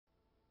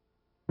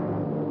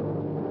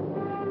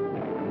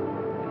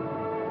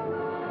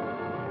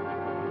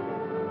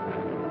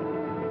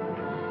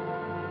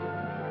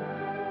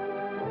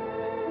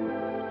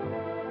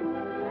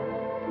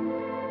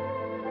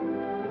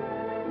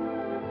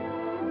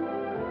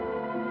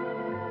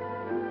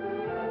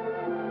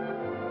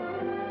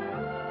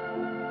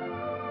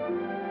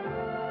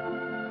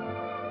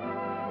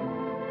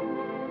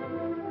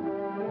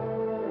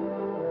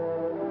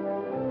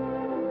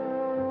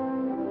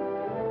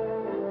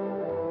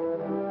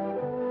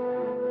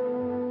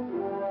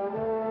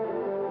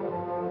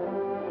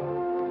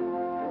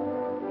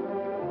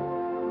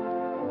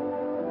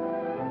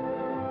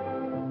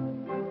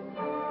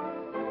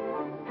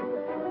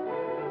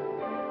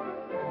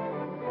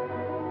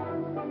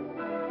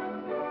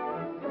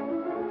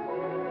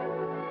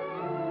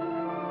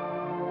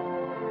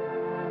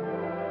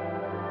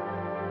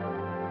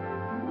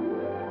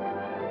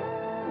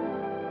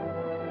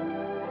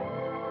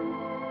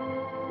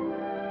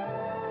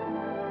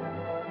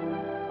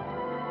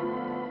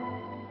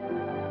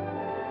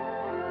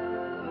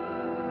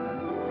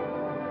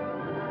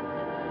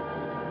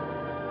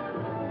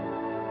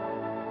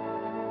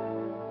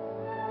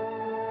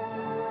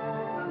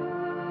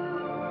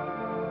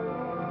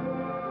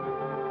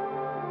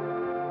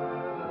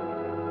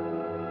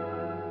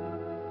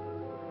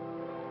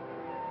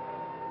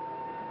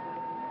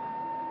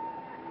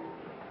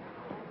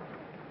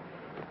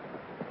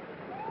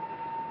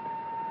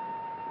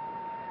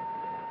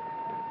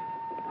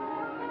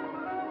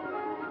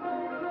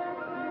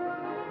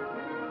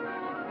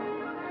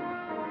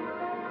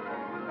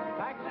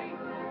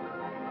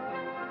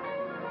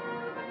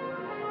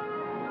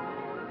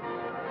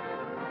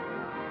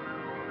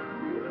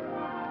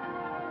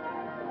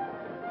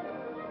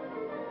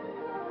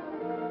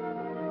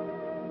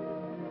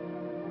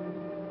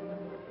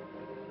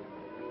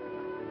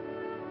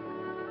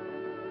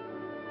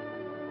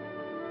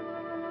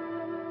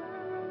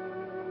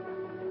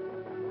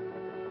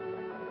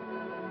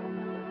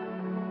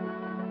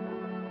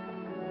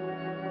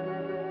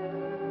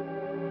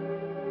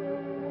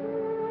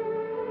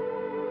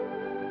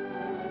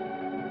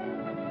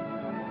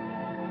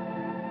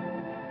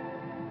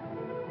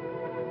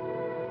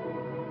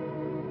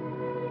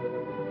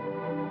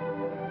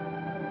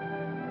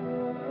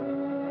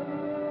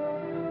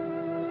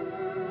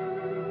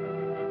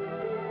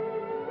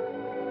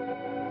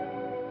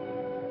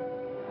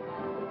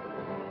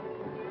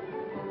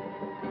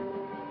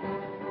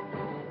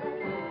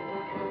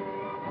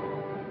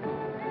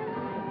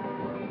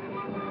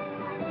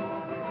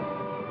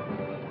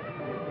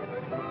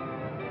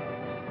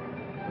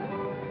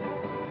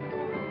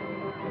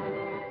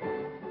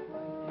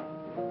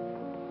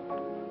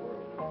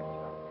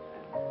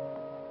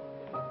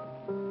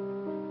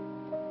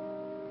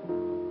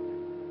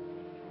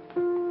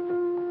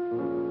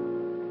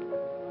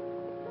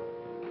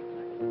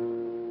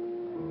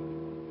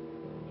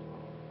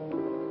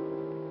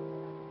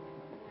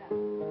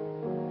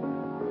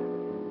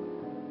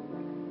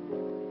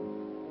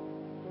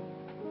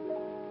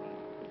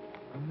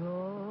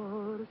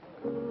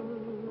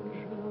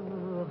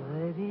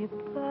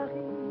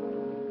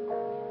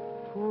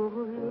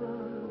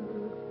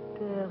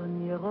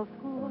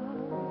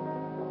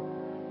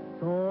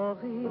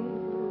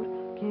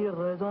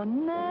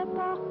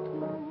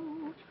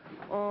partout,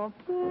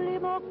 emplit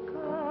mon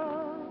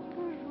cœur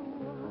de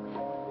joie.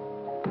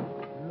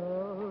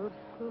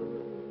 Lorsque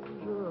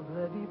je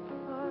rêve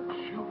pas.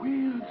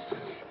 Julius!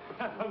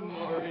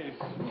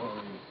 Maurice,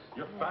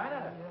 you're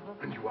fatter.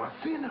 And you are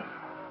thinner.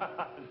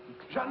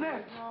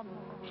 Jeannette!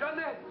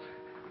 Jeannette!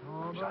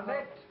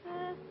 Jeannette!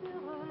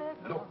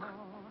 Look.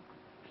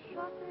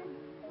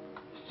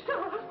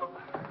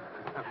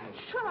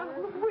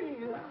 Charles,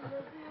 oui.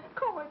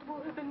 Comment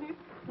êtes-vous revenu?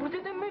 Vous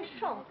êtes un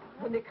méchant.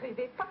 Vous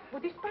n'écrivez pas, vous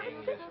disparaissez.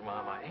 English,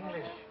 Mama,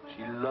 English.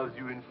 She loves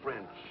you in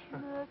French.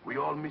 We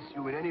all miss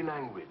you in any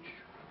language.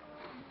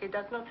 It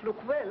does not look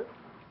well.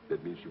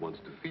 That means she wants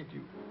to feed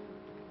you.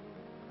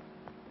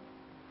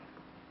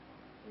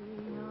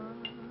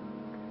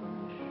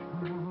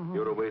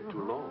 You're away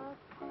too long.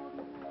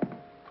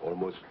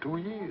 Almost 2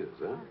 years,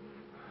 huh?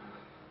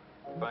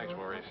 Thanks,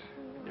 Maurice.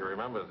 You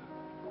remembered.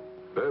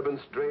 Bourbon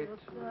straight,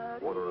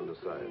 water on the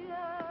side.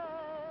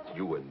 It's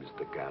you and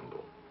Mr.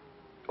 Campbell.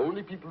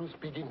 Only people who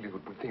speak English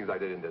would put things like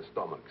that in their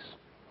stomachs.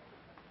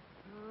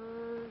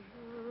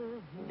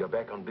 You're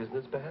back on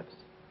business, perhaps?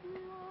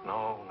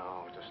 No,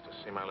 just to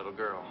see my little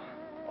girl.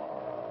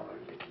 Oh,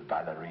 little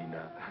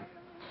ballerina.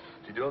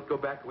 Did you not go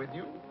back with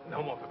you?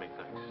 No more for me,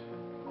 thanks.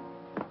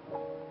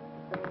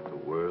 The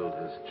world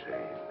has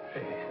changed.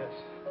 Yes.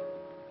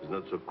 It's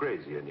not so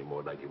crazy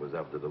anymore like it was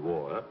after the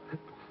war, huh?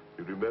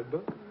 You remember?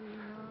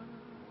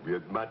 We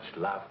had much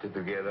laughter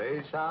together,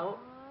 eh, Charles?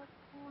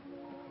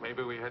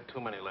 Maybe we had too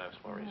many laughs,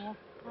 Maurice.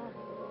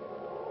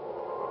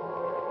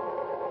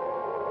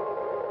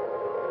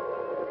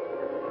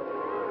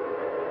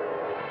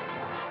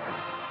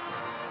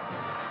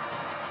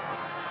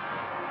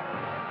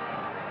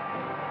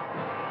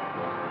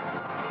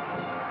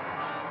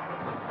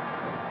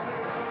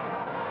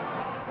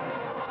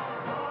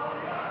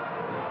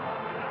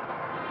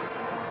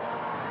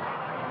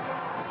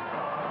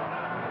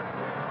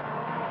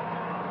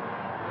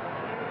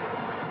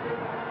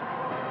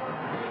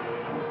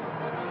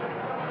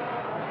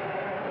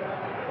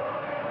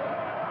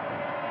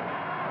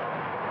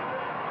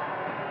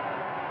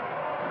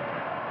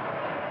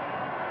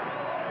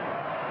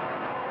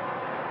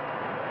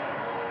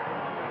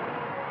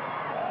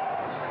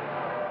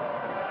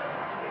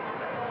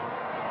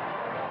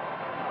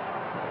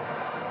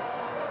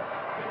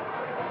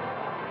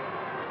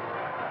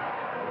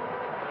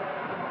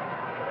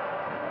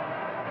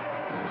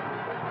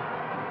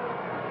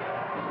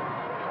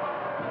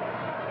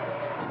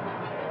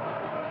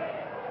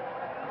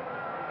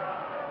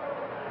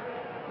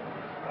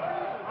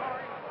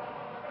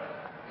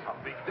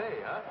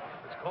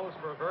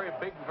 For a very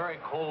big, very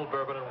cold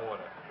bourbon and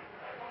water.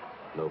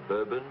 No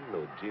bourbon,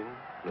 no gin,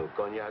 no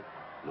cognac,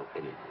 no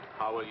anything.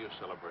 How will you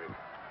celebrate?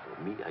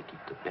 For me, I keep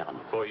the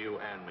Pernod. For you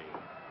and me.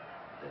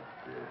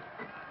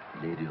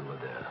 That lady over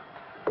there,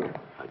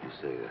 how do you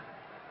say,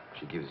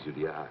 she gives you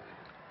the eye.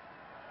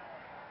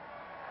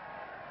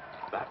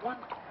 That one?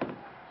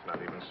 She's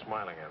not even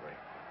smiling at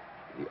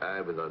me. The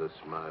eye without a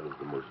smile is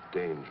the most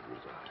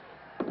dangerous eye.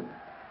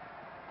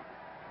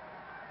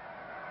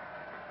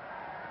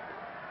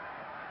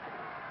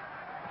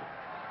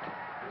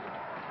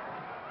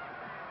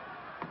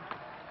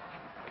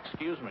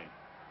 Excuse me.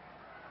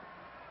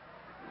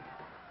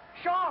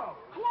 Charles!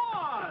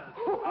 Claude!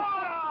 Oh,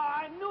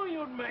 I knew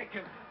you'd make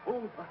it.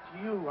 Oh, but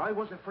you, I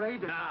was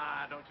afraid.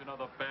 Nah, don't you know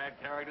the bad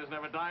characters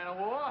never die in a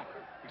war?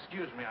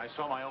 Excuse me, I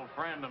saw my old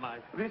friend and I...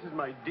 This is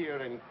my dear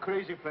and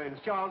crazy friend,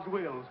 Charles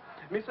Wills.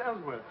 Miss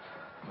Ellsworth.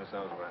 Miss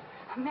Ellsworth.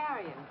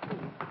 Marion,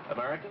 please.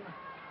 American?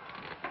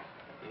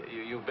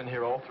 You've been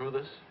here all through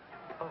this?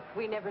 Oh,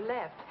 we never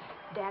left.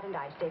 Dad and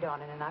I stayed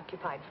on in an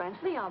occupied France,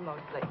 Leon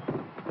mostly.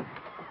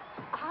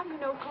 How do you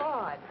know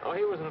Claude? Oh,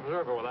 he was an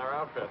observer with our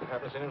outfit.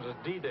 Happened to see him since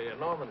D-Day in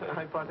Normandy.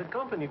 I parted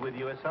company with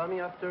U.S. Army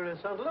after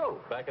Saint-Lô.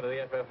 Back into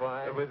the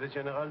FFI? With the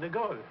General de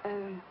Gaulle.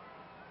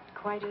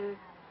 Quite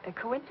a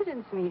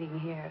coincidence meeting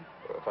here.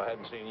 Well, if I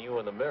hadn't seen you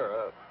in the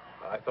mirror,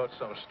 I thought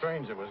some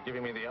stranger was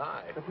giving me the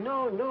eye. But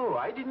no,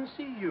 I didn't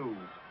see you.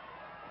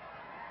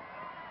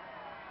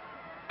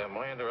 Am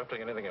I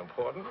interrupting anything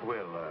important?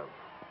 Well,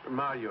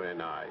 Mario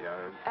and I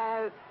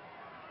are...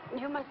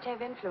 You must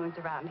have influence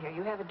around here.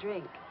 You have a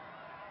drink.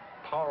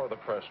 Power of the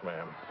press,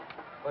 ma'am.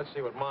 Let's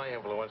see what my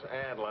influence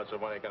and lots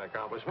of money can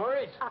accomplish.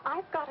 Maurice!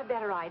 I've got a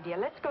better idea.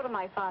 Let's go to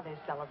my father's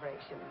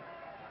celebration.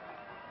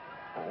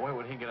 Well, where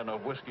would he get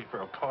enough whiskey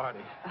for a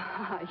party?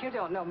 You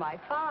don't know my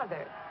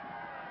father.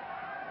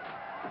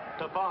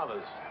 To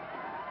fathers.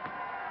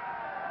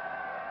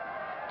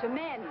 To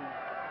men.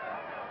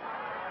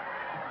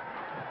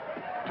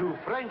 To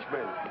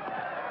Frenchmen.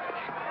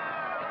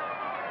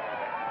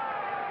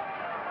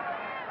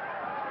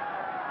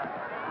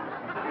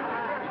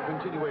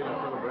 Continuez la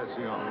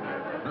célébration.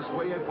 Ne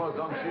soyez pas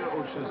anxieux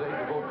au chevet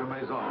de votre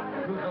maison.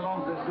 Nous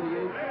allons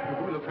essayer de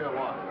vous le faire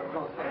voir.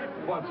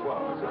 Bonsoir.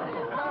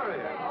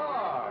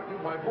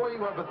 Marion, my boy,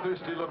 you have a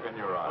thirsty look in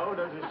your eye. Oh,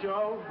 does it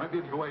show? Maybe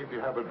it'll go if you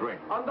have a drink.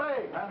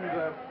 André!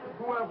 And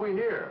who have we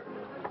here?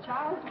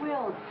 Charles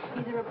Wills.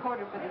 He's a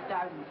reporter for the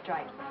Stars and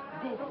Stripes.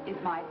 This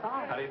is my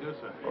bar. How do you do,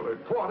 sir? A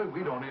reporter?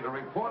 We don't need a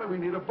reporter. We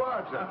need a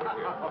bartender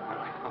here.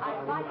 I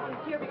invited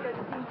this here because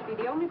it seems to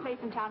be the only place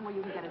in town where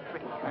you can get a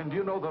drink. And do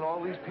you know that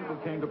all these people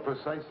came to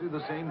precisely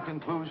the same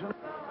conclusion?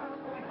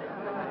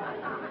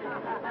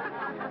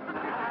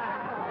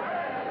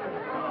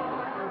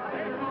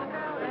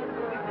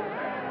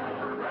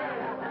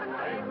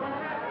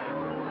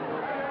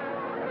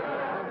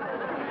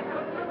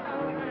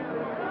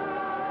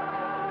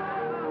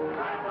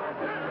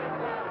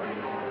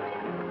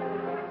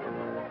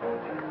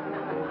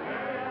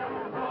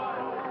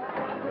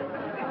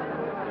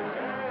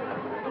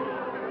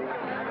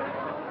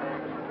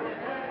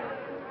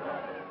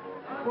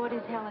 What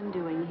is Helen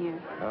doing here?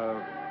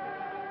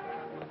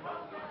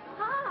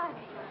 Hi.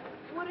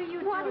 What are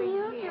you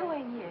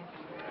doing here?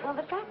 Well,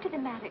 the fact of the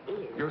matter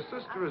is... Your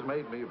sister has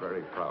made me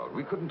very proud.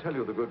 We couldn't tell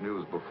you the good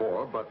news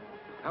before, but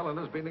Helen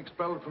has been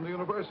expelled from the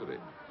university.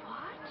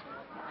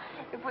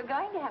 What? If we're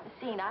going to have a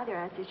scene, either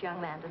ask this young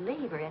man to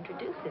leave or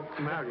introduce him.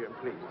 Marion,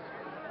 please.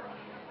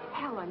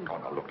 Helen. Oh,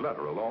 now, look, let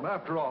her alone.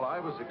 After all, I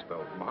was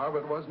expelled from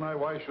Harvard, wasn't I?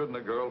 Why shouldn't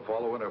a girl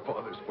follow in her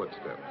father's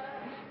footsteps?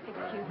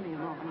 Excuse me a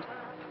moment.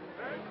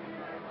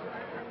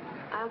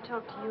 I'll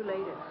talk to you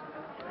later.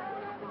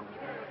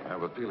 I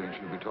have a feeling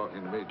she'll be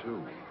talking to me,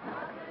 too.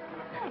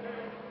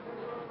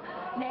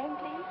 Name,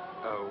 please?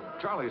 Oh,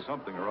 Charlie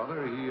something or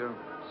other. He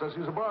says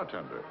he's a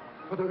bartender.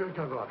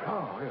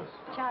 Oh, yes.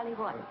 Charlie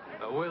what?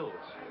 Wills.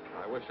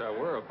 I wish I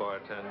were a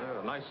bartender,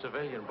 a nice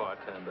civilian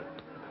bartender.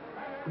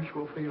 Puis-je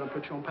vous offrir un peu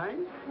de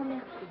champagne? Oh,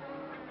 merci.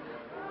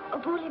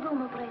 Voulez-vous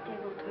me prêter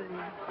votre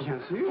main? Bien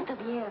sûr.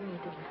 C'est bien,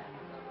 Myrtil.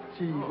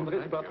 Si vous ne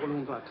restez pas trop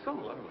longtemps absent.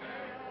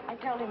 I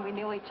told him we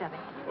knew each other.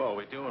 Well,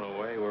 we do in a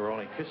way. We were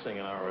only kissing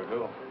an hour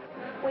ago.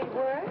 We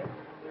were?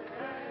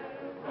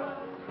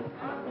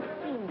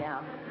 Let's see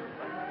now.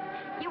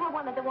 You were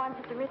one of the ones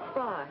at the Ritz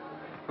bar.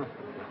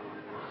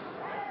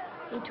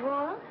 Et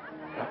toi?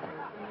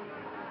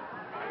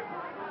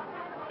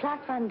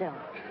 Place Vendôme.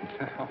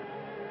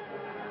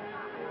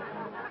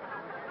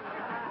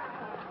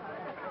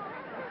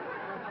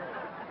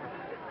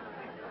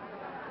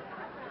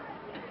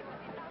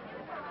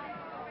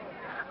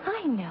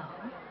 I know.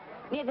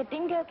 Near the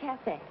Dingo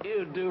Cafe.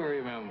 You do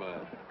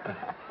remember.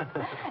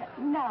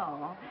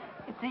 No.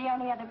 It's the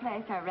only other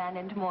place I ran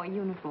into more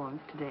uniforms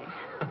today.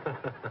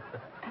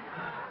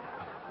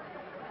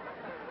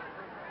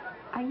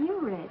 Are you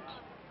rich?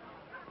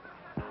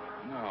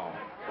 No.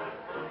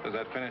 Does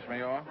that finish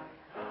me off?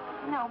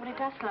 No, but it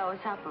does slow us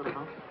up a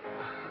little.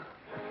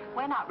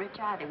 We're not rich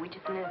either. We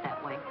just live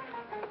that way.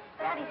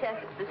 Daddy says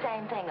it's the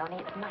same thing, only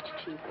it's much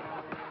cheaper.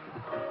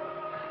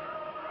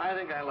 I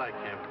think I like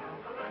him.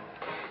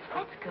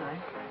 That's good.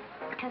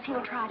 Because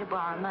he'll try to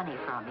borrow money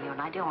from you,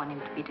 and I don't want him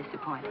to be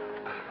disappointed.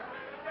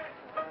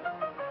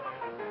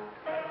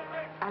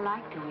 I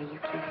like the way you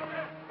kiss him.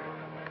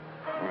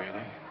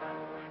 Really?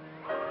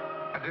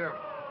 Dear,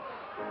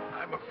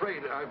 I'm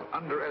afraid I've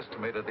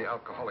underestimated the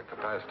alcoholic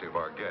capacity of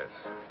our guests.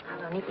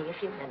 I'll only be a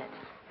few minutes.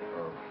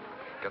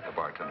 Get the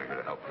bartender here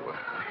to help you.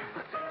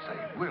 Say,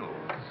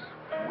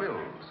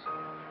 Wills.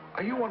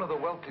 Are you one of the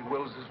wealthy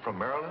Willses from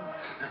Maryland?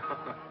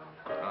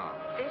 Ah.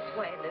 This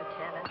way,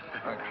 Lieutenant.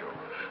 Thank you.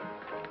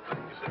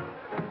 Thank you, sir.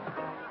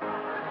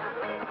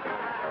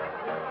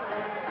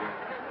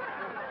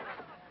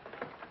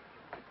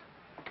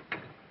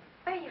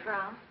 Where are you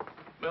from?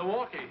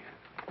 Milwaukee.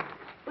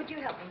 Would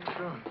you help me?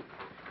 Sure.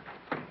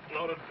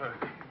 Noted for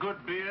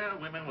good beer,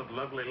 women with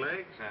lovely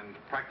legs, and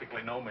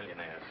practically no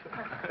millionaires.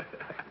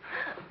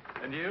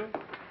 And you?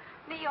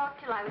 New York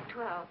till I was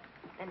 12.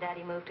 Then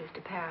Daddy moved us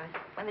to Paris.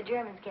 When the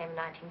Germans came in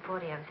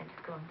 1940, I was sent to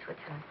school in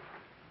Switzerland.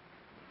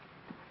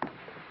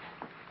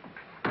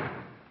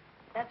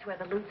 That's where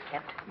the loot's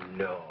kept.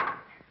 No.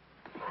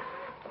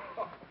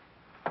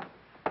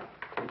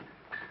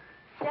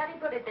 Daddy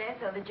put it there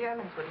so the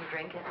Germans wouldn't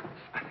drink it.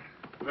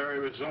 Very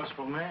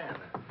resourceful man.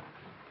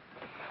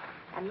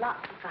 And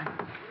lots of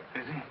fun.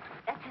 Is he?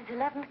 That's his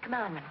 11th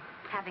commandment,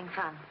 having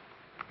fun.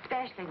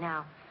 Especially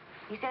now.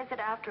 He says that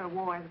after a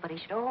war, everybody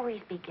should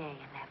always be gay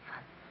and have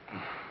fun.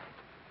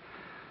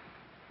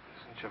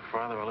 Isn't your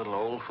father a little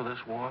old for this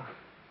war?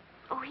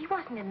 Oh, he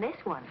wasn't in this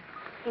one.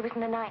 He was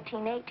in the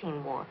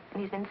 1918 war,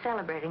 and he's been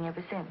celebrating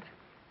ever since.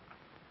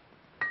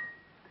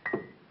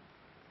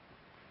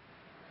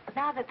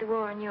 Now that the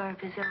war in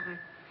Europe is over,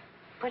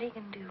 what are you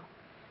going to do?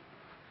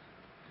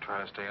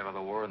 Try to stay out of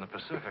the war in the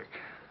Pacific.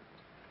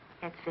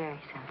 That's very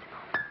sensible.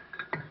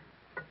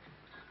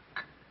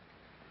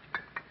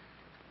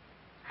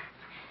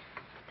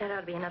 That ought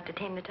to be enough to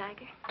tame the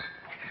tiger.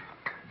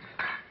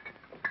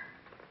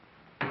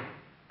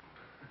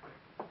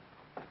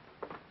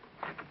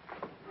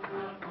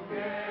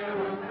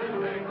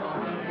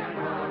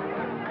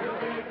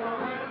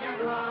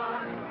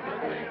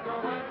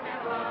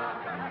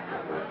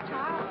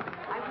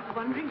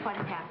 Wondering what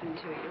had happened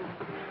to you.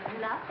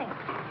 Nothing.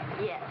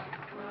 Yes.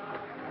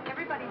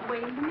 Everybody's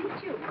waiting to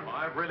meet you. Well,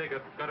 I've really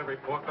got to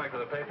report back to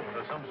the paper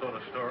for some sort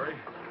of story.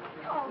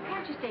 Oh,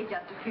 can't you stay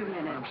just a few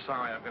minutes? I'm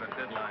sorry, I've got a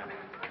deadline.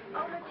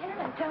 Oh,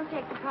 Lieutenant, don't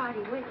take the party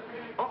with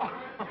you. Oh.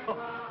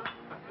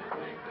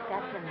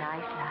 That's a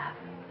nice laugh.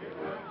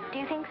 Do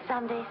you think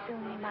someday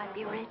soon we might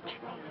be rich?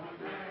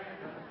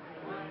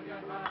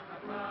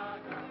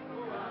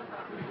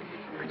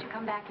 Could you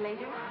come back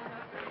later?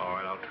 All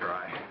right, I'll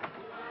try.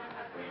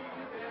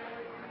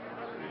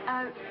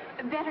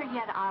 Better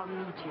yet, I'll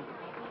meet you.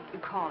 You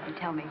call and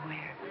tell me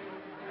where.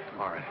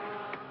 All right.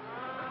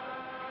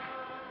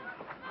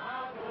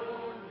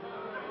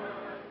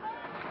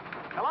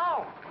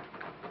 Hello?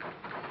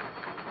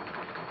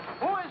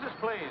 Who is this,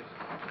 please?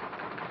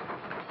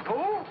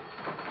 Who?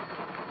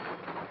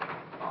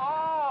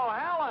 Oh,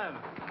 Helen.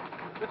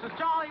 This is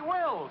Charlie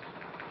Wills.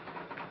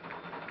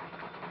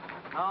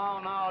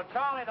 No,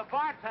 Charlie, the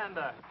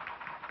bartender.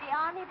 The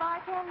army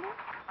bartender?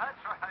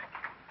 That's right.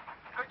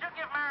 Could you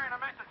give Marion a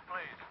message,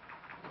 please?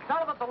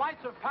 Tell her that the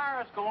lights of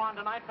Paris go on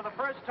tonight for the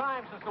first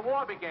time since the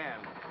war began.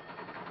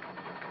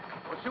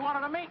 Well, she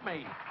wanted to meet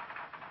me.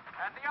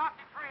 At the Arc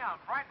de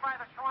Triomphe, right by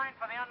the shrine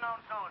for the unknown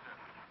soldier.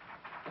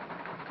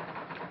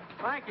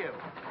 Thank you.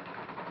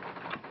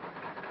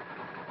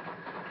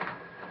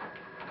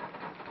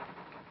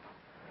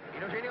 Et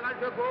le général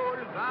de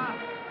Gaulle va,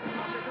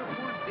 dans cette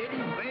foule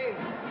délivrée,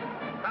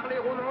 parler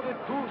au nom de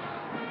tous,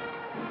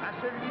 à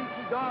celui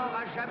qui dort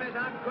à jamais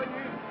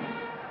inconnu,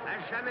 à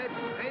jamais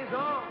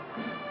présent,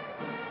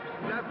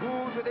 sous la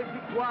voûte des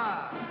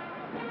victoires.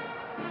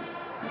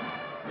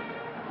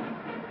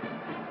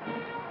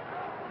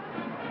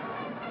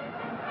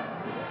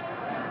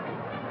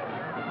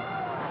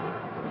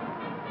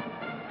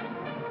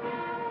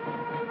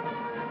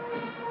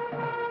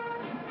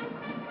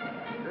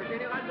 Le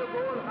général de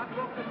Gaulle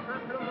rapporte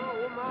simplement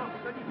aux morts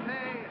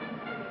solitaires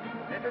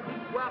cette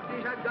victoire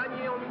déjà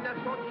gagnée en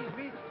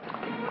 1918.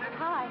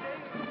 Hi.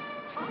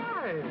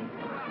 Hi.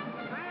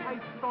 I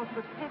spoke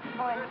with Pitt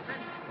for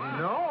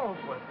No,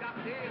 but...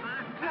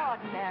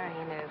 Claude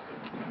Marion,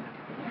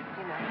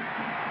 you know.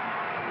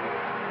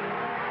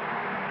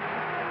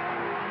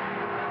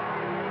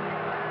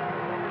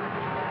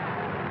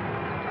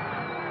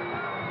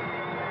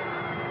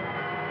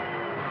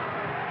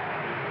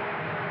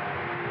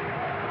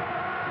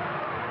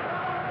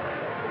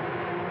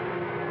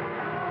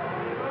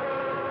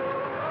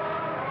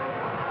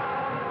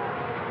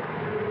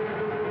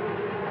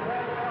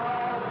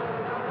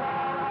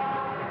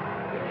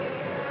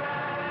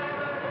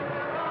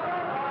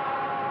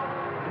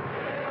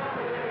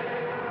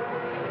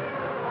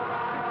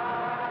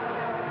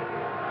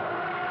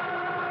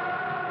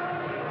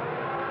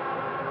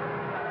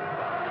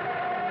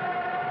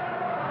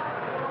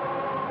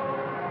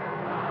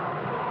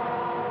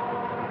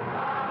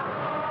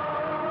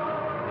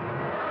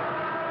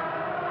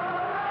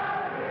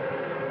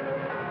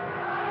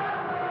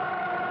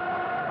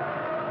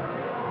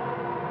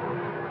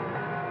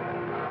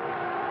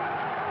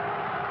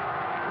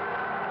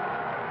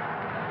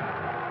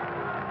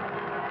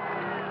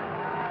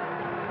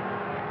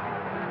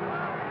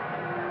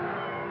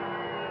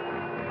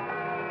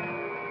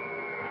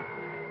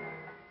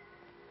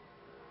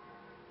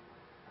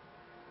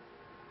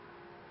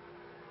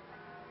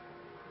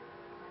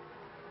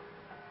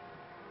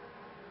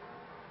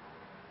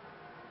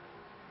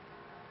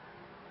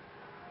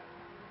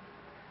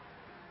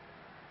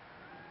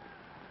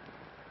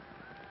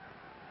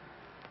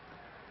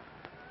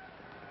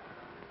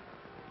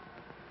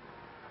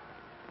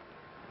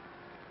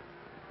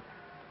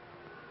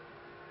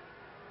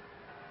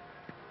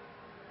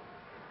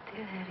 Do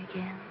that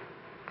again.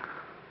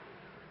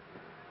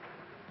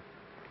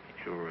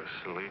 You were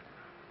asleep.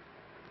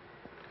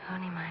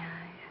 Only my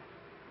eyes.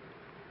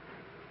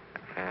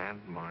 And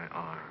my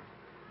arm.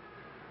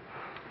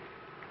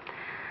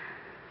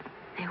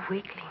 They're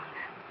weaklings.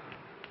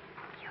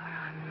 Your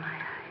arm and my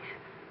eyes.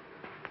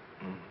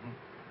 Mm-hmm.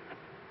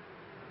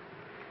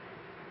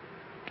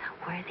 Not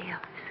worthy of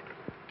us.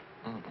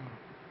 Mm-mm.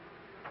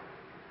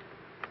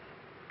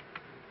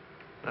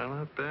 They're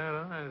not bad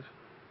eyes.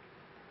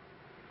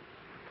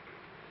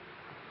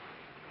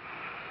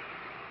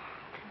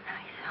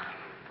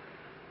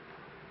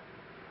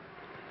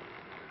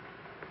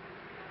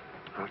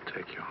 I'll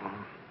take you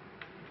home.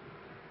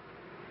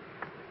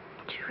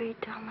 Did you read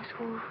Thomas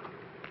Wolfe?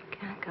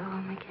 Can't go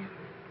home again.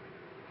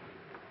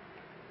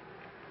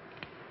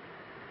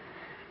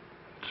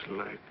 It's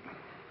late.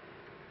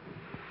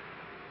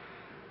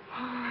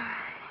 All right.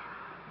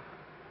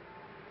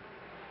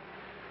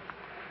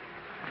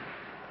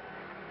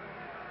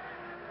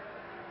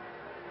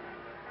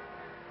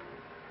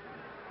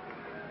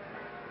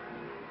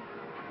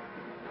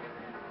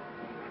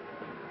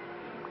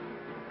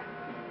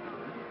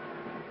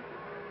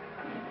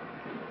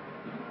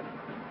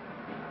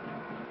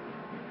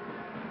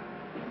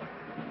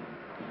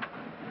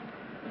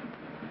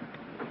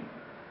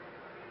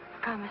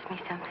 Promise me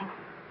something.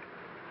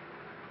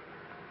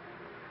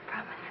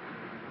 Promise.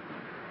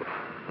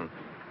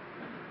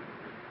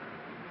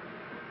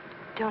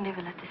 Don't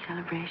ever let the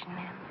celebration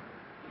end.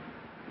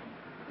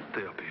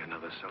 There'll be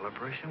another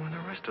celebration when the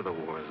rest of the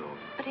war is over.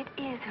 But it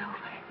is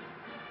over.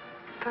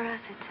 For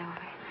us, it's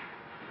over.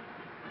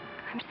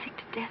 I'm sick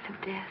to death of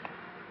death.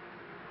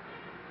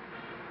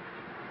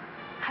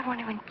 I want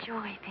to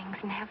enjoy things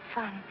and have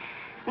fun.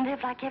 And live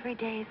like every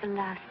day is the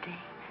last day.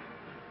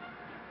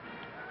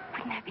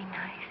 Wouldn't that be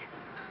nice?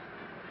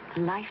 A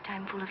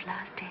lifetime full of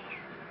last days.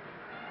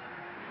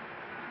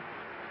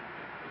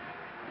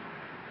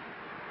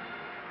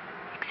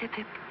 Except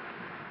there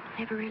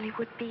never really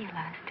would be a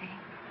last day.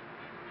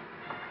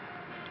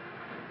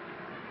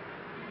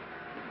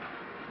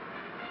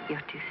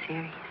 You're too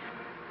serious.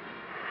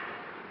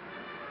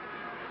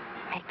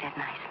 Make that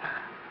nice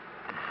smile.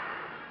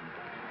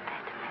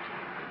 That's better.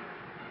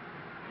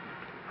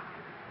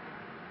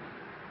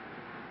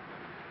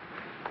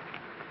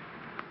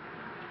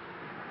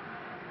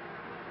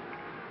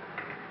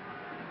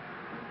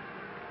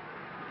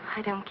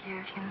 I don't care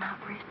if you're not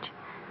rich.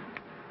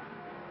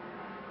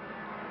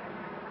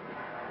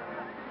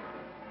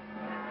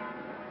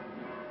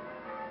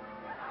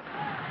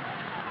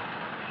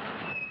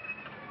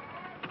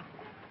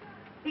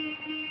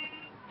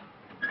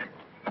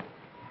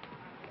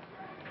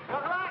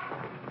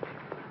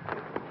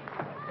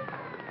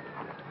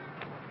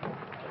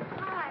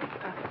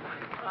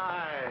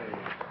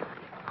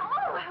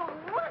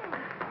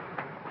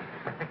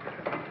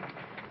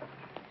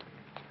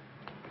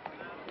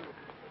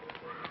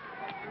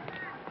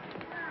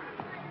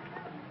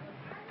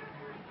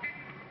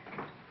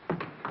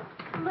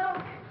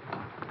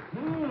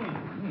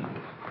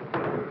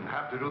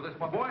 To do this,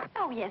 my boy?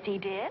 Oh, yes, he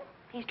did.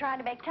 He's trying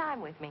to make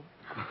time with me.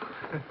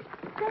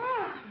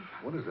 Damn!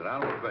 What is it?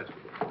 I don't know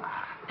vegetables.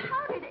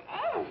 Powdered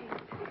eggs!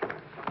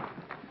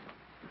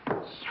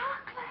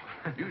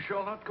 Chocolate! You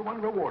shall not go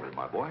unrewarded,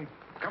 my boy.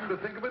 Come to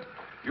think of it,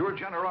 your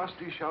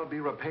generosity shall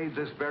be repaid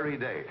this very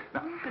day.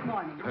 Now, Good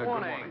morning. Good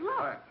morning.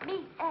 Look,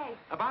 meat, eggs.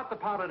 About the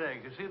powdered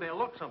eggs, you see, they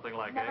look something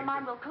like Never eggs.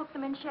 mind, we'll cook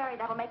them in sherry.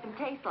 That'll make them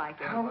taste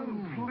like it.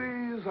 Helen,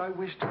 please, I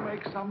wish to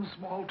make some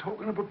small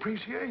token of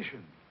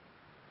appreciation.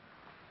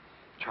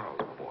 Charles,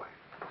 my boy,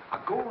 a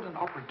golden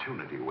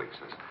opportunity awaits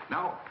us.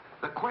 Now,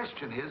 the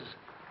question is,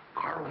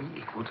 are we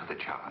equal to the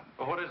challenge?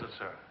 Well, what is it,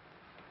 sir?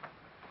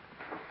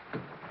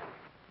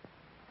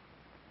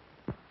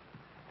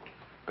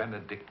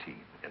 Benedictine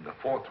in the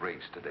 4th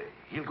race today.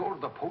 He'll go to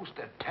the post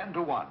at 10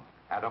 to 1.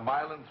 At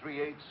 1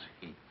 3/8,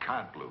 he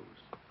can't lose.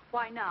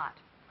 Why not?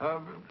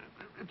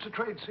 It's a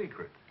trade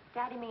secret.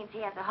 Daddy means he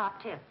has a hot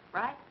tip,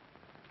 right?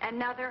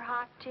 Another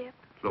hot tip?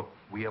 Look,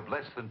 we have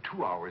less than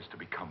 2 hours to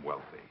become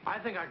wealthy. I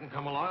think I can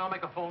come along. I'll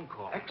make a phone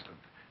call. Excellent.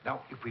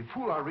 Now, if we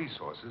pool our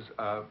resources,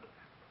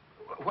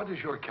 what is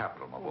your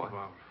capital, my boy?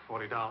 About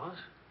 $40.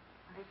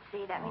 Let's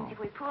see. That means if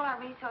we pool our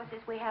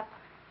resources, we have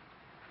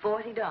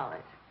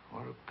 $40.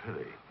 What a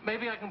pity.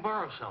 Maybe I can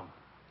borrow some.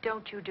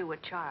 Don't you do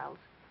it, Charles.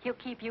 He'll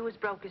keep you as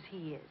broke as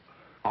he is.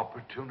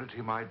 Opportunity,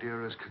 my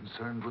dear, is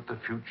concerned with the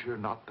future,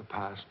 not the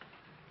past.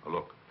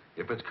 Look,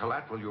 if it's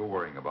collateral you're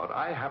worrying about,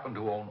 I happen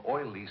to own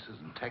oil leases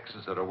in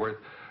Texas that are worth,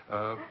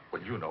 well,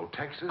 you know,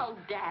 Texas. Oh,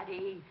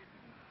 Daddy.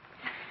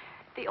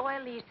 The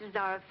oil leases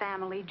are a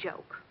family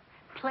joke.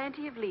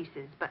 Plenty of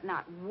leases, but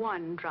not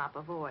one drop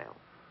of oil.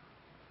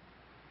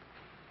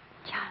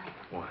 Charlie,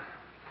 What?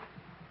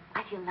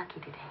 I feel lucky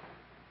today.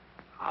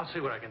 I'll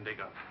see what I can dig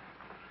up.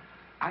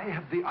 I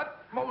have the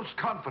utmost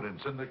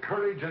confidence in the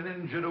courage and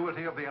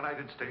ingenuity of the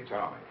United States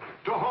Army.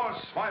 To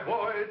horse, my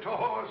boy, to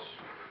horse.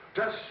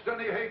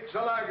 Destiny hates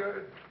a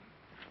laggard.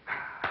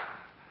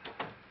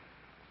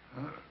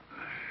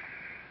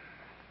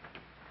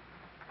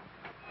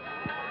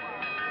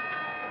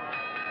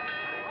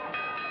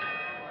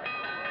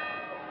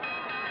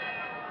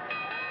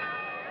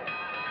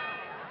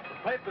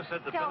 The paper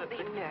said the Don't be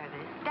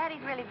nervous.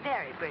 Daddy's really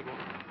very brilliant.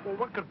 Well,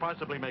 what could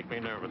possibly make me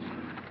nervous?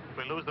 If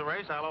we lose the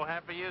race, I'll owe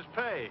half a year's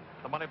pay.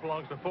 The money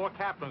belongs to 4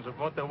 captains who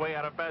fought their way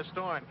out of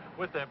Bastogne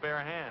with their bare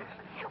hands.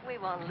 We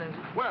won't lose.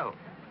 Well,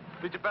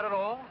 Did you bet it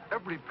all?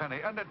 every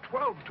penny, and at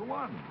 12 to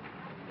 1.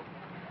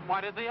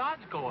 Why did the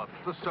odds go up?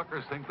 The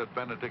suckers think that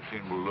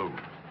Benedictine will lose.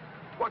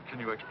 What can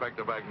you expect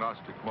of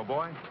agnostics, my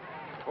boy?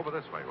 Over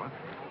this way, what?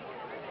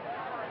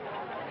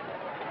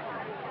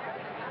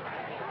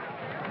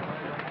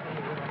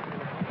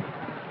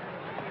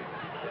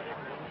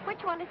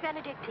 Which one is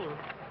Benedictine?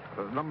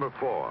 Number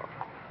 4.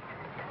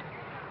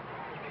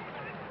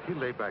 He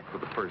lay back for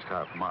the first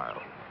half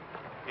mile.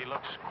 He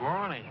looks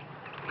scrawny.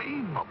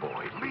 Lean, my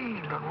boy,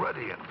 lean and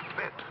ready and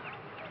fit.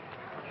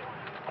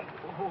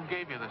 Who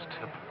gave you this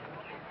tip?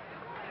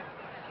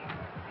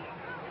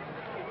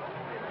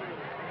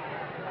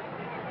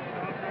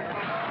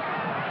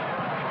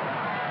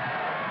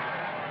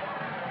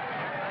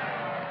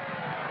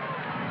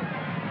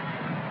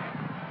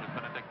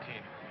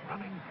 Benedictine.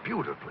 Running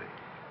beautifully.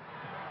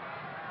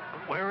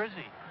 Where is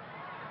he?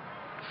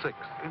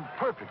 6th, in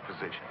perfect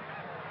position.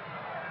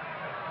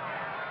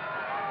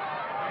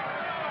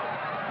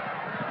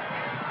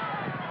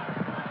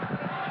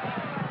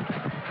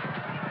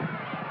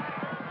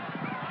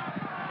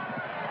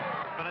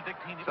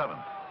 Benedictine.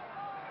 7th.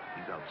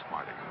 He's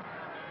outsmarting him.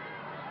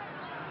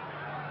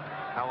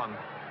 Helen.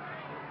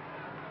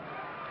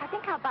 I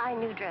think I'll buy a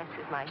new dress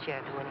with my share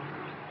of the winnings.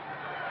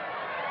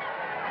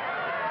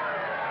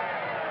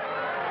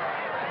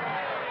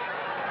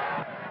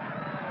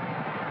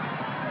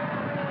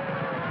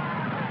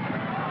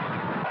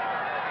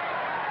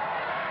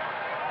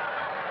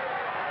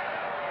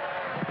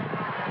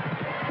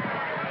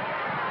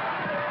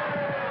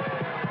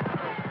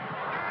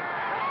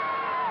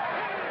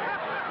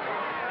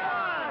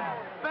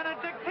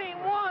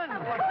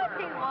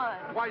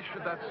 Why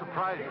should that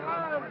surprise you?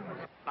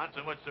 Not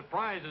so much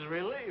surprise as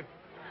relief.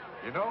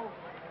 You know,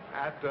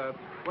 at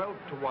 12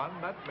 to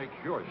 1, that makes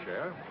your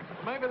share.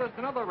 Maybe there's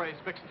another race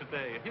fixed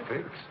today.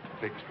 Fixed?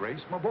 Fixed race,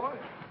 my boy?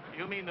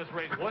 You mean this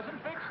race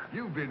wasn't fixed?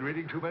 You've been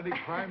reading too many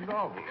crime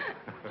novels.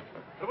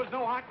 There was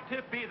no hot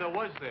tip either,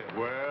 was there?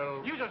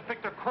 Well, You just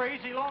picked a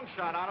crazy long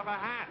shot out of a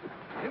hat.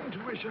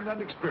 intuition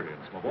and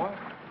experience, my boy.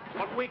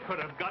 But we could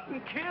have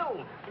gotten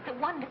killed. It's a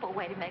wonderful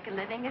way to make a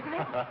living, isn't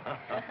it?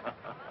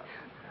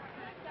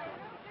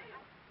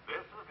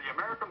 This is the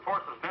American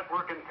Forces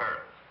Network in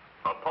Paris.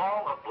 A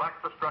pall of black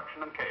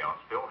destruction and chaos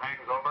still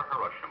hangs over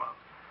Hiroshima.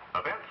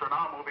 Events are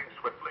now moving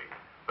swiftly.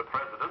 The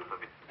president of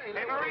the...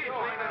 Hey, Marie, you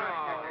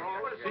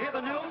hear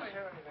the news?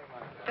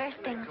 First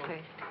things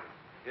first.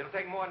 It'll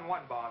take more than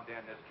one bomb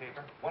down this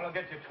caper. One will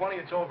get you 20,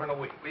 it's over in a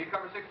week. Will you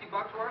cover $60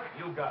 for it?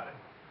 You got it.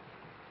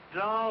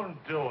 Don't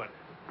do it.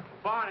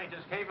 Barney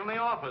just came from the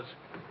office.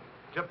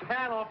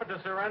 Japan offered to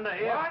surrender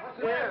here. What?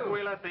 If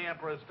we let the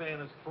Emperor stay in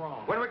his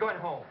throne. When are we going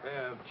home?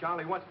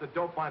 Charlie wants the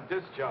dope on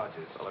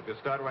discharges. Well, if you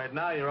start right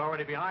now, you're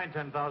already behind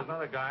 10,000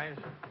 other guys.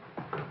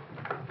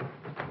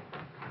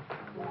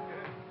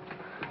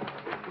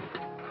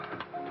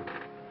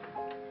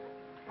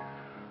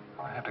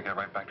 I have to get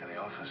right back to the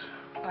office.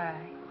 Why?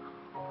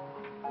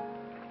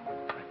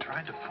 I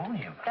tried to phone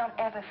you. Don't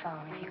ever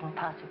phone if you can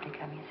possibly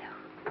come yourself.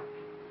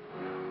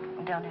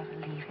 And don't ever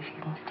leave if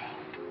you can stay.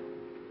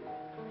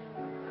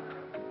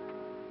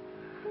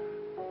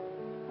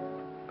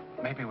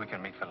 Maybe we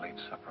can meet for late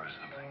supper or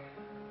something.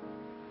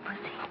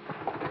 Pussy.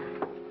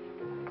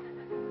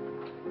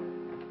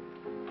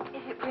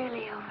 Is it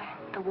really over,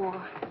 the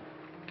war?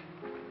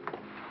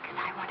 Because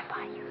I want to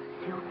buy you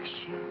silk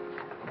shirts,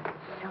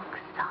 silk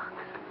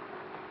socks,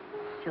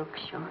 silk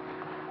shorts.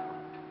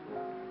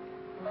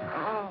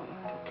 Oh,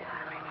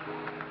 darling.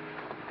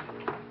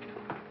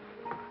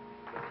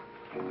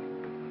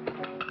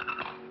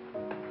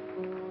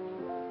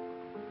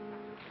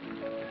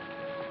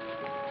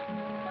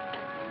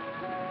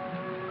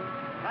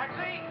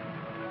 Taxi!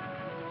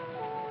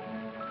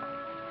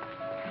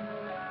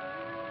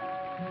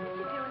 What'd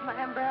you do with my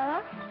umbrella?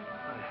 I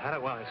had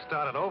it when I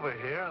started over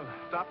here and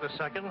stopped a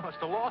second. Must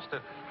have lost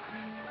it.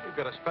 You've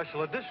got a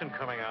special edition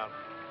coming out.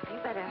 You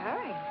better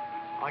hurry.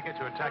 I'll get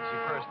you a taxi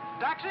first.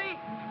 Taxi!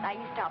 Now,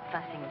 you stop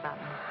fussing about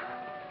me.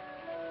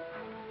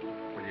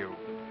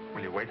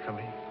 Will you wait for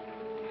me?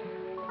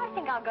 I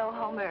think I'll go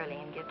home early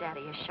and give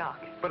Daddy a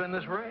shock. But in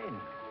this rain.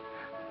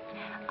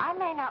 I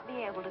may not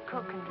be able to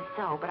cook and to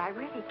sew, but I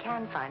really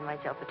can find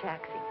myself a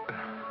taxi.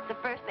 It's the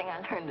first thing I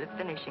learned at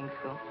finishing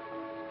school.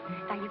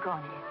 Now, you go on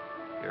ahead.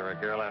 You're a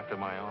girl after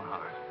my own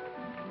heart.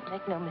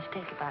 Make no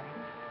mistake about it.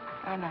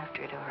 I'm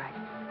after it, all right.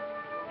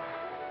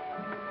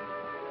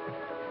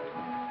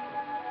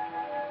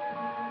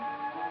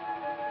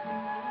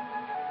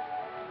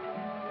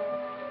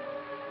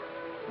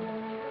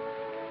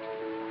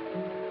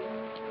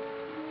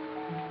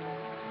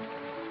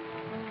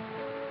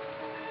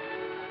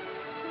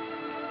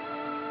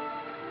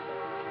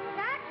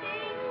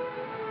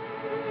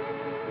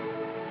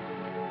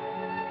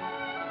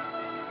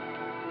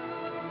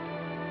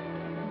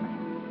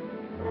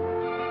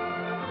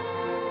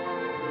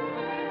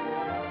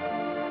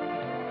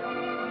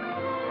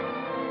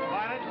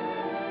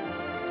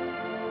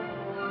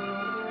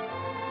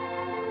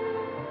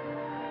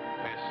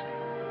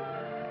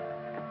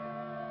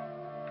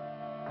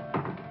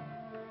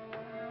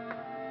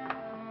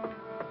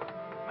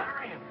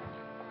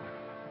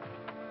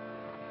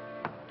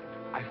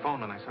 I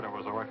phoned and I said I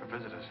was all right for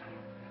visitors.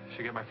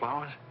 She get my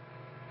flowers?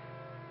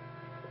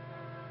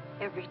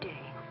 Every day.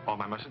 All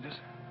my messages?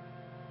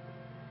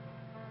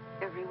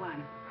 Every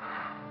one.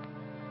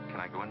 Can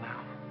I go in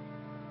now?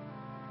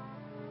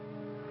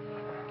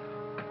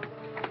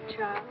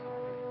 Charles.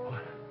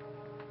 What?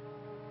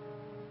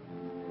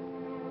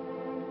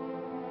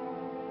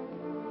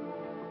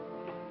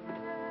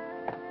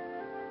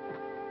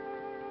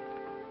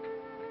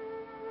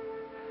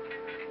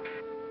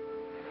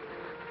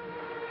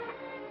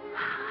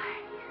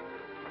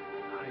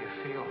 How do you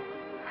feel?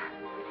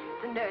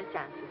 The nurse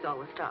answers all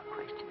the stock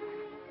questions.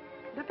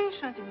 The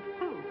patient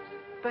improves,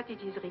 but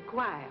it is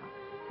required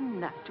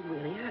not to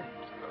really hurt.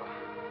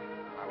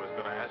 I was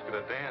going to ask her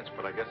to dance,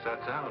 but I guess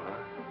that's out,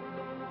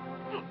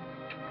 huh?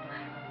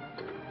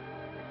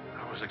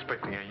 I was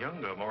expecting a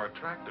younger, more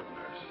attractive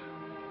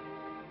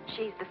nurse.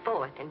 She's the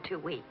fourth in 2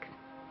 weeks.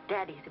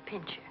 Daddy's a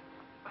pincher.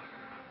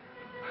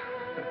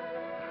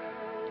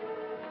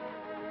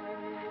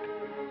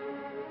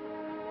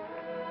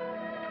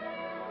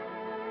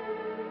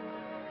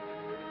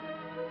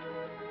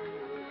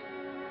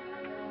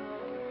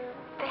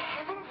 For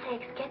heaven's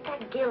sakes, get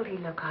that guilty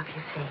look off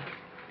your face.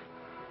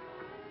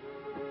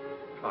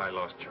 I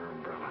lost your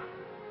umbrella.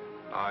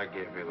 I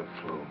gave you the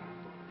flu.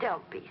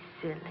 Don't be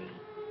silly.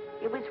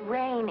 It was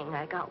raining.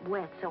 I got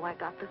wet, so I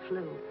got the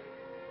flu.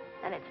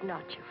 And it's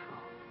not your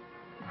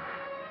fault.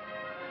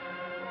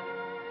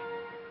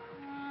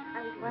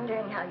 I was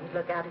wondering how you'd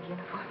look out of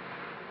uniform.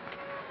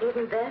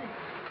 Even better.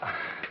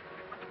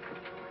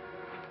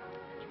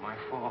 It's my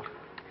fault.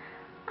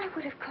 I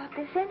would have caught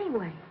this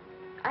anyway.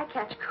 I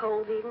catch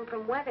colds even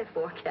from weather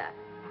forecast.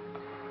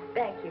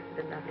 Thank you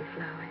for the lovely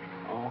flowers.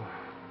 Oh.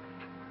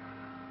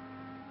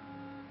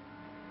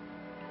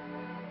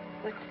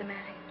 What's the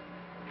matter?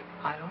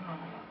 I don't know.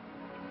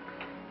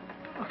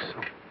 You look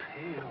so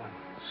pale and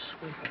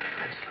sweet and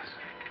faceless.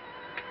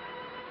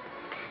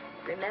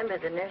 Remember,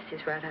 the nurse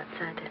is right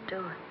outside that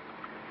door.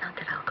 Not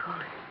that I'll call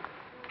her.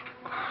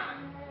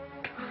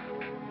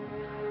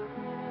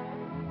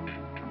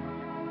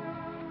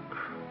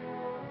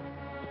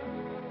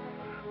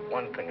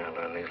 One thing I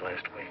learned these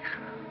last weeks.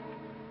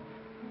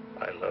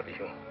 I love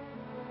you.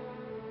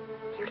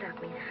 You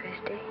loved me the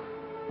first day.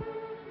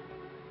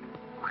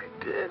 I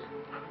did.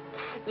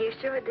 You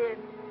sure did.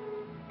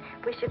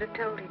 We should have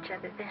told each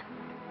other then.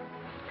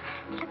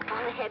 Look at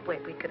all the headway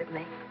we could have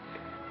made.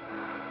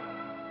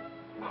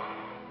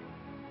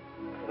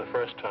 For the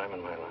first time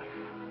in my life,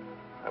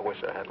 I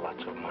wish I had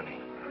lots of money.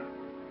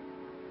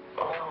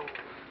 Oh,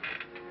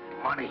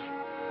 money.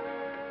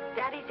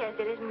 Daddy says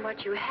it isn't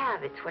what you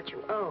have, it's what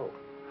you owe.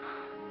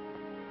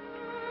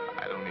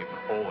 I don't even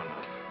owe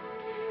enough.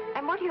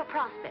 And what are your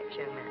prospects,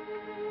 young man?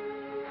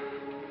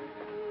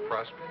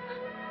 Prospects?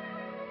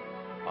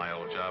 My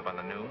old job on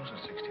the news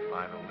at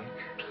 65 a week.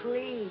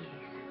 Please.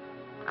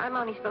 I'm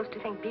only supposed to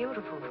think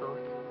beautiful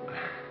thoughts.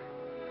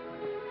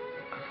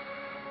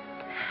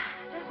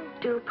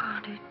 Doesn't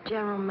DuPont or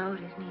General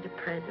Motors need a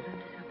president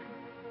or something?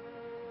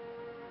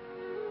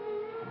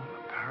 Oh,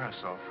 the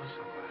Paris office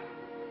of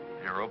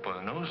the Europa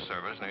News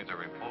Service needs a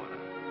reporter.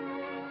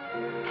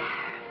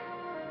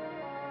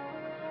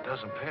 It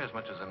doesn't pay as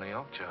much as a New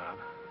York job.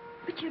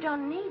 But you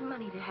don't need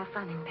money to have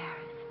fun in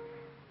Paris.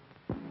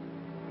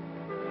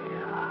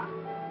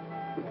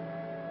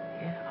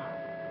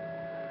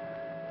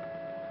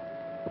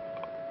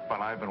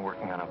 Well, I've been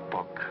working on a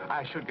book.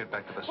 I should get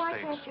back to the Why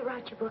States. can't you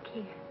write your book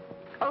here?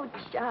 Oh,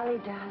 Charlie,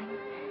 darling.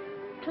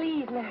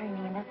 Please marry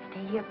me and let's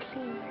stay here,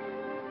 please.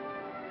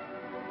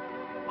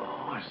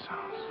 Oh, it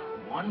sounds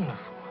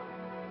wonderful.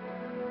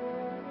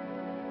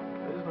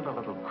 Isn't it a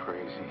little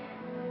crazy?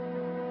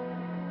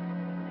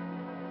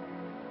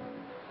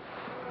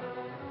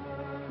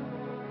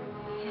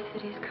 Yes,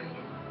 it is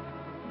crazy.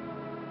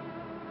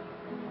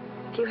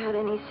 If you had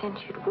any sense,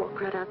 you'd walk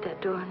right out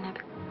that door and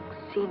never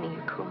see me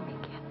or call me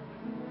again.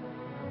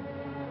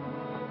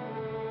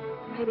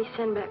 Maybe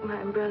send back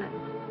my umbrella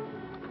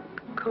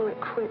and call it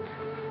quits.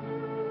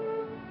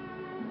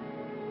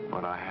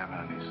 But I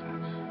haven't any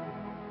sense.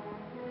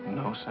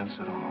 No sense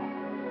at all.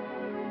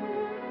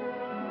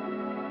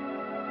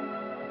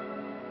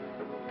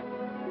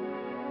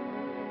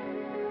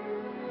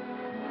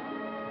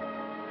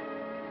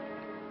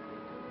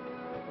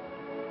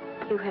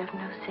 You have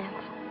no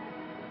sense.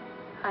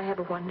 I have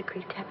a 1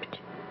 degree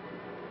temperature.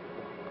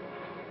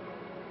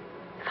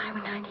 If I were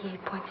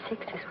 98.6,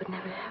 this would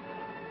never happen.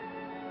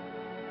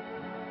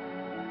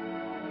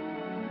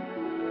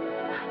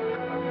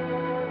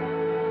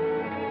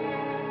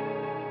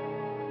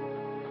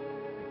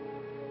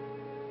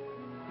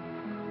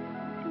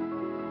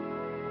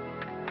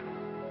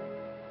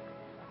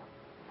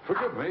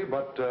 Forgive me,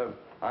 but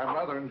I'm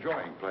rather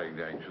enjoying playing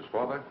the anxious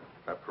father.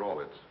 After all,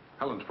 it's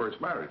Helen's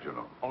first marriage, you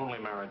know. Only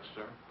marriage,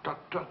 sir. Tut,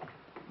 tut.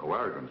 No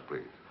arrogance,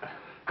 please.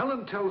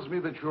 Helen tells me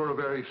that you're a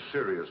very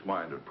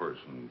serious-minded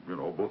person. You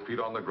know, both feet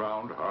on the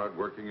ground,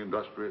 hard-working,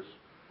 industrious.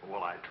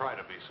 Well, I try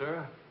to be,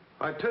 sir.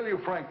 I tell you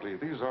frankly,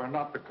 these are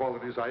not the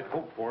qualities I'd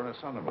hope for in a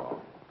son-in-law.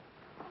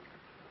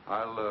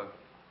 I'll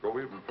go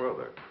even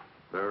further.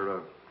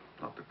 They're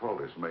not the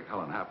qualities that make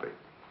Helen happy.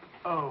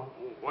 Oh,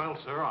 well,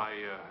 sir,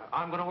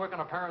 I'm going to work in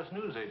a Paris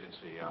news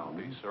agency. I'll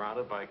be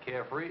surrounded by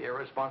carefree,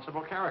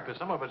 irresponsible characters.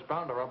 Some of it's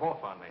bound to rub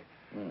off on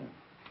me.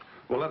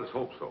 Well, let us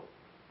hope so.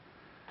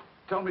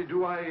 Tell me,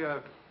 do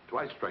I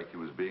strike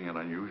you as being an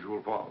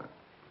unusual father?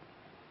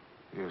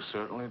 You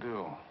certainly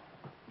do.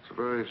 It's a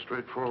very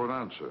straightforward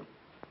answer.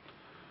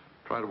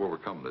 Try to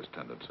overcome this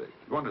tendency.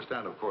 You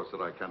understand, of course, that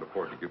I can't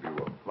afford to give you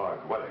a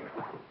large wedding.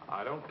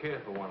 I don't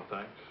care for one,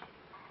 thanks.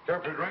 Care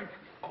for a drink?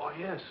 Oh,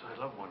 yes, I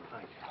love one,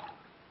 thank you.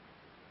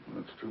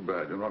 That's too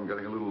bad. You know, I'm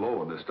getting a little low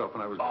on this stuff,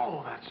 and I was...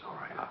 Oh, that's all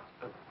right.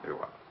 Here you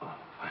are. Oh,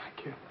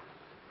 thank you.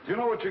 Do you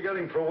know what you're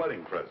getting for a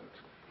wedding present?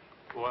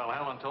 Well,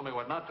 Helen told me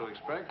what not to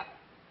expect.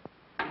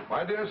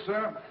 My dear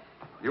sir,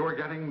 you are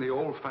getting the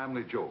old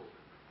family joke.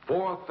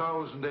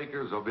 4,000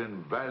 acres of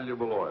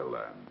invaluable oil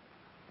land.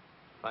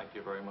 Thank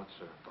you very much,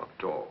 sir. Not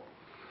at all.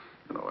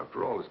 You know,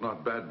 after all, it's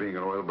not bad being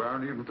an oil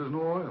baron, even if there's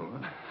no oil.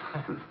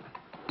 Huh?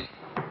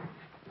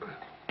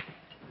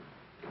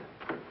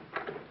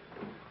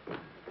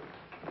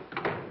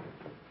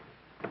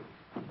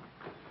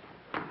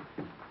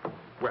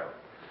 Well,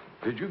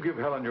 did you give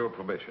Helen your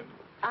permission?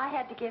 I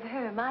had to give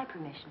her my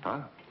permission.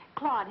 Huh?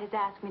 Claude has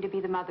asked me to be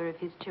the mother of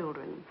his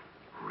children.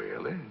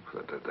 Really?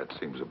 That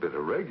seems a bit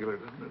irregular,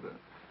 doesn't it?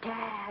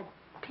 Dad,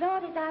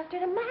 Claude has asked her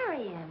to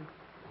marry him.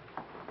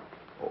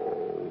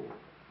 Oh.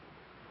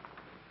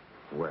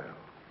 Well.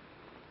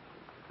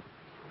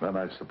 Then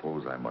I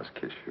suppose I must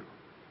kiss you.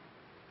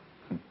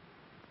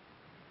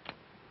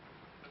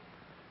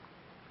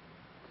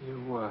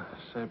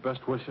 say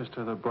best wishes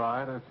to the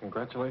bride or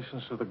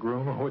congratulations to the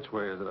groom? Or which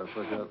way is it? I've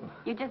forgotten.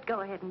 You just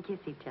go ahead and kiss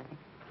each other.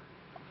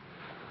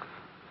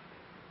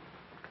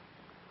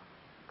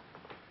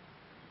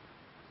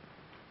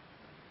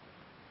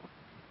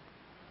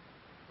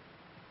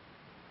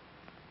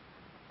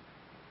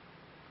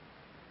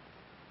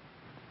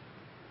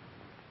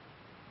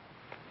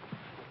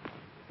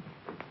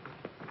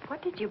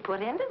 What did you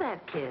put into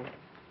that kiss?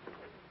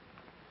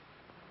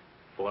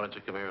 Why don't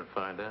you come here and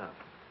find out?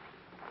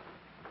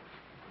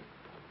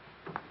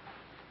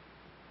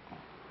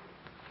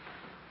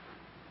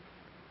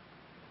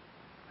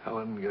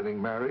 Helen getting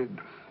married,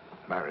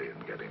 Marion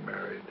getting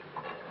married.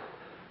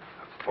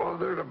 A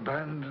father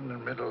abandoned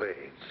in middle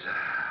age.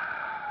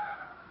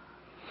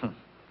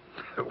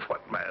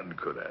 What man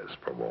could ask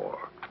for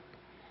more?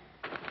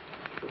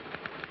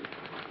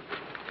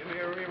 Give me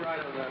a rewrite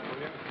of that, will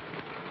you?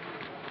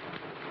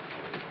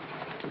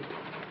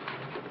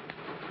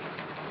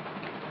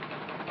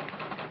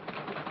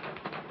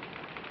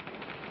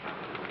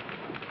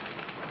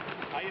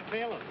 How you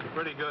feeling?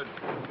 Pretty good.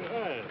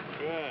 Good,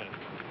 good.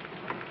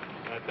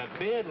 That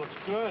beard looks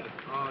good.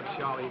 Oh,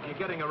 Charlie, if you're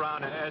getting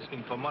around to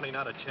asking for money,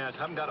 not a chance.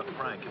 I haven't got a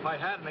franc. If I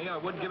had any, I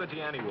wouldn't give it to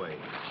you anyway.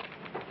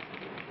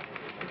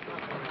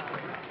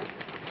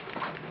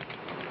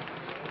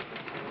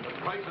 The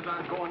prices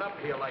aren't going up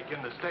here like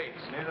in the States.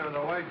 Neither are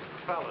the wages.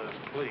 Fellas,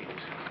 please.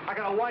 I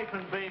got a wife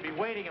and baby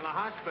waiting in the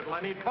hospital.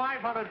 I need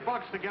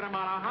 $500 to get them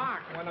out of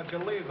hock. Why don't you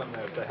leave them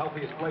there? It's the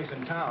healthiest place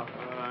in town.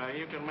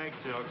 You can make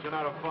jokes. You're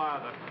not a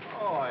father.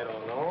 Oh, I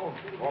don't know.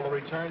 All the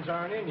returns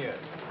aren't in yet.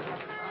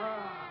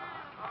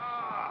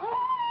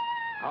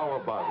 How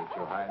about it,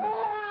 Your Highness?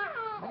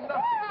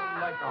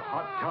 Nothing like a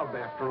hot tub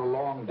after a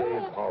long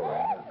day's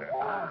hoeing, is there?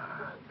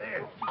 Ah,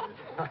 there.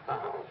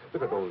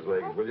 Look at those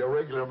legs. Will you,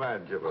 regular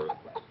man giver?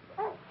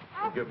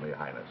 Forgive me,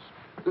 Highness.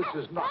 This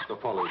is not the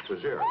folly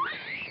Fitzgerald.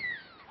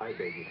 I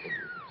beg your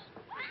forgiveness.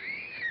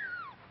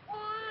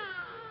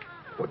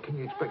 What can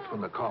you expect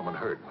from the common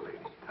herd, my lady?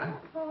 Huh?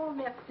 Oh,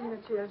 merci,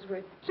 Monsieur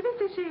Azuet. Je vais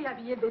sécher et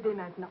habiller le bébé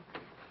maintenant.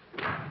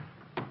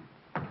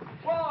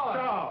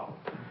 Whoa!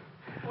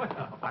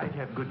 Well, I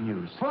have good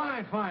news.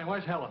 Fine, fine.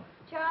 Where's Helen?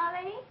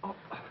 Charlie? Oh,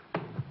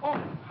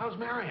 how's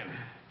Marion?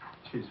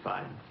 She's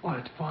fine. Oh,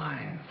 it's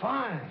fine,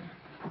 fine.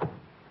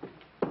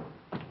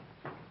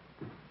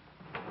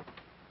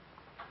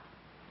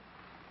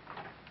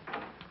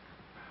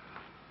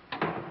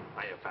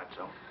 Hiya,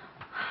 Fatso.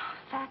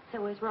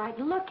 Fatso is right.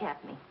 Look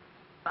at me.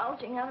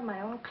 Bulging out of my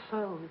own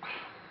clothes.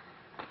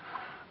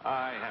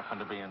 I happen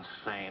to be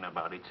insane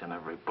about each and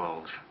every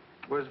bulge.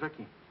 Where's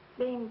Vicky?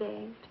 Being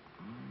bathed.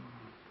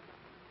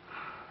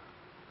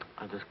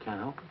 I just can't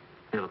help it.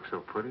 You look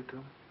so pretty, too.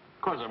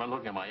 Of course, I've been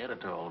looking at my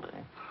editor all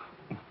day.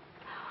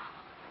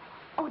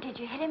 Oh, did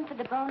you hit him for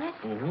the bonus?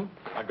 Mm-hmm.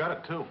 I got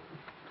it, too.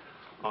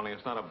 Only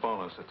it's not a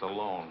bonus, it's a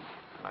loan.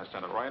 I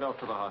sent it right off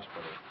to the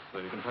hospital. So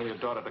you can tell your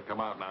daughter to come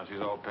out now.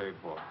 She's all paid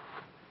for.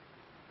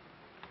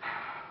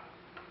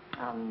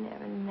 I'll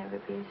never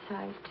be a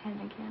size 10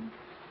 again.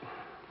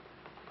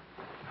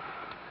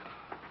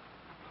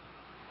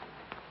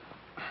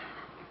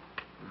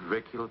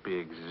 Vicky will be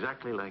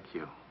exactly like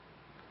you.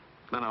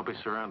 Then I'll be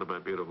surrounded by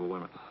beautiful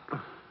women.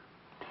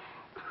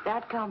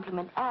 That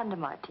compliment and a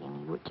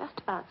martini would just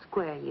about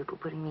square you for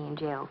putting me in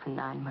jail for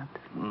 9 months.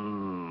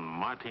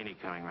 Martini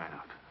coming right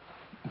out.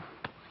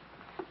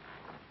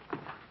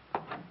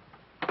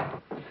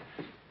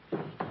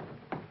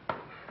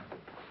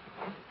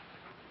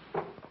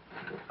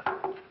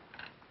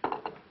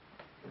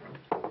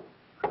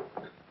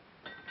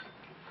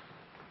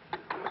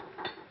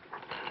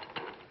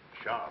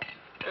 Sharp.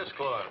 Yes,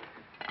 Claude.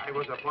 I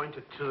was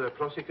appointed to the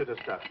prosecutor's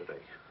staff today.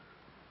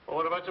 Well,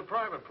 what about your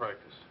private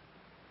practice?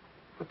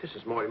 But this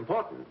is more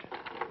important.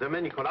 There are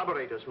many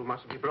collaborators who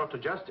must be brought to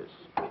justice.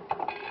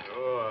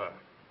 Sure.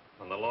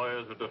 And the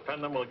lawyers who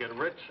defend them will get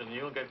rich, and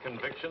you'll get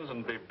convictions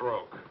and be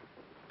broke.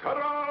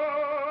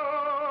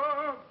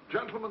 Ta-da!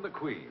 Gentlemen, the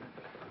Queen.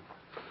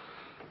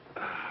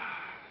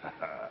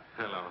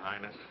 Hello,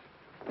 Highness.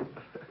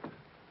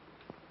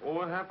 Well,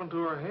 what happened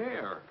to her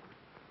hair?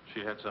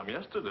 She had some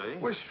yesterday.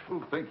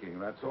 Wishful thinking,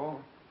 that's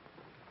all.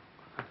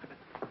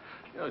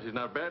 You know, she's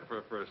not bad for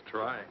a first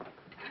try.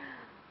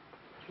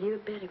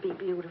 You'd better be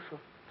beautiful.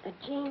 A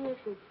genius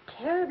is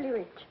terribly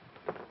rich.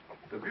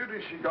 The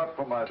beauty she got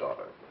from my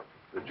daughter.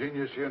 The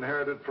genius she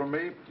inherited from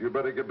me. You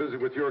better get busy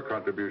with your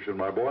contribution,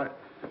 my boy.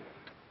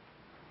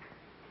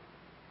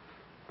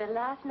 The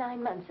last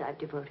 9 months I've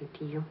devoted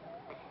to you.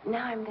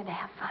 Now I'm going to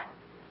have fun.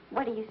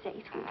 What do you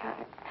say,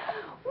 sweetheart?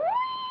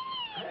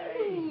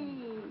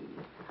 Whee!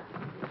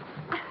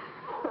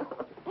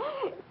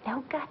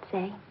 No guts,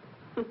 eh?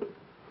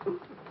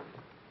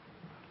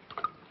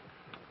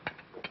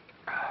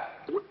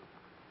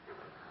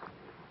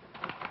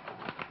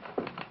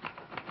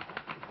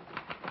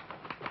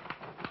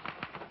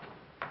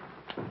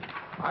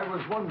 I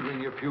was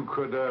wondering if you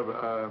could,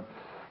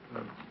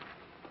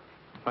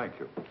 thank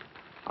you.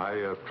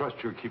 I trust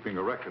you're keeping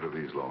a record of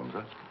these loans,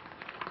 huh?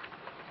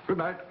 Good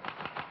night.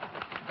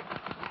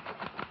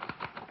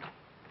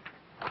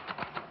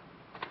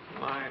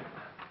 Night.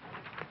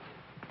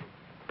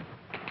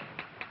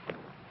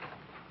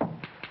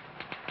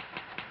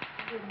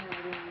 Good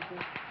night, Eva.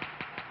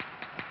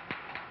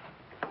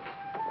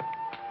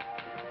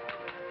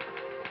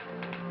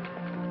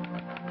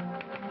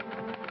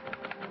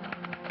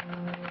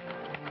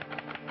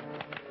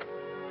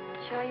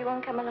 Sure you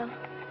won't come along?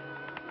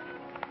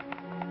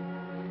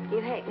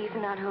 You hate me for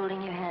not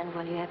holding your hand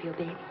while you have your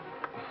baby.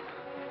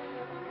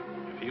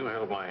 If you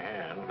held my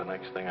hand, the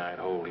next thing I'd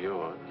hold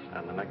yours,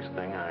 and the next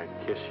thing I'd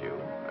kiss you,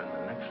 and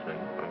the next thing...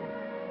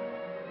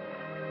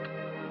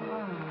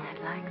 I'd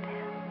like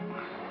that.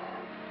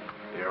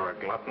 You're a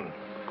glutton.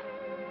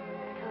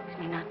 Helps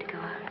me not to go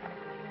out.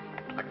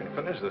 I can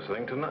finish this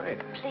thing tonight.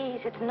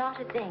 Please, it's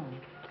not a thing.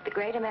 It's the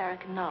great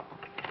American novel.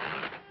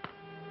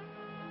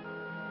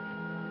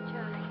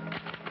 Charlie,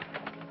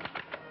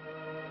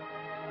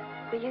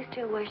 will you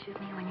still worship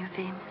me when you're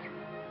famous?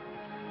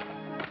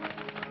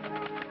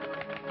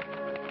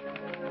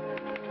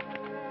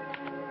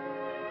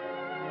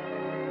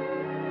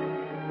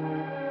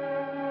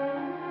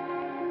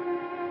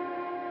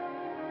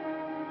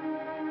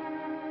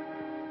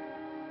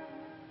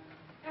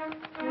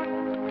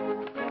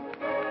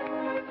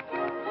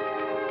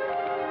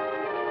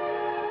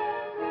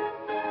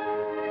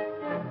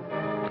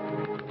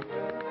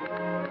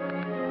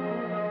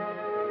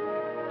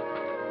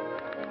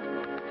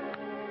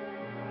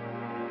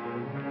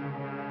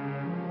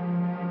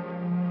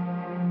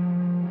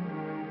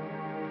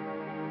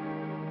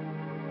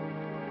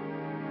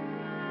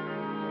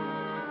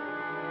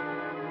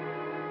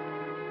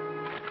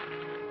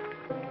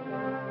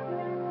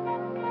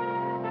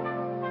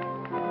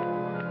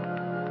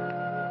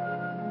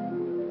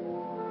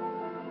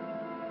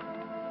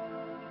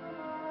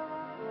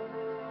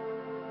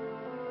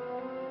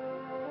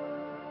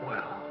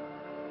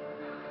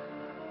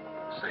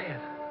 Say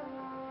it.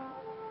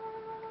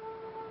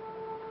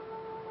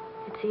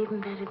 It's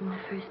even better than the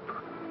first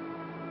book.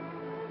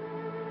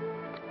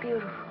 It's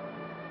beautiful.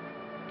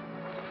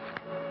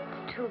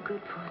 It's too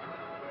good for them.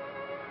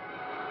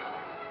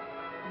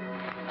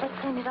 Let's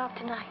send it off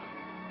tonight.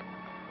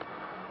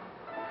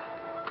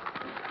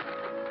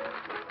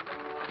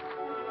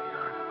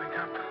 Wake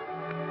up.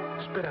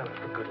 Spit out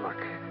for good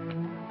luck.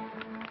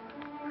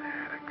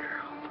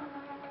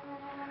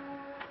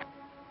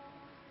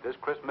 This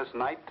Christmas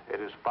night,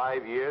 it is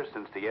 5 years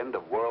since the end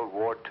of World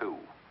War II.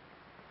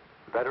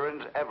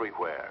 Veterans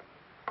everywhere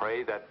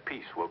pray that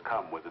peace will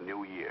come with the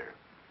new year.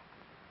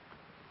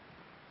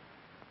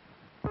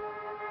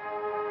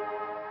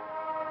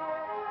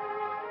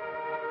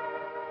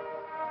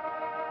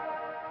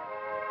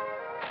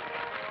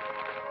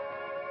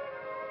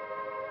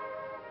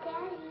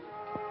 Daddy.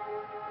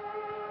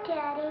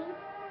 Daddy.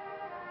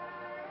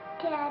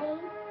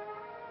 Daddy.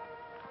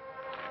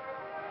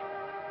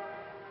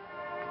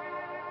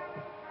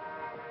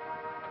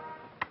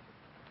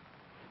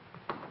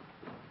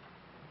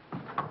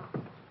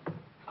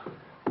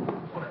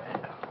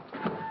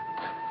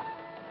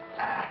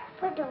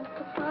 Pardon,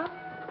 Papa.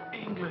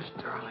 English,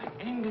 darling,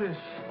 English.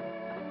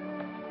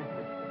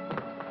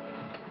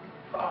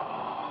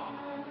 Oh.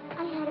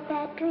 I had a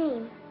bad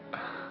dream.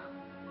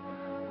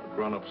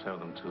 Grown-ups have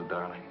them too,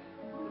 darling.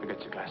 I get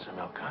you a glass of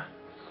milk, huh?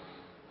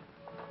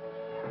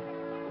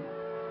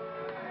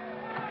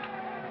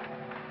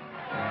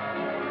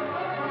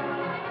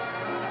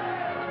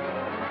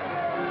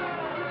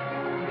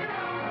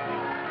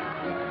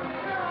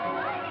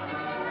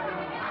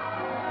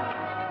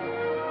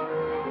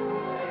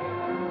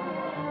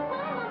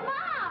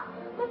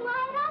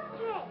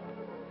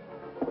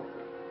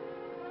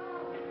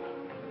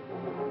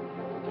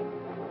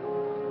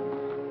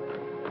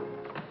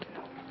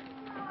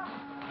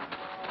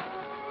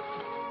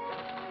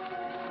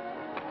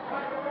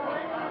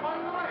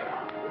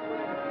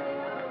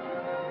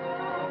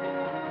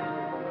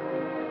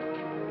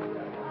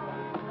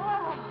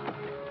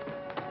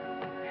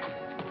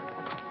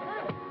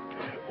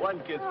 One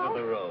kiss for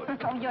the road.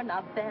 Oh, you're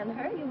not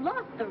Ben-Hur. You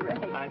lost the race.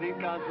 I need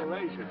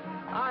consolation.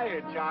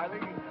 Hiya, Charlie.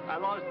 I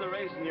lost the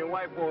race and your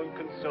wife won't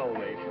console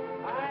me.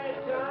 Hi,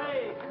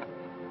 Charlie.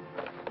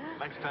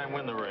 Next time,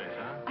 win the race,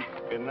 huh?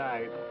 Good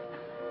night.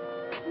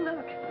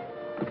 Look,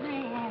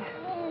 there.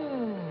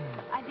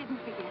 I didn't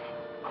forget.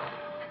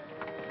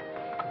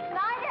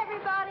 Night,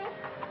 everybody.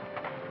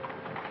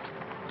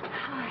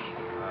 Hi.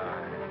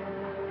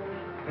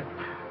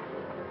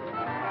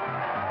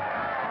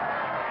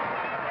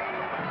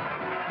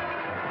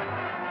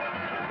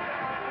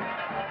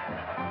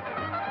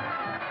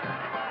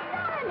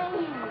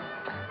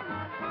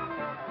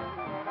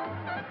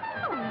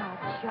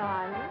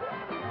 Charlie.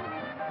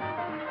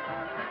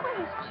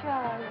 Where's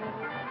Charlie?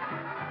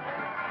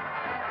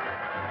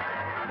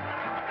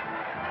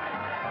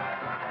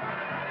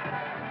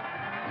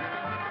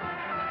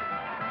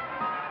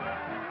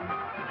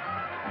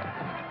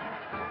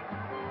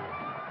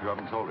 You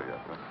haven't told her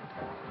yet, huh?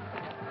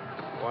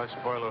 Why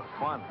spoil her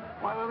fun?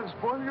 Why let it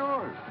spoil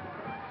yours?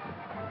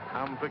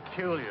 I'm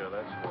peculiar,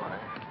 that's why.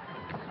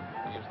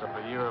 I used up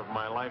a year of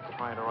my life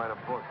trying to write a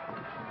book.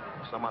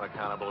 For some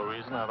unaccountable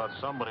reason, I thought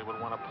somebody would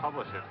want to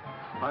publish it.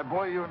 My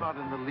boy, you're not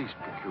in the least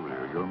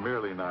peculiar. You're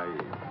merely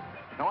naive.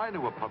 Now, I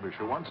knew a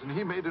publisher once, and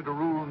he made it a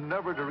rule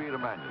never to read a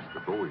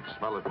manuscript. Oh, he'd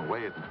smell it and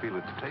weigh it and feel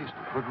its taste.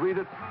 But read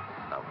it?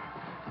 No.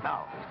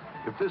 Now,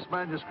 if this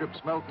manuscript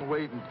smelt and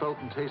weighed and felt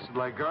and tasted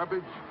like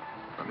garbage,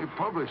 then he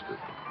published it.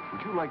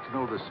 Would you like to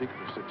know the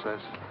secret of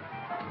success?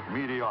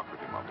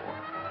 Mediocrity, my boy.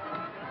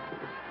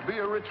 To be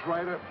a rich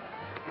writer,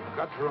 you've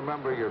got to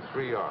remember your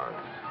 3 R's.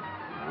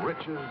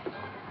 Riches,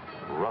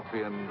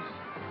 ruffians,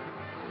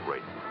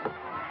 rape.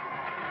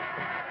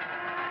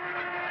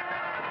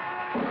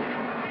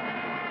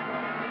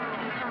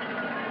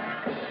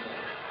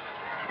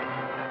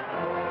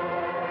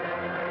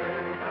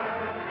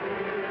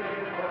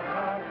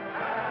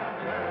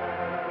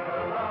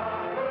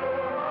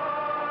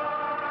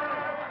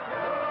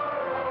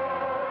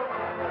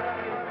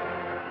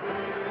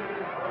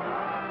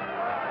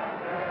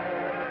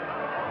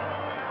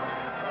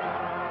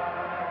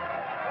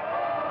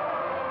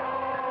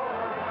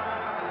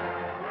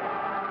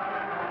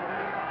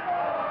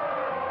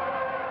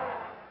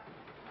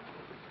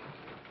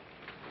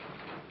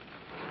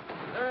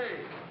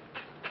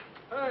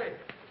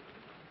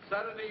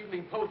 Saturday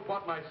Evening Post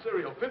bought my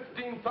cereal.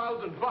 $15,000.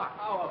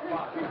 How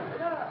about it?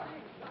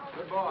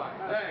 Good boy.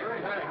 Thanks.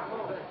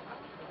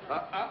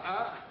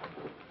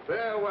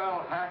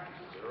 Farewell, hacks.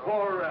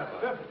 Forever.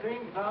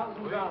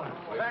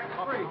 $15,000.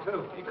 Tax-free,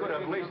 too. He could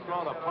have at least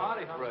thrown a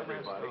party for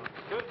everybody.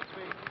 Good.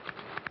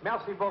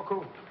 Merci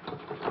beaucoup.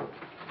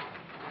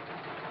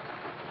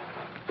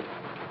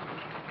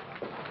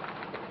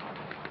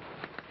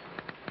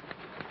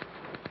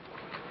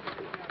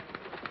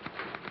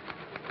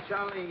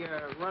 Charlie,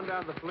 run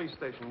down to the police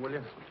station, will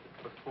you?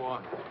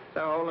 Before.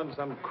 They're holding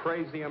some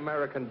crazy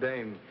American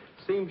dame.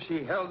 Seems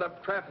she held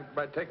up traffic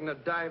by taking a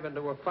dive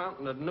into a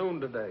fountain at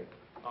noon today.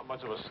 Not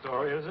much of a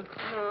story, is it?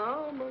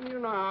 No, but you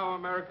know how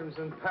Americans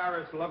in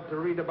Paris love to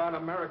read about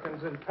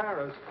Americans in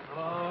Paris.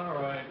 All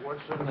right.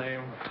 What's her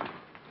name?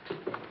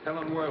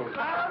 Helen Wells.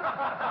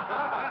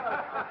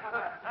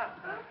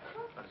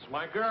 That's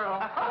my girl.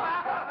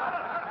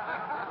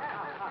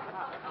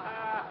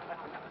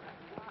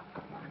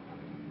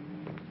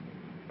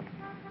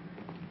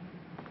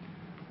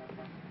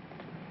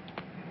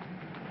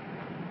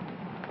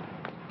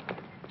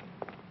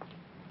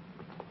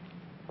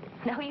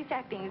 No use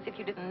acting as if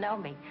you didn't know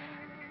me.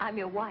 I'm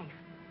your wife.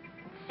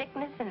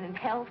 Sickness and in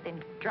health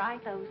and dry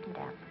clothes and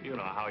down. You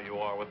know how you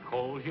are with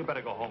colds. You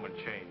better go home and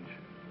change.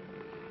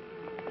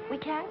 We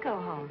can't go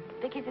home.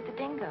 Vicky's at the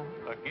Dingo.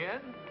 Again?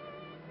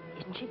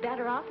 Isn't she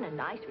better off in a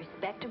nice,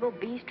 respectable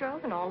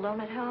bistro than all alone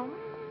at home?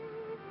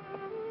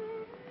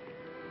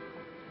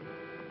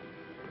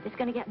 This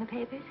gonna get in the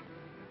papers?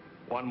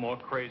 One more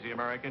crazy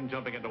American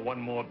jumping into one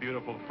more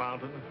beautiful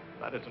fountain.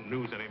 That isn't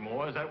news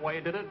anymore. Is that why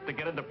you did it? To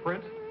get into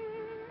print?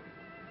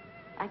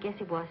 I guess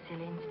it was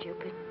silly and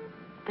stupid,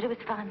 but it was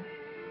fun.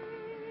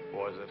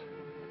 Was it?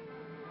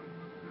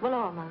 Well,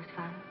 almost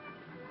fun.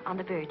 On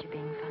the verge of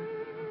being fun.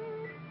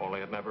 Only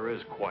it never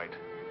is quite,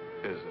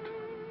 is it?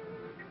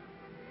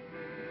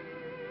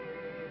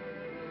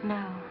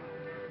 No.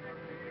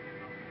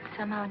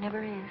 Somehow it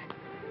never is.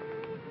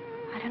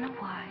 I don't know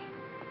why.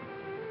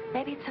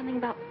 Maybe it's something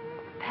about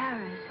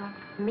Paris or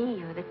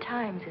me or the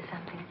Times or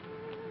something.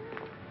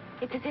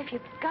 It's as if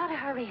you've got to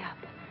hurry up.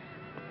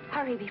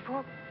 Hurry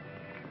before...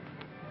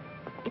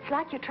 It's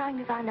like you're trying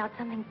to find out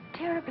something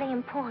terribly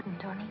important,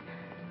 Tony.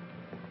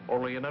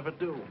 Only you never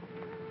do.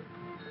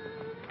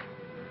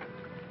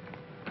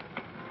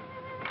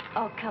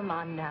 Oh, come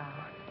on now.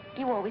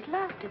 You always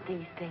laughed at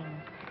these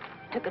things.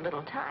 Took a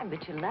little time,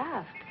 but you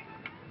laughed.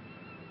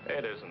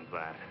 It isn't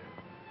that.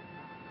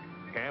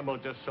 Campbell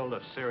just sold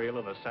a cereal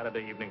in the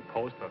Saturday Evening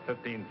Post for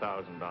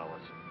 $15,000.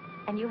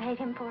 And you hate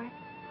him for it?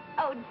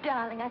 Oh,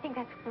 darling, I think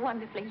that's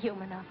wonderfully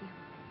human of you.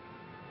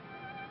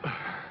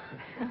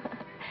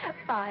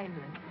 Finally.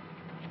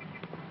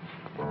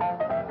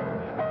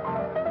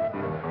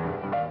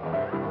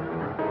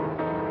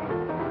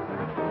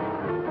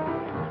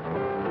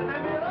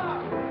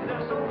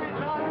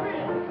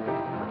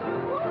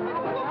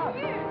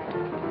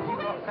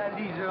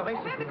 Immortaliserai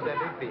ce que vous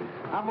avez fait.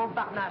 À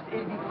Montparnasse,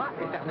 il vivra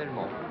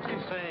éternellement.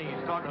 She's saying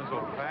he's talking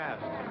so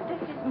fast.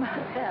 This is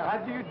Marcel. How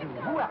do you do?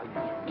 Who are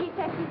you? He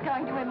says he's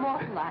going to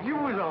immortalize. Je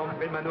vous en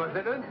prie,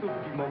 mademoiselle, un tout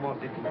petit moment,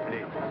 s'il vous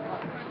plaît.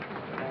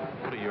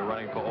 What, are you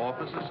running for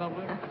office or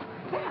something?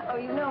 Oh,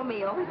 you know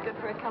me, always good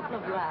for a couple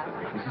of laughs.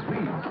 Mrs.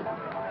 Reed.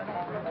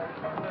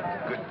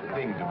 Good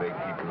thing to make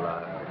people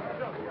laugh.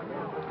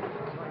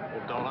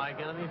 Well, don't I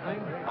get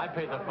anything? I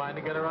paid the fine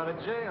to get her out of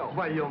jail.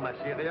 Voyons, ma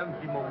chérie, un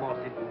petit moment,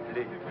 s'il vous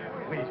plaît.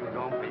 Oui, je vous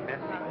en prie,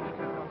 merci.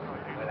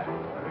 Voilà.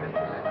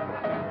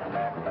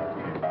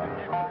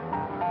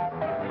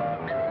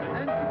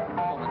 Un petit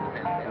moment,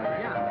 mademoiselle.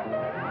 Bien.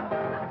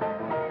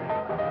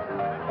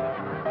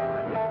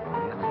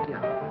 Merci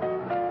bien.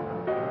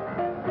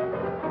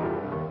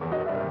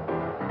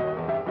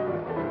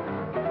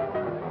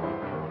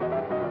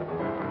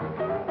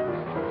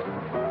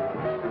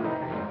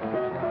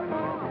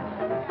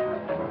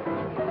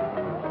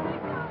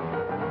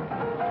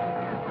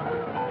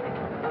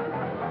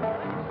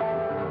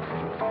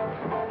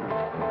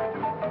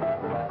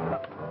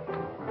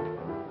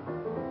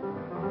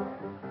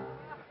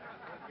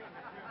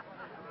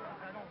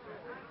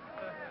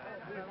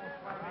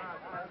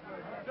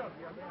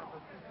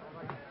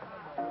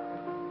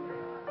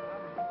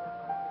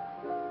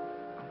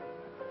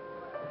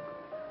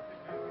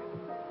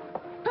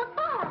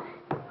 Papa!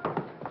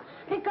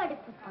 Regardez,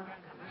 Papa.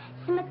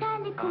 Ce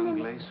matin, les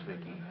Anglais,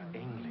 Vicky.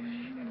 English.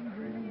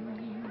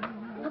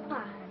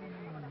 Papa,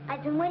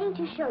 I've been waiting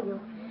to show you.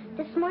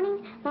 This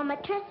morning, Mama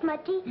dressed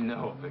Muddy.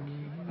 No,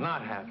 Vicky.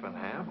 Not half and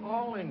half.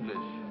 All English.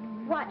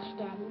 Watch,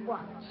 Daddy,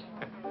 watch.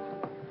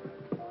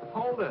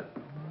 Hold it.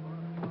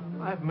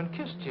 I haven't been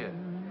kissed yet.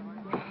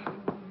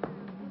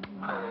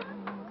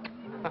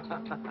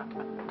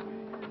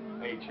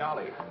 Hey,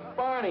 Charlie.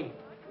 Barney.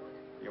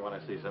 You want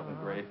to see something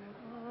great?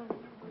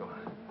 Come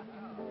on.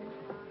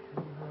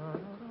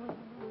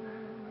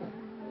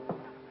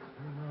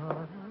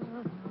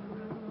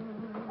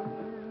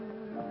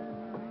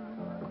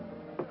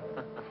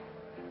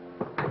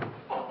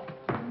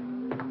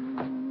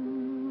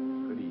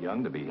 Pretty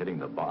young to be hitting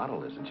the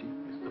bottle, isn't she?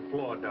 It's the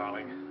floor,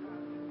 darling.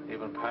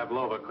 Even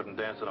Pavlova couldn't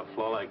dance on a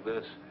floor like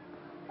this.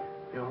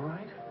 You all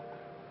right?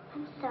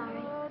 I'm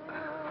sorry.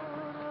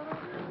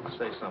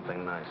 Say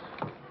something nice.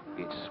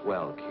 It's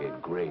swell,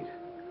 kid. Great.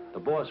 The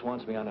boss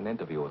wants me on an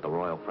interview with the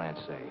Royal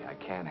Francais. I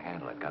can't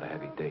handle it. Got a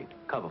heavy date.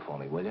 Cover for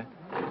me, will you?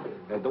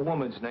 The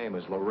woman's name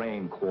is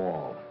Lorraine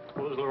Quall.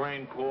 Who's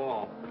Lorraine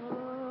Quall?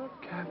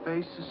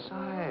 Cafe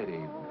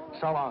Society.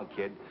 So long,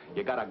 kid.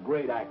 You got a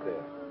great act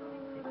there.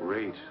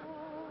 Great.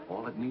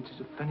 All it needs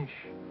is a finish.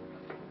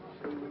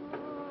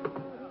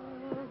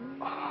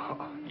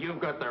 Oh, you've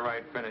got the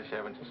right finish,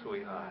 haven't you,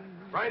 sweetheart?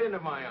 Right into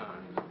my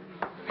arms.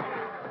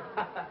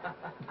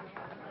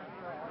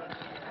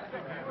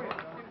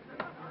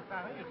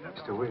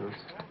 Mr. Wills.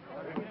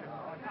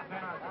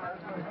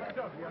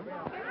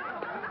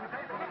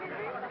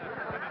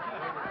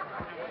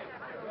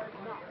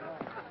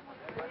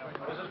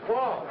 Mrs.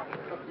 Quall.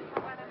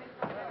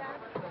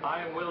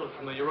 I am Wills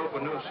from the Europa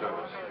News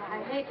Service.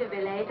 I hate to be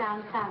late.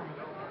 I'm sorry.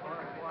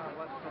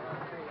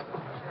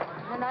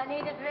 And I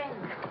need a drink.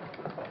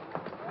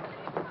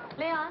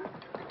 Leon?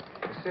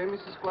 You say,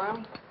 Mrs.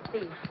 Quall?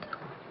 Please.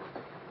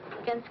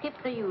 You can skip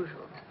the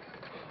usual.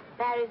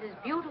 Paris is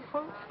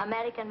beautiful.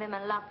 American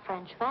women love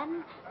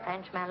Frenchmen.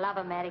 Frenchmen love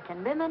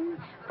American women.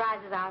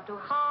 Prices are too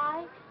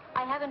high.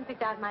 I haven't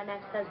picked out my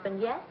next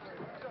husband yet.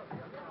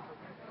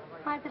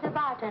 Might be the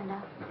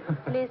bartender.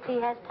 At least he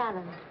has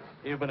talent.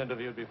 You've been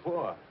interviewed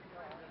before.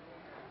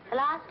 The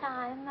last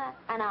time,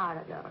 an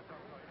hour ago.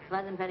 He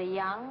wasn't very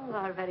young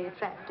or very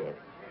attractive.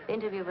 The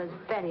interview was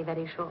very,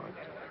 very short.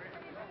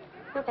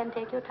 You can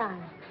take your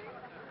time.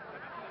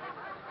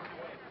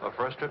 A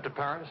first trip to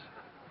Paris?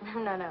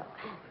 No.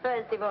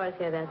 First divorce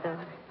here, that's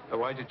all.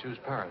 Why'd you choose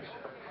Paris?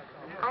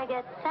 I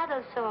get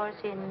saddle sores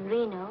in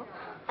Reno,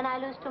 and I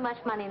lose too much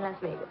money in Las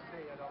Vegas.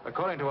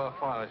 According to our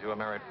files, you were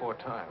married 4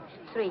 times.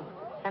 3.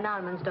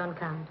 Annulments don't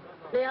count.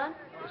 Leon?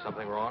 Is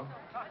something wrong?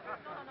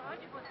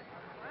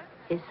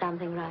 Is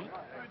something right?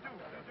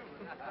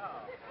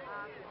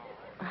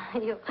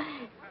 You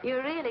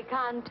really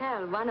can't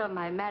tell one of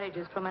my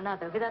marriages from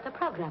another without a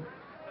program.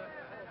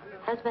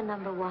 Husband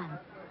number 1,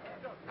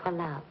 for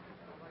love.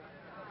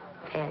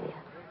 Failure.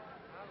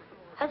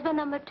 Husband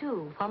number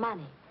 2, for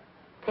money.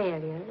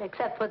 Failure,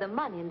 except for the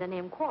money in the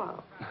name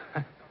Quarrel.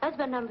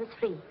 Husband number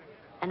 3,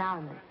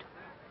 annulment.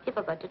 He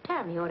forgot to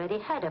tell me he already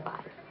had a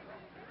wife.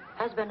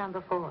 Husband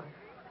number 4,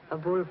 a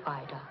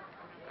bullfighter.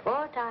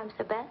 4 times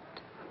the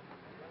best.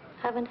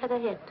 Haven't had a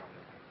hit.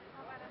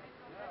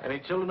 Any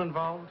children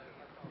involved?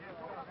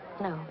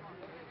 No.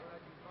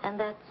 And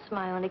that's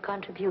my only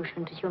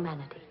contribution to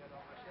humanity.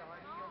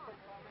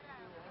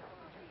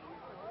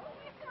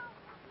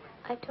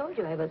 I told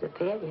you I was a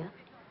failure.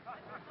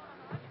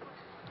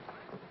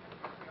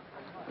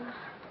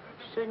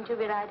 Shouldn't you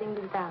be writing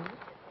this down?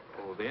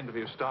 Oh, the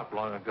interview stopped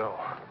long ago.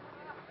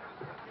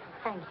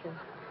 Thank you.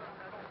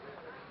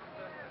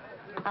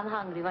 I'm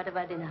hungry. What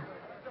about dinner?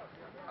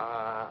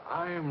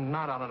 I'm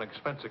not on an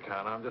expense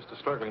account. I'm just a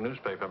struggling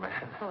newspaper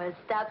man. Well,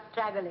 stop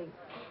struggling.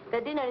 The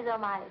dinner is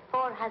on my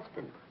 4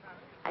 husbands.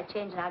 I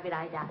change and I'll be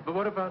right out. But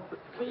what about the...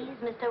 Please,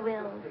 Mr.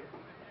 Wills.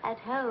 At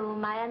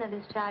home, my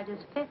analyst charges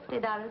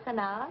 $50 an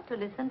hour to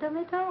listen to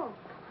me talk.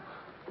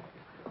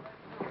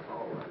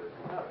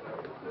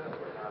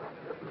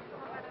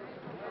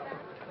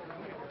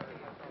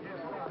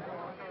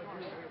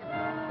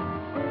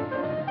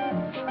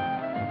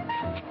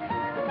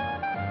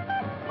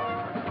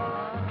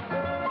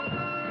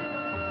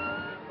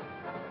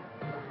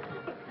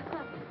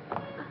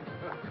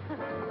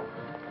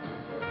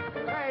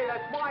 Hey,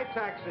 that's my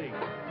taxi.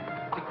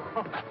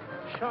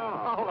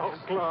 Charles. Hello,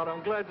 Claude.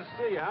 I'm glad to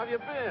see you. How have you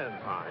been?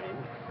 Fine.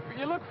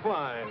 You look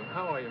fine.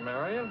 How are you,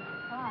 Marion?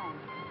 Fine.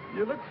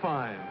 You look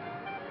fine.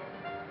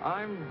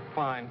 I'm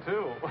fine,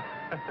 too.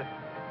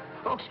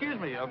 Oh, excuse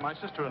me. My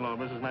sister-in-law,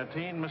 Mrs.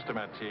 Mateen, Mr.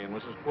 Mateen,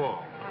 Mrs.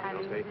 Quall.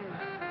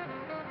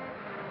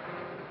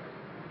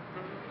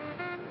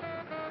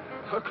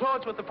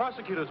 Claude's with the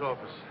prosecutor's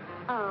office.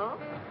 Oh?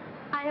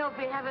 I hope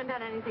we haven't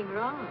done anything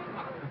wrong.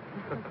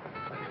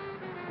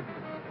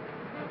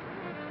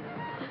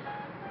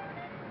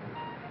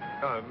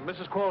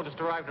 Mrs. Quall just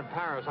arrived in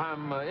Paris.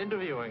 I'm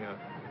interviewing her.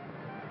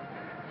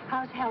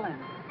 How's Helen?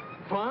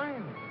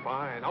 Fine,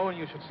 fine. Oh, and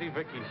you should see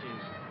Vicky.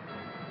 She's...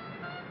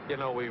 You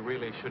know, we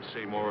really should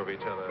see more of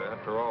each other.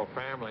 After all,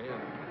 family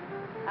and...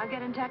 I'll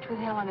get in touch with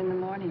Helen in the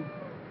morning.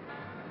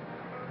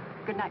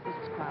 Good night,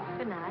 Mrs. Quell.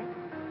 Good night.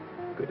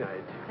 Good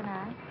night. Good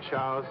night.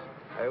 Charles,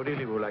 I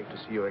really would like to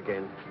see you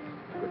again.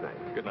 Good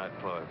night. Good night,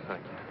 Claude.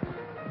 Thank you.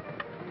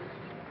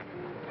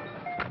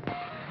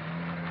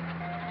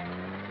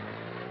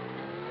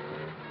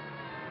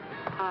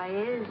 How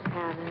is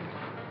Helen?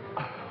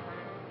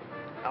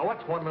 Now,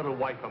 what's one little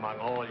wife among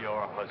all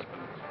your husbands?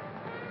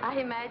 I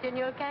imagine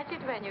you'll catch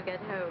it when you get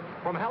home.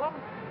 From Helen?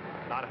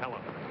 Not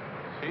Helen.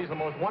 She's the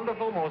most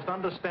wonderful, most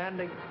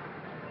understanding.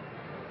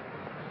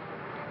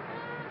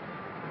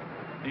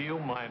 Do you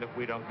mind if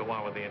we don't go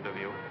on with the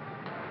interview?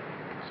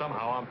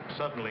 Somehow I'm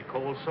suddenly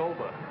cold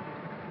sober.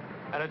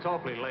 And it's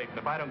awfully late, and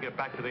if I don't get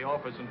back to the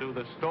office and do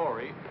the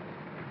story...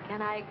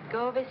 Can I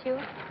go with you?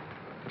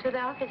 To the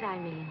office, I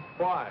mean.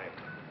 Why?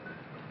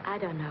 I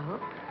don't know.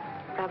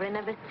 Probably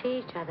never see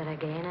each other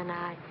again, and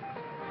I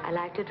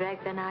like to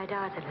drag the night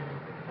out a little.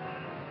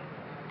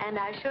 And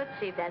I should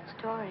see that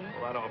story.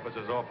 Well, that office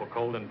is awful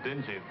cold and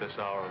dingy at this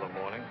hour of the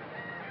morning.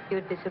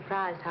 You'd be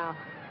surprised how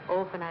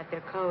often I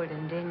feel cold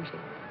and dingy.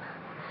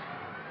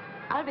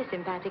 I'll be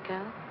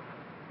simpatico.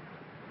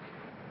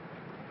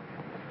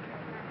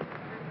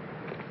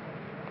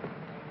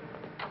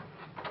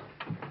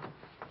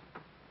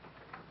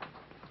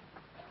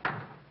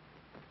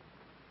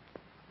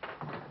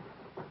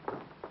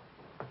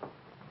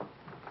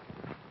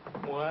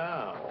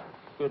 Well,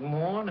 good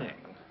morning.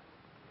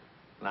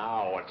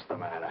 Now, what's the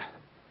matter?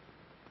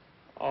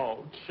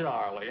 Oh,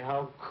 Charlie,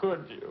 how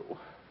could you?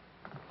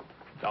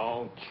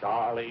 Don't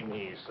Charlie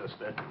me,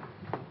 sister.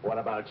 What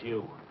about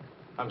you?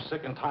 I'm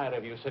sick and tired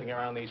of you sitting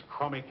around these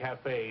crummy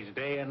cafes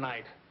day and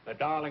night, the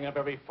darling of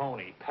every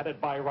phony, petted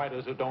by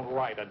writers who don't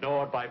write,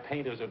 adored by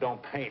painters who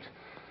don't paint.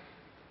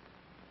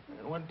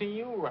 And what do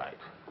you write?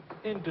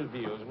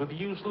 Interviews with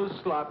useless,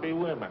 sloppy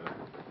women.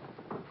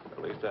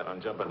 At least I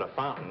don't jump into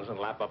fountains and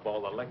lap up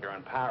all the liquor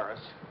in Paris.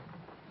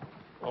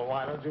 Well,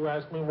 why don't you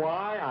ask me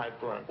why I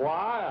drink?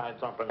 Why I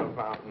jump into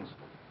fountains?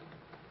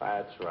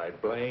 That's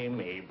right. Blame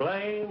me.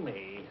 Blame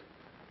me.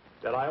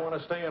 Did I want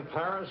to stay in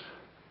Paris?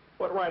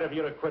 What right have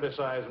you to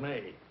criticize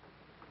me?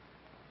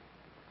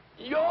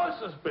 You're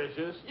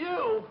suspicious.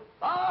 You?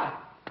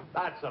 Ah!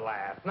 That's a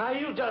laugh. Now,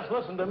 you just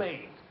listen to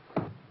me.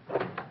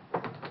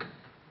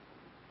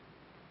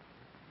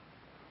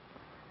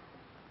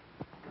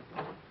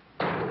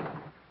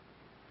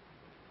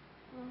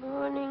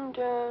 Morning,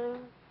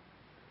 darling.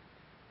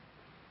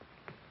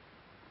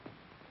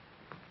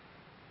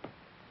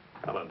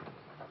 Helen.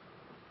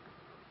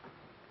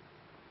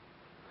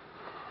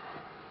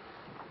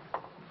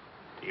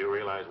 Do you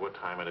realize what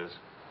time it is?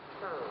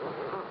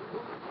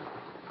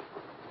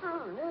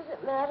 Does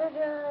it matter,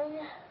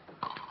 darling?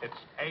 It's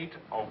 8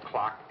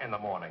 o'clock in the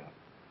morning.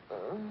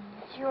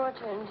 It's your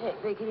turn to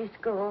take Vicky to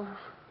school.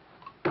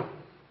 Do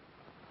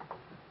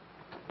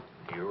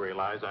you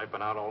realize I've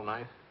been out all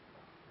night?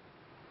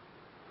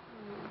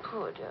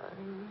 Poor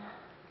darling.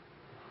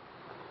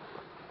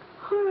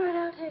 All right,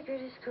 I'll take her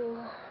to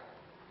school.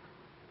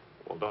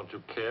 Well, don't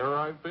you care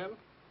I've been?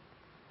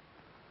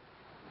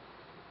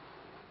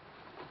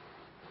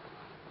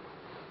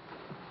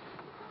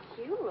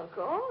 You look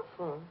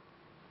awful.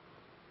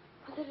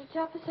 Was it a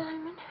tough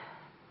assignment?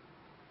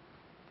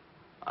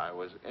 I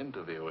was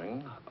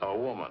interviewing a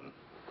woman.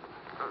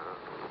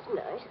 It's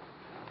nice.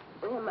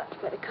 We're a much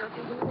better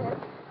copy than that.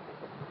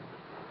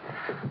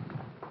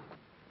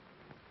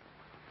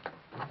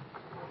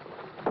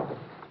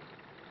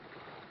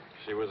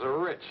 She was a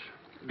rich,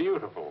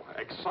 beautiful,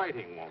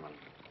 exciting woman.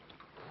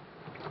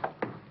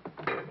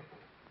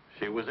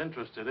 She was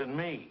interested in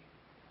me.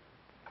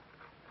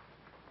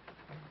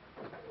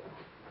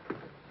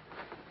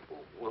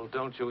 Well,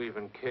 don't you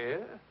even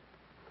care?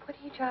 What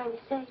are you trying to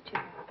say to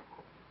her?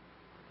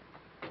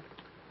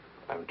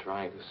 I'm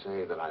trying to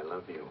say that I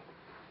love you.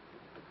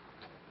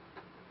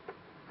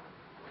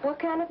 What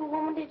kind of a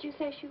woman did you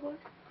say she was?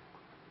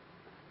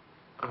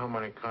 How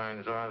many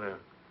kinds are there?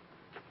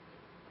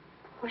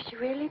 Was she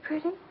really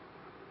pretty?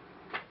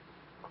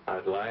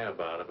 I'd lie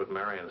about it, but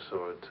Marion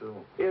saw it, too.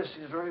 Yes,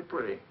 she's very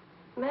pretty.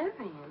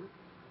 Marion?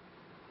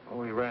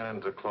 We ran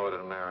into Claude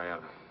and Marion.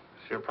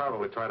 She'll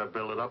probably try to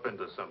build it up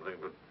into something,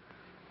 but...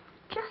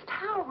 Just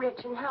how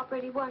rich and how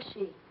pretty was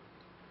she?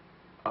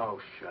 Oh,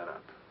 shut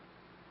up.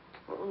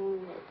 Oh,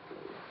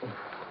 Leslie.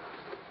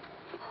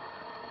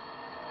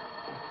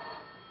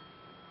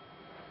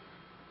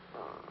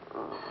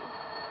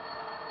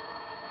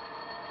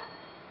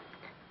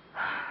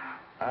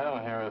 I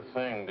don't hear a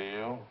thing, do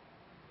you?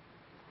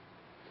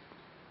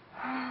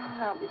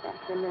 I'll be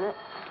back in a minute.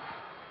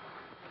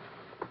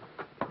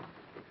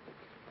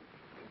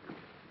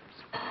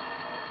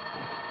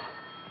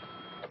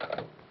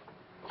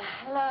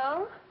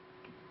 Hello?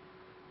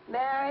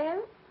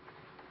 Marion?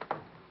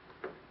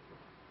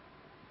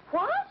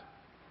 What?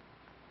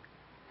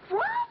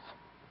 What?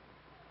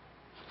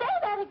 Say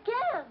that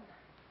again.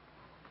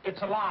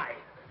 It's a lie.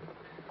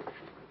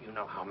 You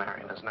know how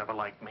Marion has never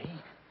liked me.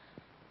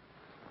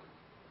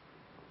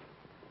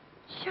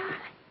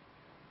 Charlie,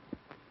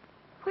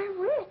 we're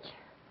rich.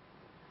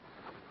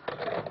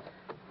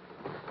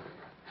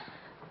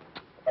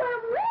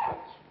 We're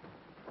rich!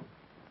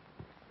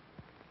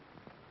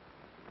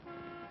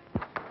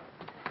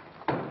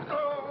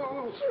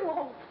 Oh! You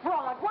old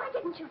fraud, why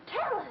didn't you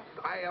tell us?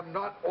 I am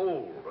not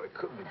old. I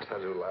couldn't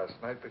tell you last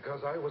night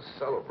because I was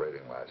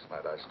celebrating last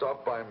night. I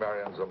stopped by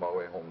Marion's on my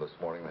way home this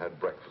morning and had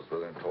breakfast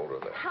with her and told her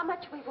that. How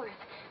much we worth?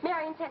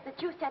 Marion says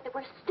that you said that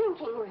we're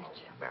stinking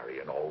rich.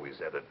 Marion always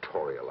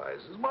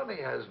editorializes.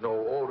 Money has no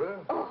odor.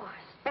 Oh,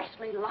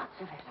 especially lots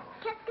of it.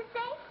 Qu'est-ce que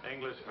c'est?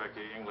 English,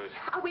 Vicky, English.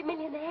 Are we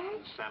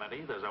millionaires?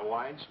 Insanity. There's a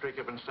wide streak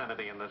of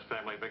insanity in this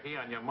family, Vicky,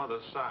 on your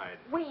mother's side.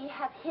 We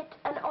have hit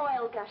an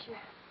oil gusher.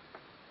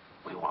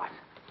 We what?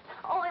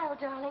 Oil,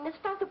 darling, the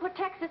stuff that put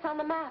Texas on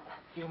the map.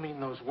 You mean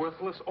those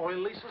worthless oil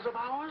leases of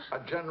ours? A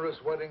generous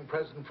wedding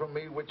present from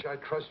me, which I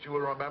trust you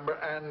will remember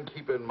and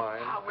keep in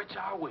mind. How rich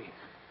are we?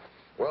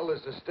 Well,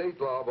 there's a state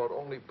law about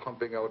only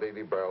pumping out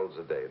 80 barrels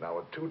a day. Now,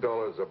 at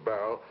 $2 a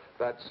barrel,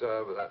 that's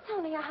It's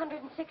only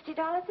 $160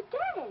 a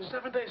day.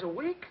 7 days a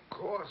week? Of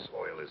course,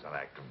 oil is an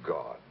act of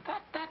God.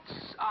 That's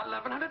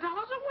 $1,100 a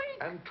week.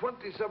 And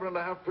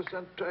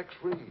 27.5%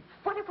 tax-free.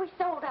 What if we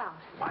sold out?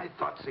 My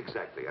thoughts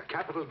exactly. A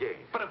capital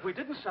gain. But if we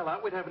didn't sell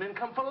out, we'd have an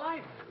income for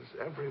life. Is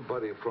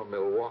everybody from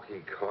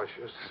Milwaukee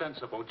cautious?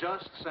 Sensible,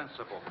 just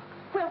sensible.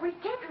 We'll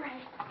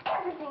redecorate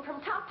everything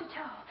from top to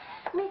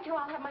toe. Me too,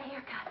 I'll have my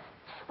hair cut.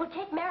 We'll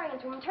take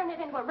Marion's room and turn it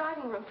into a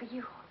riding room for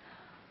you.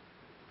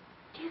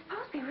 Do you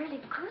suppose we really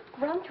could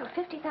run to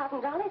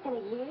 $50,000 in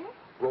a year?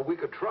 Well, we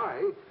could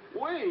try.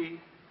 We?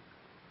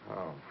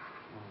 Oh.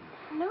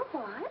 No,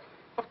 what?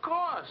 Of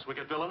course. We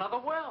could drill another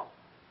well.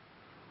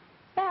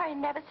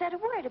 Marion never said a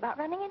word about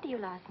running into you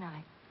last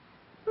night.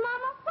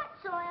 Mama,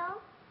 what's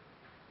oil?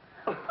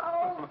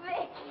 Oh,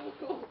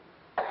 Vicky.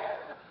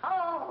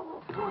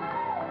 Oh.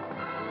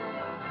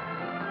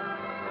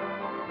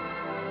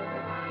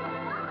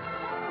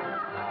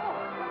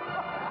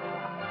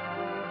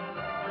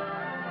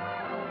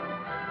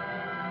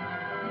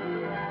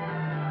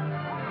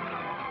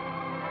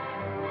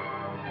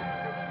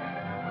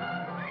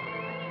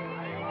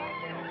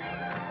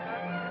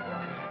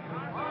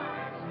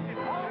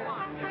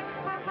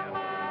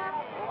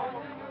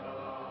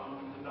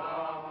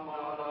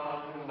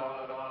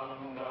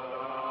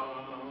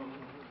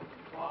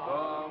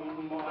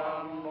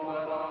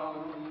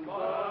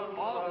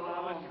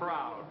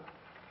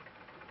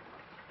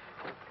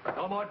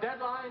 No more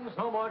deadlines,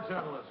 no more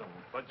journalism.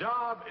 The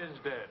job is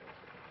dead.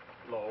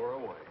 Lower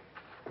away.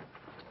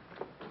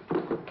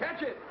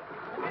 Catch it!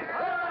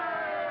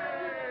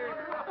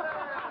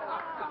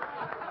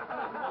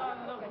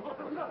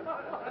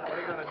 What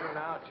are you going to do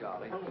now,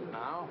 Charlie?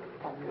 Now?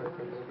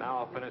 Now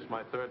I'll finish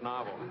my third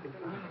novel.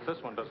 If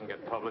this one doesn't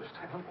get published,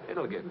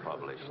 it'll get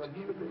published. I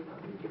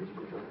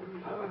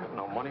got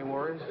no money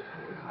worries.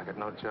 I got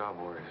no job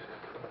worries.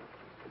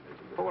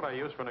 What would I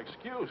use for an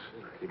excuse?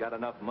 You got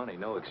enough money,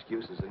 no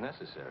excuses are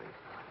necessary.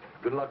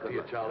 Good luck to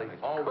you, Charlie.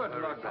 All the Good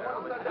very luck. best.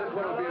 This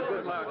one will be a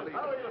good luck.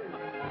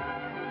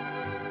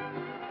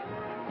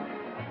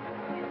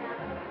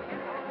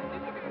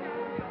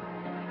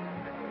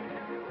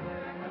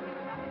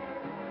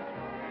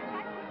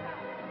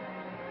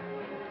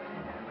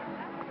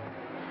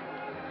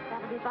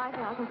 That'll be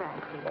 5,000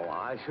 francs. Oh,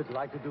 I should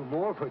like to do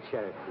more for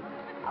charity.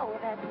 Oh,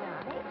 that's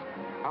nice.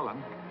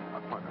 Alan,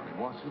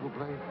 pardonnez-moi, s'il vous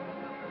plaît.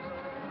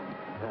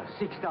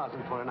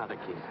 6,000 for another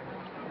kiss.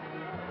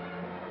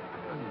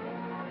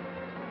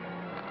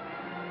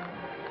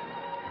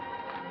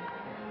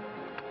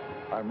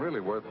 I'm really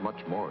worth much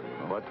more, you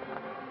know. What?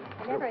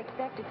 I never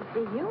expected to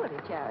see you at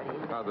a charity.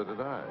 Neither did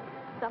I.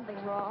 Something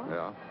wrong?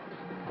 Yeah?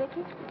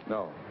 Vicky?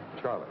 No,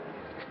 Charlie.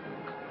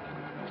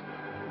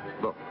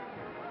 Look,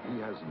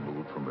 he hasn't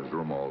moved from his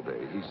room all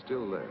day. He's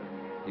still there.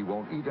 He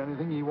won't eat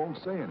anything. He won't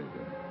say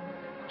anything.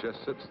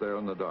 Just sits there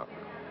in the dark,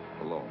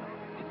 alone.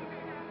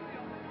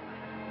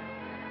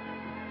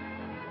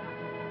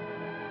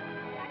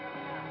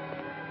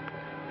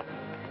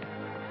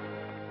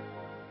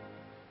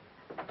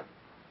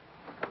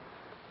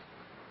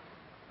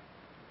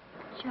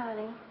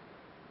 Charlie.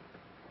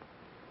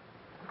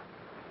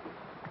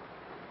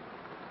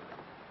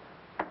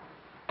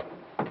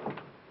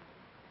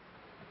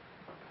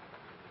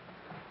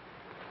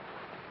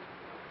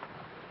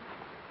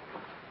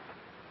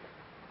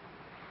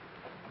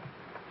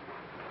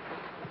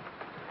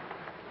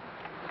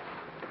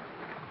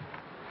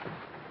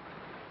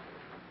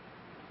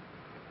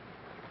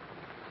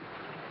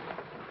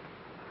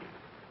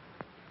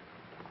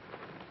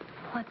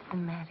 What's the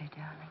matter,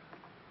 darling?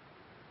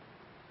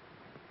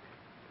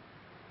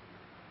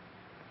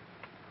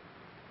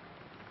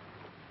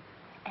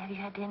 Have you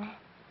had dinner?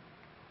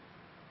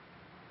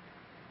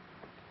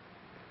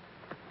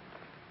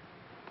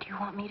 Do you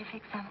want me to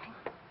fix something?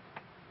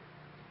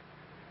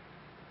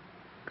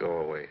 Go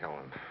away,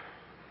 Helen.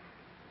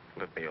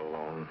 Let me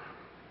alone.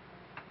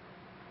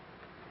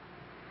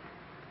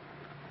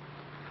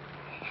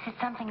 Is it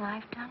something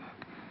I've done?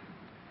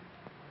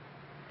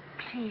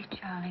 Please,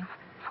 Charlie,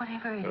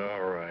 whatever it is.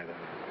 All right.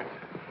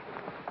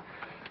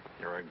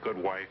 You're a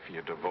good wife,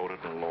 you're devoted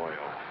and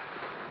loyal.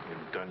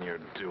 You've done your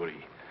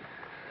duty.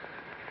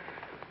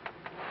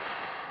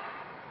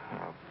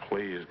 Now,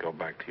 please go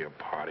back to your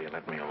party and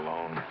let me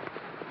alone.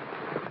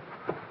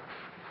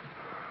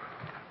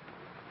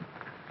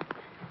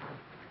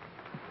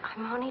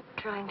 I'm only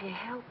trying to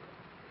help.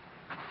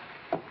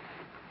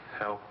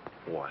 Help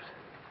what?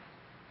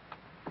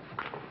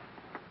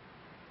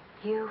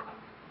 You,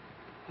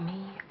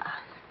 me, us.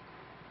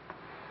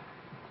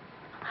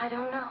 I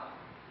don't know.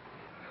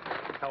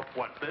 Help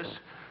what, this?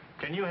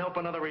 Can you help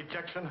another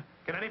rejection?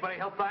 Can anybody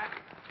help that?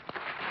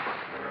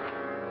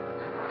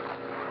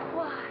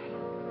 Why?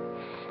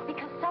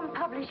 Because some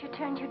publisher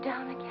turned you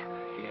down again?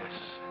 Yes.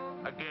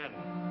 Again.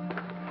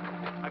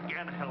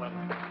 Again, Helen.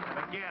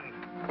 Again.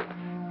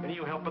 Can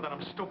you help it that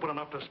I'm stupid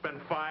enough to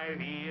spend 5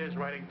 years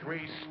writing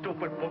 3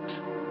 stupid books?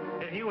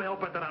 Can you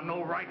help it that I'm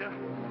no writer?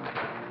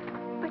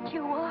 But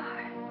you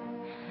are.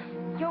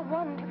 You're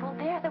wonderful.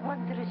 They're the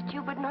ones that are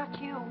stupid,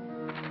 not you.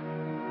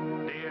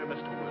 Dear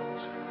Mr.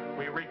 Wills,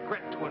 we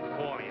regret to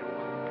inform you.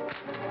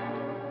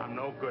 I'm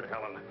no good,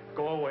 Helen.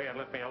 Go away and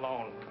let me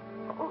alone.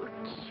 Oh,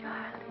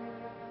 Charlie.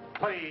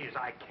 Please,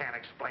 I can't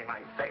explain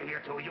my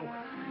failure to you.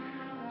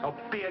 So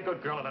be a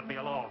good girl and let me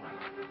alone.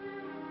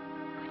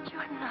 But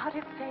you're not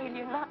a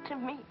failure, not to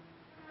me.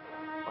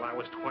 When I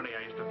was 20,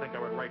 I used to think I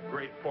would write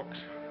great books.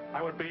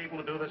 I would be able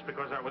to do this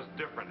because I was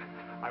different.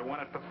 I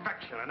wanted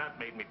perfection, and that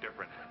made me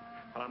different.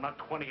 But I'm not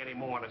 20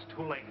 anymore, and it's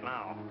too late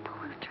now.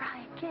 We'll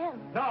try again.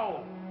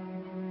 No!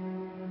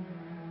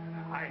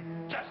 I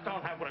just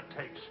don't have what it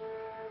takes.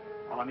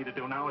 All I need to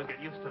do now is get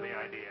used to the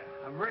idea.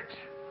 I'm rich.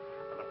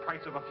 For the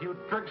price of a few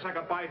drinks, I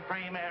could buy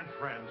fame and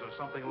friends or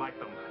something like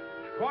them.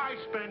 Why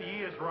spend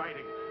years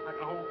writing? I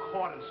can hold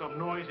court in some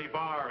noisy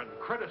bar and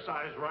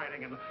criticize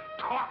writing and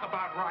talk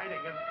about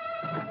writing and...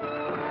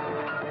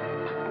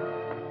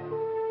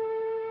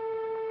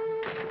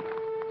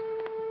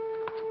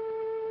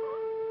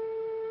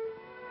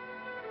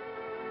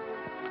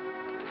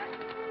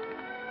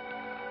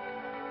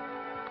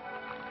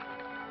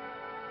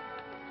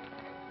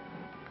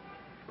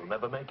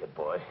 Never make it,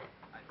 boy.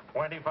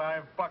 $25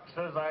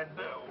 says I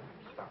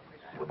do.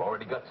 We've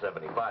already got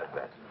 75,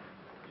 bet.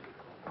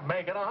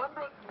 Make it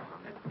 100.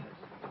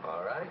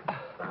 All right,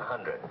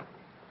 100.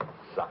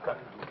 Sucker.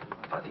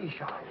 Vas-y,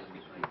 Charles.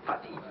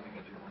 Vas-y.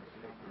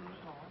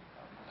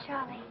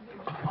 Charlie.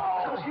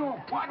 Oh, attention.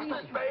 Watch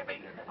this,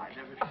 baby.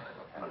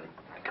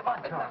 Come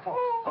on, Charlie.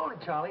 Hold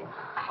it, Charlie.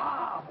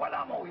 Ah,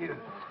 voilà, mon vieux.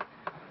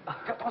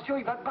 Fais attention,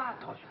 il va te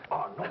battre.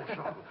 Oh, non,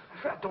 Charles.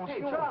 Fais attention.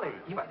 Hey, Charlie,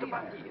 il va te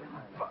battre.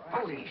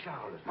 Vas-y,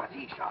 Charles.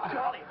 Vas-y, Charles.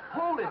 Charlie,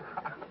 hold it.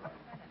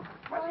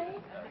 Vas-y.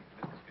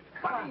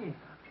 Vas-y.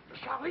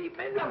 Charlie,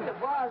 mets-le.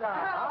 Voilà.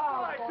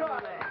 Ah,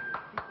 Charlie.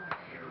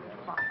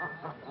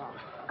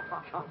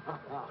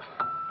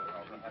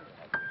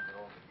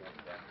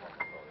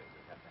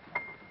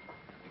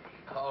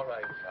 All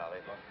right,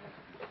 Charlie.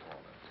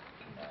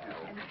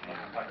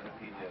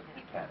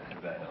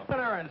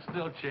 Winner and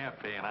still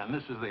champion, and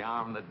this is the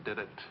arm that did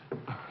it.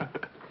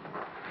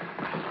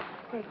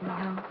 Take me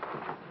home.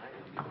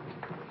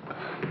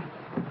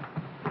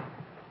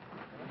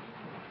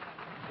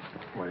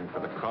 Waiting for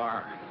the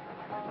car.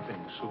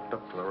 Being souped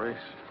up for the race.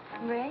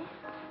 Race?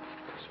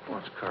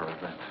 Sports car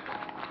event.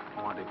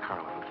 Monte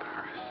Carlo,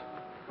 Paris.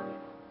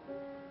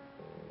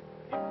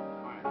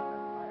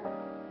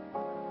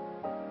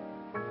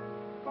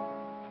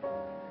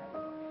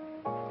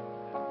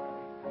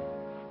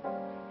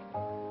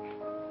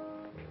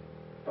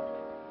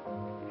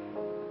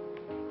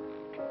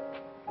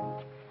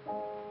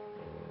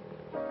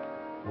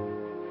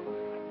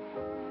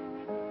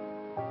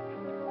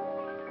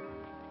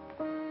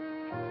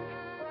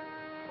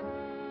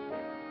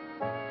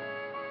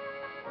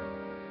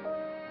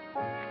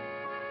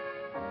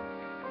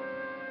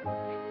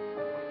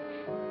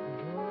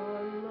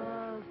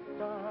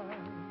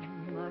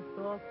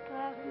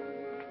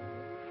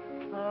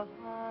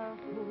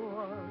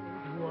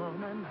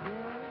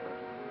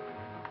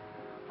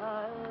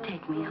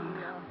 Take me home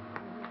now,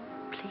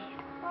 please.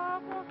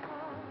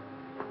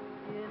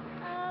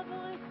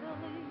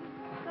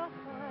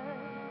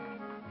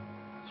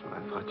 That's what I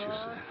thought you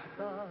said.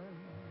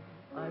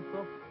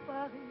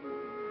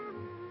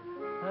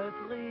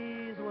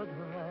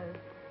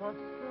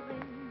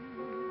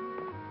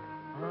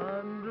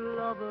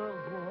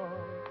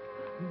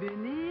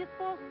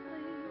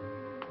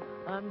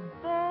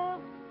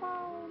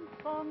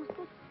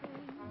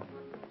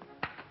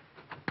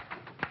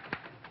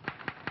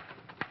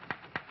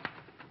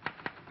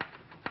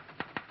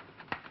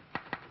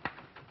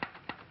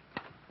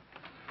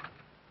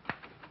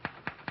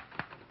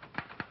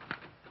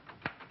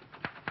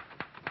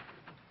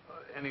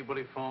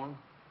 Anybody phone?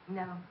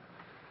 No.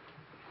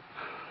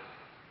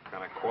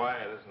 Kind of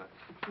quiet, isn't it?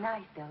 It's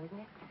nice, though, isn't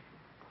it?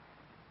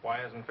 Why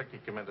hasn't Vicky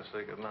come in to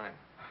say goodnight?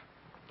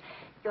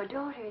 Your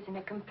daughter is in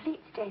a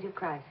complete state of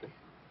crisis.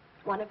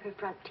 One of her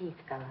front teeth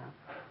fell out.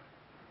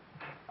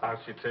 How's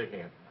she taking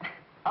it?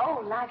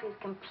 Oh, life is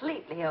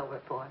completely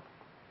over for her.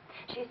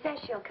 She says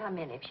she'll come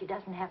in if she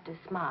doesn't have to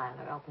smile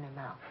or open her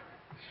mouth.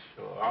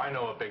 Sure. I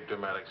know a big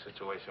dramatic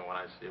situation when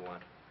I see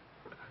one.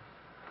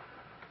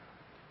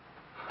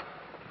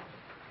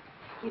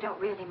 You don't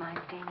really mind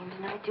staying in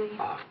tonight, do you?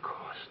 Of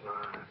course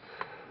not.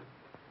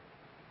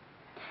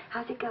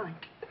 How's it going?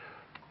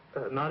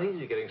 Not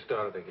easy getting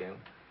started again.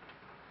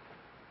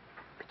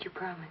 But you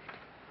promised.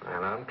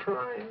 And I'm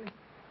trying.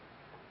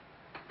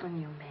 And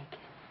you'll make it.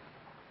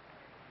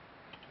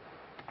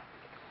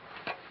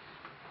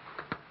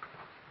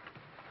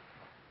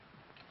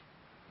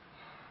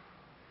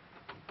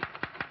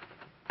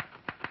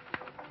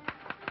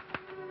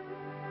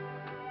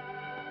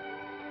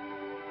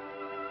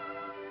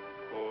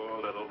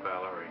 Poor little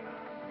ballerina.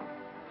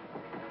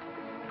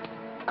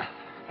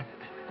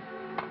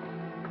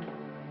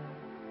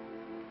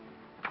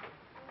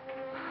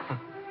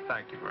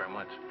 Thank you very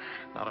much.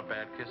 Not a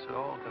bad kiss at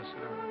all,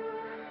 considering.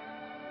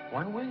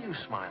 When will you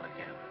smile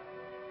again?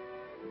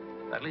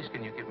 At least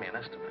can you give me an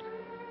estimate?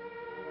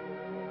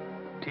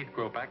 Teeth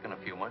grow back in a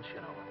few months,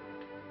 you know.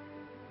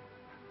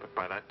 But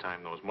by that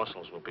time, those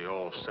muscles will be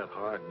all set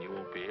hard and you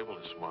won't be able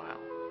to smile.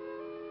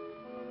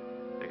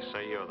 They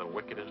say you're the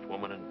wickedest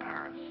woman in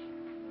Paris.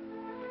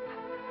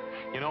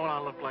 You know what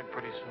I'll look like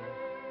pretty soon?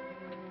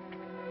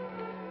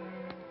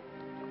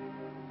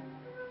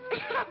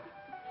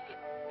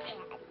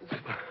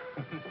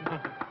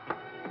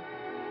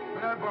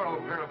 May I borrow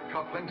a pair of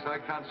cufflinks? I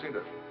can't see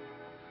them.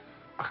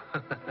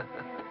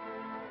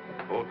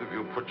 Both of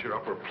you put your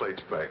upper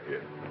plates back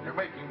here. You're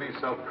making me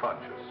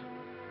self-conscious.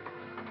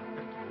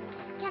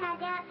 Can I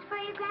dance for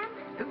you,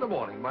 Grandpa? In the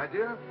morning, my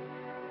dear.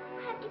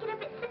 I have to get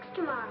up at 6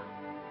 tomorrow.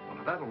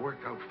 Well, that'll work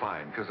out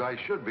fine, because I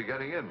should be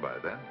getting in by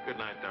then. Good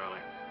night,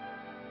 darling.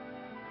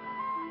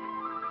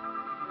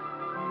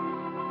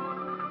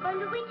 Bonne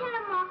nuit,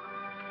 Maman.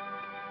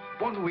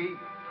 Bonne nuit.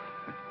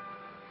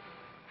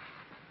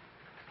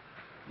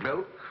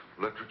 Milk,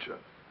 literature.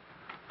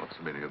 What's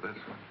the meaning of this?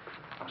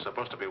 I'm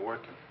supposed to be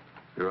working.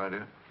 Your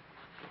idea?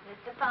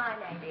 It's a fine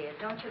idea.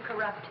 Don't you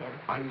corrupt him.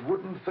 I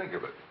wouldn't think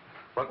of it.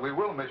 But we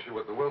will miss you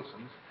with the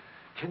Wilsons.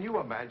 Can you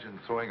imagine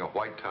throwing a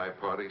white tie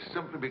party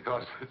simply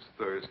because it's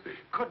Thursday?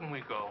 Couldn't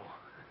we go?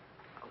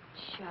 Oh,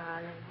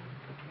 Charlie.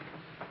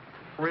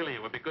 Really,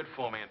 it would be good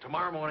for me. And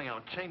tomorrow morning,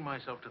 I'll chain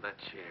myself to that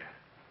chair.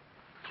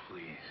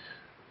 Please.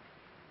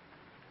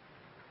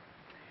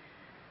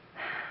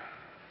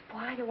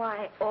 Why do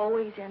I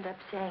always end up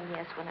saying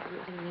yes when I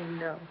really mean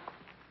no?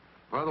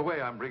 By the way,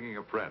 I'm bringing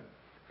a friend.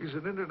 He's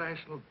an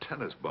international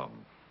tennis bum.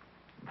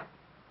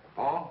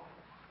 Paul?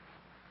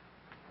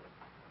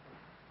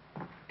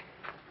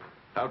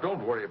 Now,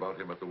 don't worry about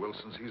him at the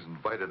Wilsons. He's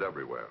invited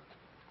everywhere.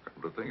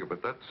 Come to think of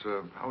it, that's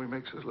how he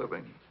makes his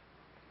living.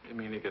 You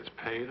mean he gets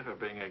paid for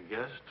being a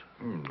guest?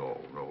 No.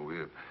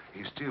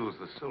 He steals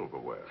the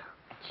silverware.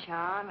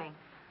 Charming.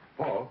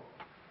 Paul,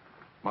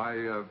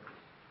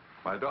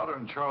 my daughter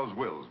and Charles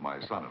Wills, my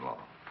son-in-law.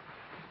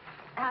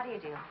 How do you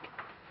do?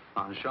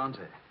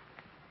 Enchanté.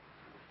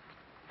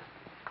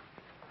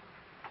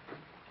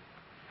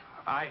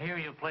 I hear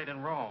you played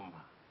in Rome.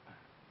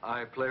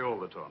 I play all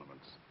the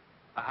tournaments.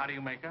 How do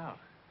you make out?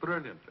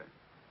 Brilliantly.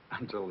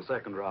 Until the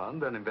second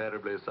round, then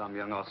invariably some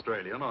young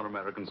Australian or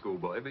American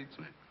schoolboy beats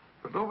me.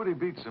 But nobody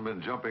beats him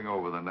in jumping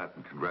over the net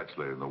and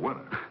congratulating the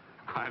winner.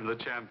 I'm the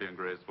champion,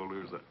 graceful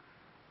loser.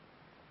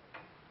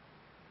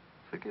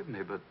 Forgive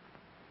me, but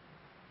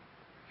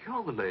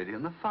you're the lady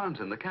in the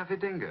fountain, the Café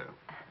Dingo.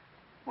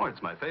 Oh,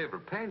 it's my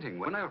favorite painting.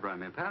 Whenever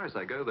I'm in Paris,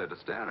 I go there to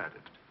stare at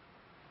it.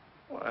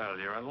 Well,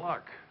 you're in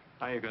luck.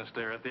 Now you can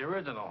stare at the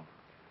original.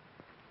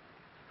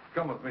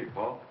 Come with me,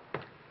 Paul.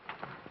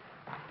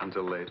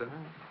 Until later.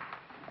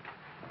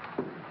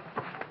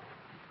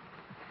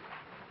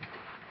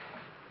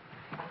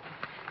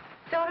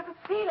 Sort of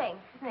appealing,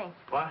 isn't he?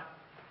 What?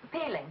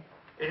 Appealing.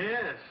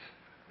 Yes,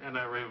 in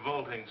a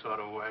revolting sort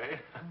of way.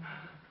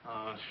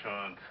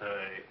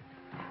 Enchanté.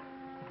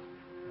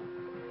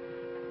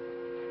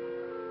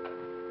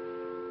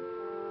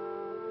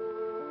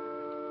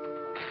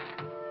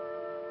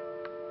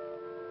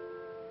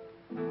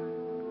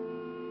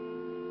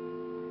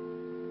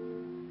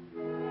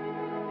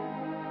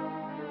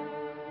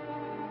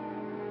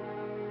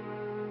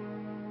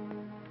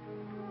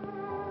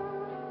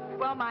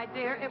 Well, my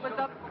dear, it was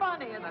the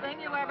funniest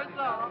thing you ever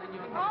saw.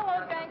 All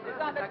those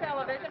gangsters on the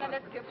television and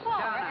this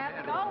Kasznar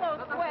asking all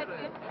those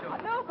questions.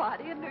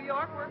 Nobody in New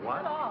York works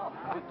at all.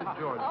 Mr.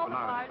 George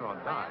Bernard Shaw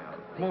died,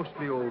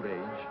 mostly old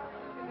age.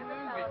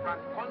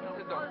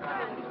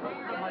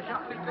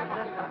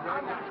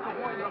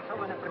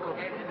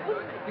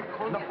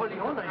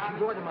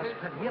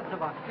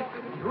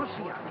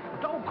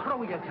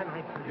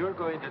 You're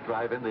going to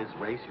drive in this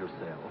race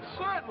yourself?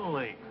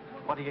 Certainly.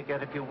 What do you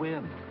get if you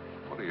win?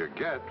 What do you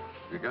get?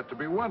 You get to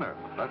be winner.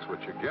 That's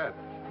what you get.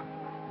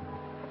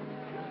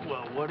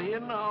 Well, what do you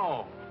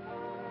know?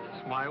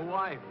 It's my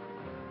wife.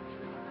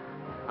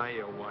 Hi,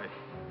 your wife.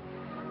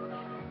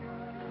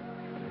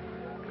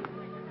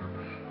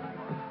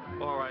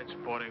 All right,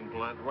 sporting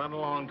blood, run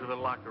along to the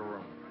locker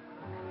room.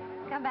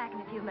 Come back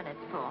in a few minutes,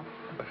 Paul.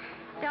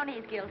 It's only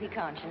his guilty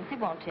conscience. It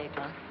won't take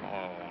long.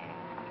 Oh.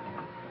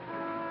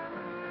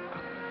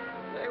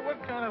 They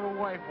what kind of a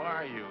wife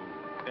are you,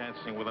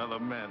 dancing with other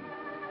men?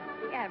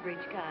 The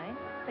average kind.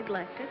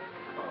 Neglected.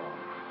 Oh.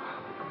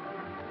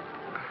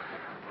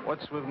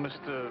 What's with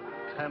Mr.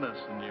 Tennis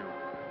and you?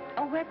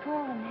 Oh, we're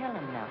Paul and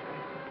Helen now.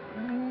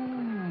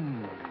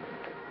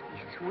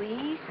 He's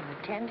sweet and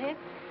attentive.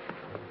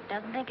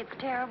 Doesn't think it's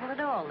terrible at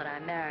all that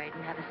I'm married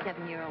and have a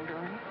 7-year-old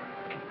daughter.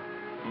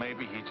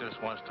 Maybe he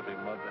just wants to be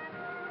mother.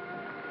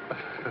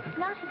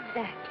 Not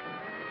exactly.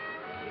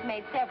 He's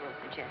made several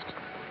suggestions.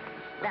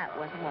 That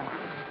wasn't one of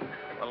them.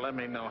 Well, let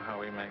me know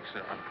how he makes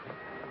it.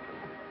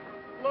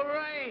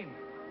 Lorraine!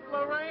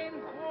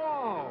 Lorraine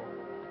Paul!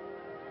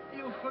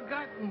 You've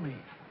forgotten me.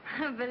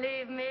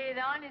 Believe me,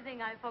 the only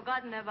thing I've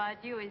forgotten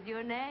about you is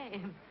your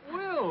name.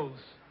 Wills,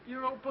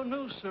 your open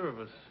news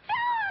service.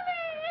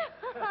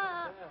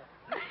 Charlie!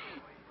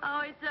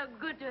 Oh, it's so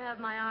good to have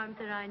my arms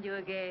around you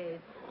again.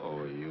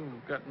 Oh,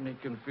 you've gotten me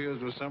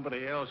confused with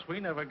somebody else. We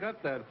never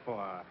got that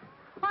far.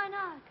 Why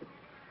not?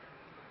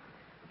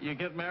 You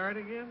get married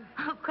again?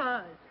 Of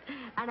course.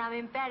 And I'm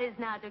in Paris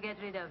now to get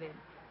rid of him.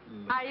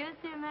 Are you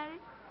still married?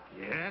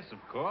 Yes, of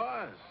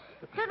course.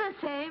 To the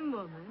same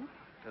woman.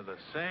 To the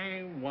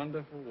same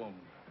wonderful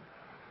woman.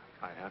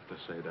 I have to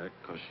say that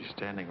because she's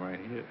standing right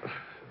here.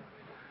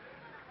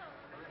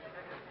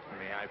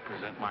 May I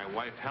present my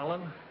wife,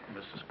 Helen,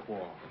 Mrs.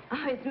 Quall.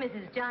 Oh, it's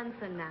Mrs.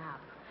 Johnson now.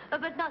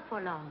 But not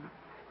for long.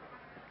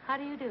 How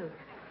do you do?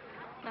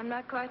 I'm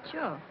not quite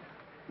sure.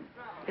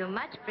 You're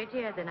much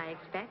prettier than I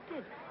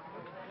expected.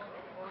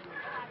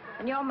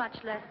 And you're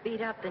much less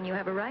beat up than you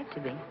have a right to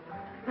be.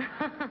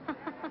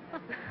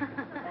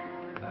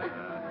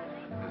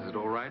 Is it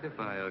all right if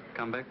I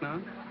come back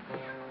now?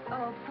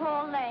 Oh,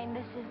 Paul Lane,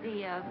 this is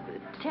the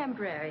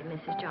temporary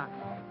Mrs. Johnson.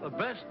 The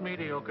best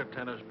mediocre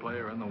tennis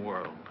player in the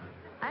world.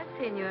 I've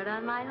seen you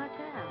at my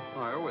hotel.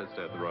 Oh, I always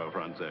stay at the Royal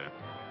Frontier.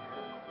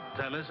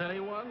 Tennis,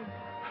 anyone?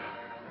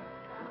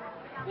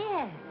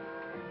 Yes.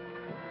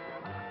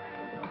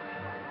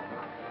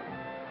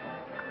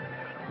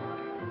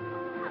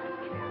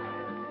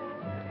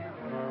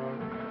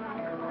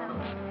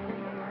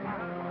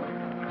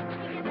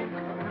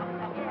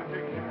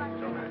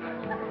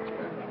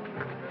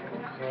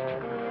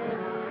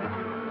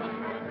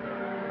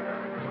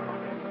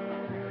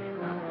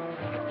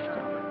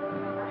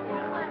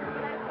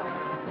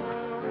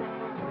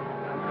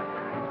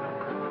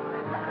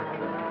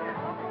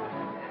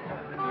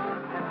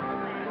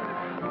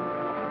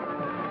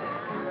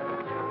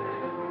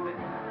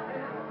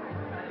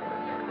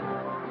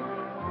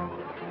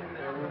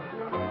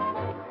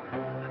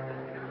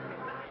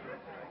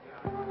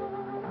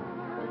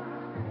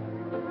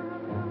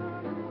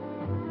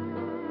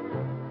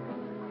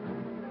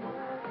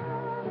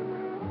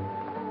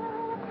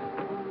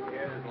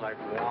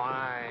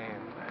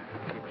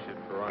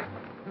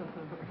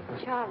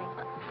 Charlie,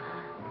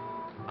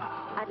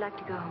 I'd like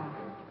to go home.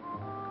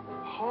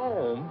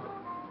 Home?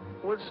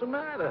 What's the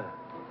matter?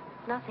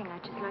 Nothing.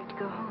 I'd just like to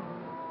go home.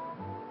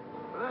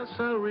 That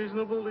sound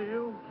reasonable to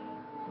you?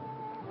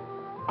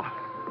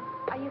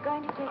 Are you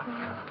going to take me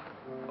home?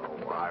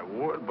 Oh, I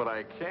would, but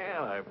I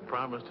can't. I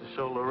promised to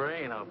show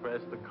Lorraine how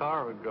fast the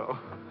car would go.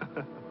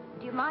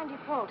 Do you mind if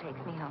Paul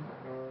takes me home?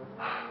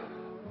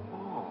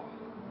 Paul?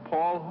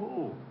 Paul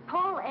who?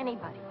 Paul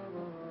anybody.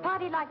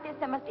 Party like this,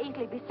 there must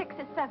easily be 6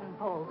 or 7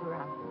 Pauls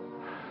around.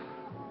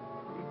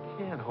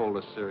 You can't hold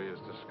a serious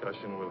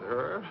discussion with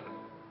her.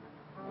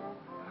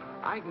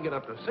 I can get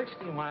up to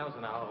 60 miles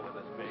an hour with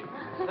this baby.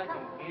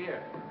 Second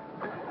gear.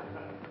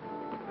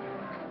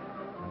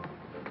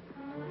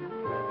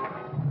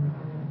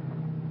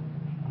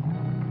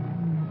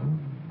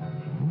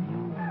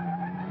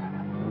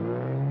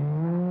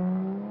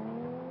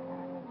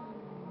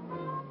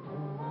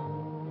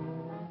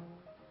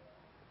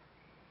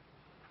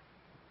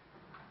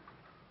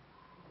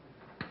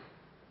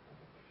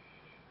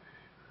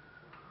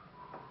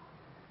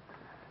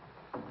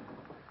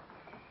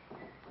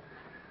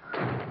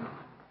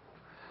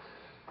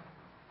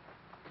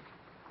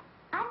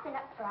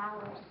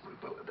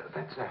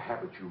 That's a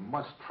habit you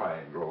must try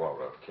and grow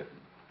out of, kitten.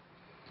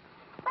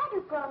 Why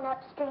do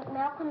grown-ups drink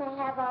milk when they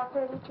have all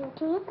 32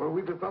 teeth? Well,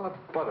 we develop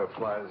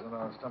butterflies in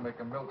our stomach,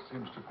 and milk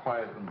seems to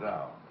quiet them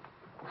down.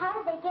 How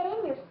do they get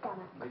in your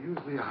stomach? They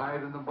usually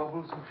hide in the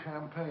bubbles of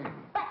champagne.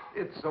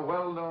 It's a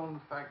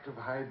well-known fact of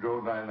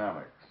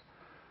hydrodynamics.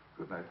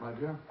 Good night, my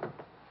dear.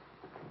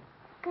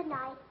 Good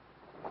night.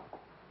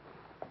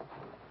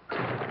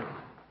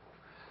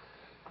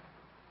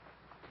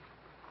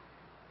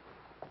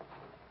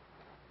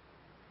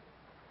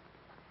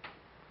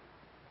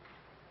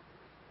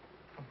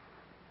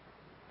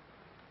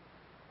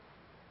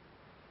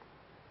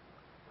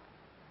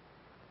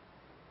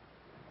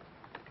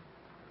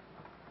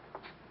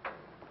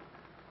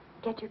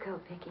 Get your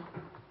coat, Vicky.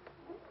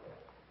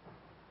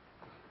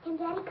 Can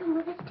Daddy come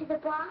with us to the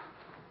bar?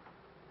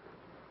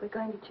 We're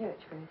going to church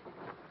first.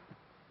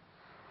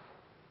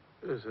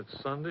 Is it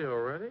Sunday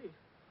already?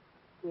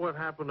 What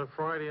happened to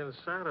Friday and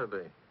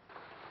Saturday?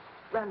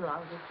 Run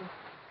along, Vicky.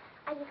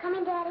 Are you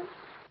coming, Daddy?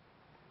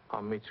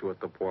 I'll meet you at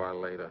the bar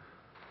later.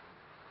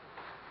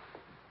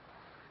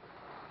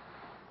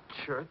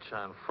 church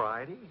on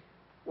Friday?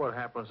 What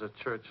happens at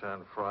church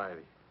on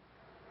Friday?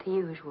 The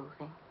usual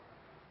thing.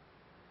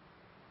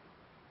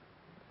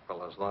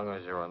 Well, as long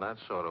as you're in that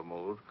sort of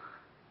mood,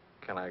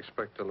 can I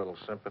expect a little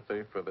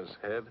sympathy for this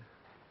head?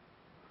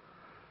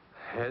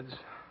 Heads?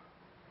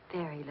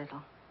 Very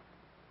little.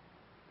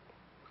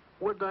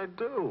 What'd I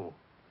do?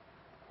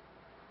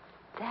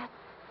 That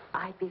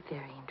I'd be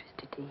very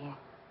interested to hear.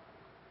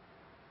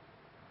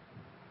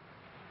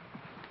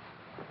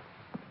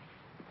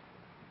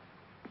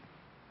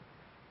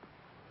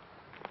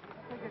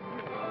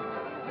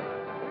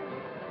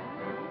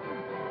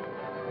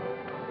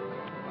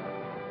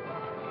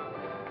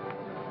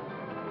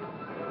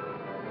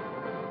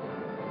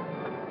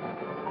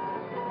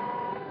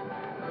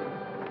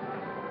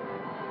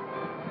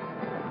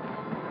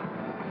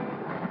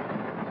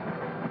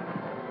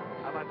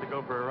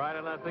 Go for a ride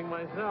on that thing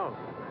myself.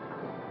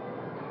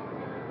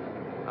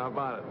 How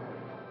about it?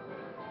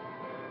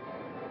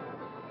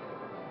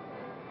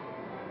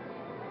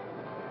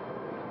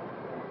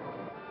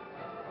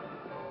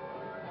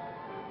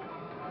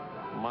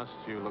 Must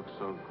you look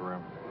so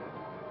grim?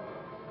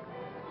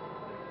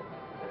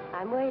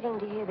 I'm waiting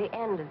to hear the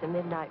end of the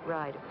midnight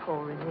ride of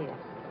Paul Revere.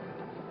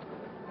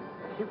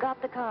 You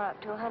got the car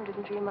up to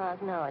 103 miles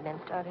an hour,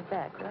 then started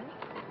back, right?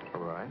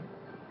 All right.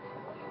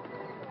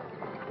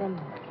 Then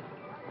what?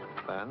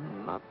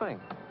 Then nothing.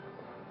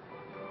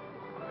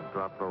 I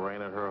dropped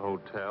Lorraine at her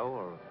hotel,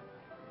 or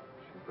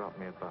she dropped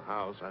me at the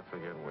house. I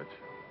forget which.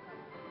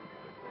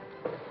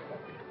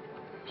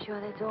 Sure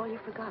that's all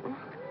you've forgotten?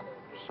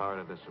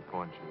 Sorry to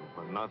disappoint you,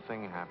 but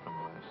nothing happened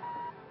last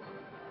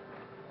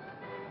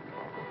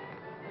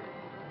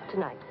night.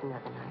 Tonight's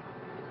another night.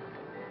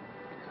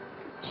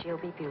 She'll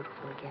be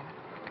beautiful again.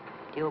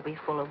 You'll be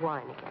full of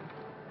wine again.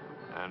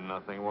 And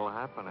nothing will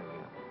happen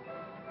again.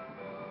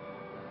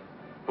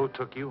 Who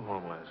took you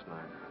home last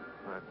night?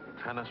 That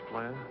tennis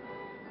player?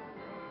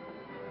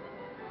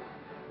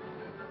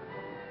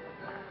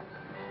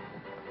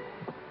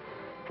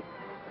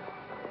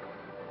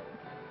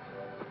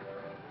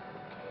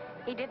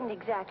 He didn't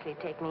exactly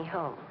take me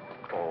home.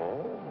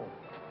 Oh.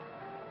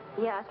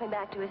 He asked me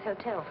back to his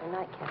hotel for a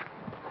nightcap.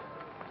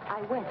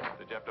 I went.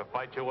 Did you have to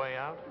fight your way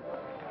out?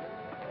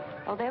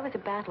 Oh, there was a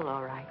battle,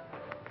 all right.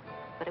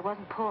 But it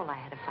wasn't Paul I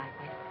had to fight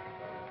with.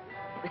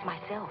 It was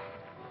myself.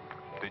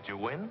 Did you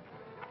win?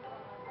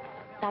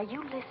 Now,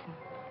 you listen.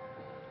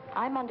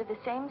 I'm under the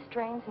same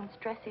strains and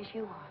stresses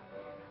you are.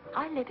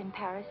 I live in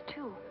Paris,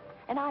 too.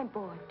 And I'm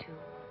bored, too.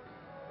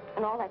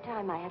 And all that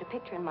time, I had a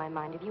picture in my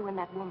mind of you and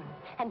that woman.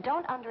 And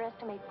don't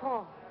underestimate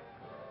Paul.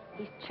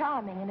 He's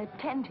charming and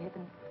attentive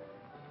and...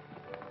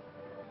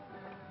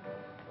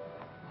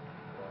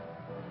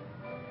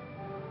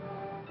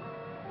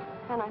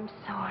 And I'm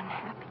so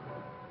unhappy.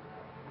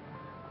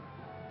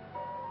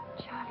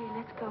 Charlie,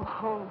 let's go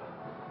home.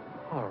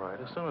 All right,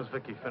 as soon as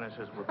Vicky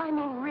finishes with... I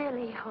mean,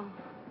 really home.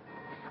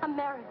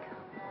 America.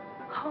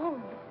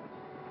 Home.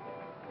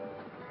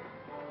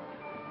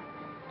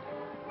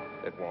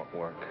 It won't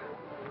work.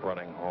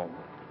 Running home.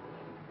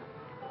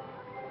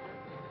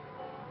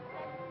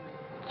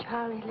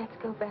 Charlie, let's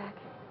go back.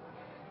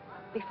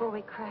 Before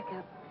we crack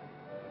up.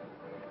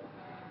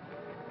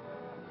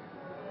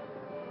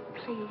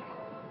 Please.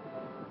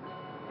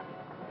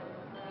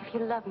 If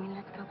you love me,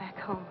 let's go back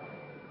home.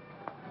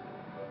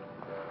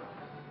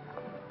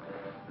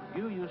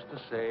 You used to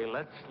say,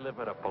 let's live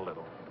it up a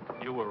little.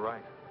 You were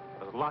right.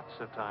 There's lots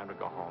of time to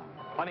go home.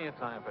 Plenty of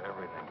time for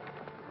everything.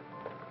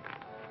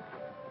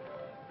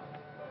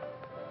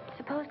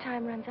 Suppose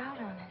time runs out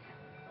on us.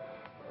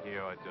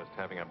 You're just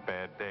having a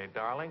bad day,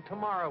 darling.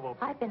 Tomorrow will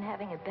be... I've been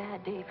having a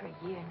bad day for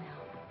a year now.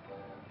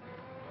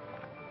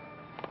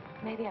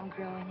 Maybe I'm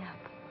growing up.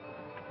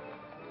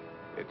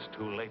 It's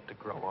too late to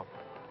grow up.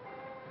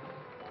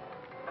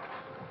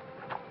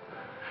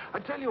 I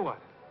tell you what,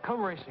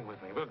 come racing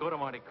with me. We'll go to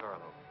Monte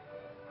Carlo.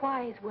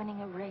 Why is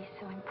winning a race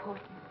so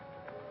important?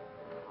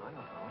 I don't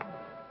know.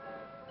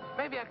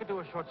 Maybe I could do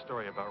a short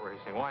story about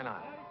racing. Why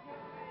not?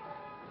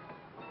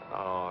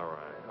 All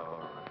right, all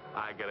right.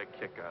 I get a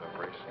kick out of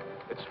racing.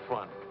 It's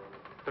fun.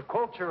 To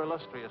quote your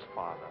illustrious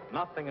father,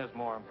 nothing is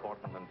more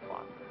important than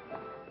fun.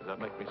 Does that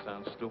make me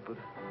sound stupid?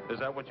 Is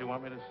that what you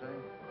want me to say?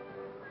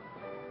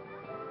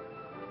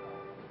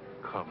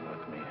 Come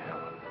with me,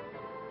 Helen.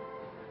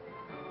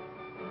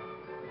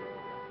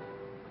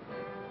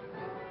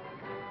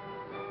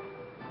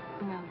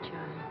 No,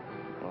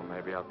 Charlie. Well,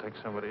 maybe I'll take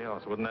somebody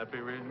else. Wouldn't that be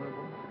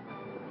reasonable?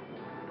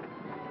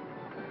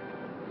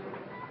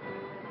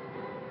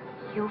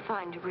 You'll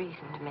find a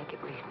reason to make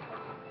it reasonable.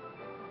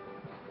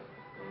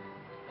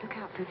 Look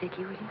out for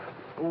Vicky, will you?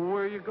 Well,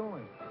 where are you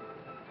going?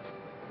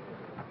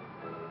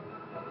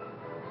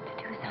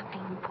 To do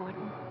something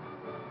important.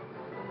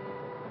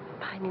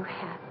 Buy a new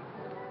hat.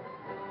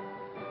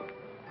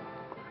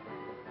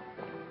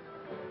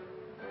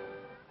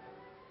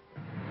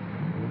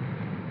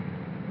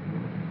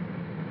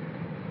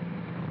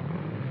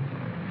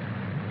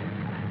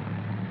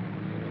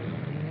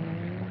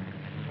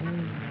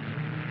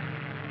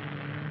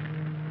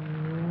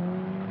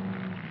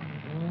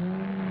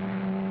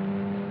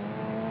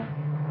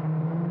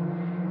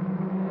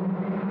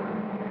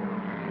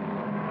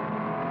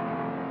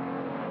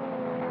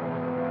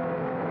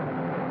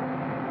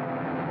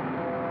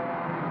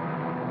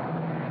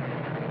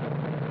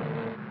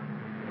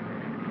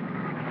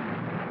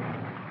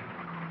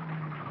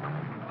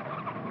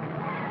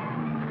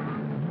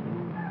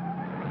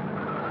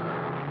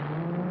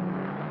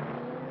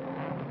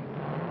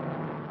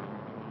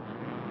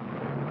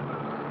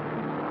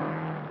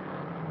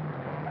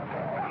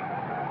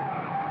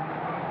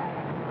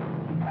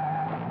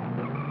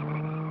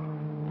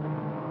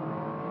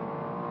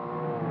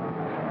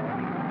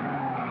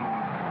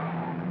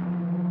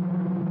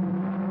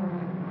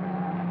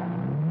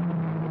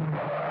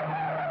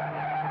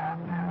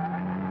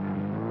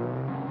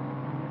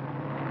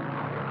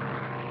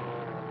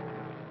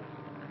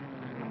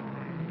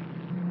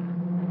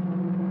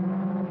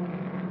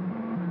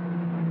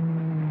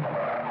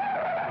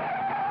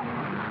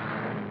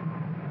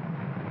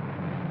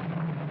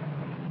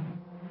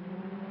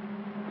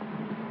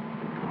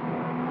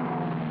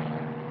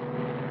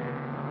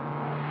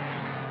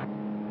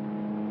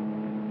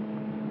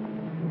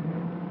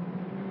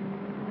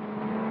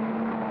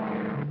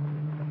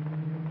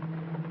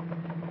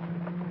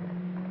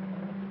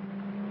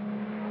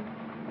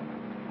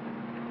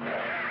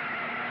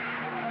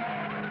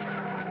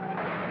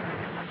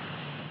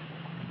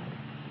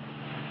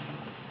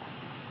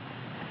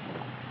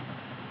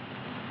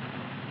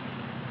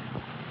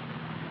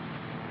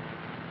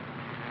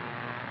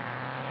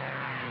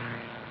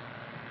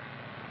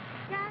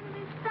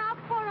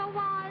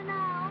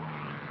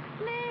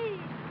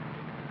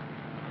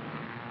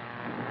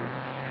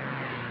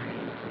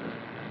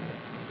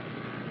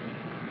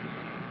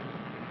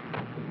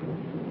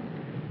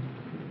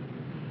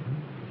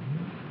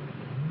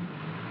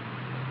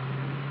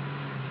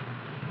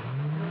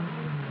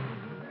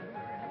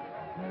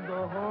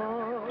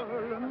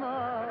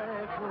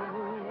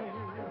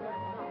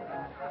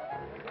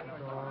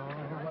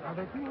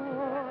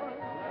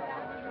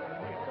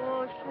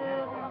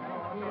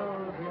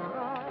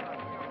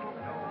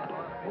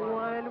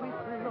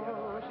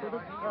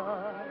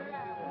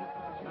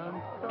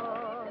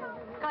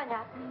 Go on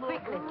now,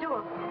 quickly, two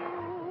of them.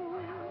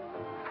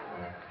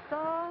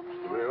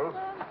 Wills?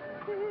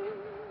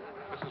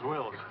 Mrs.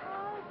 Wills.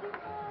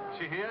 Is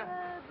she here?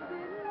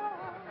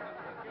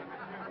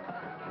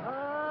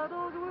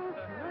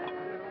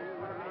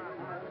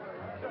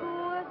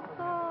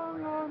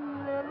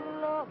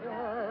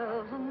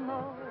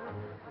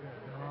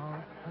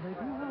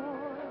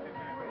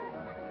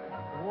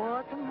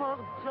 What more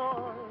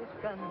joy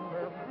can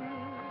there be?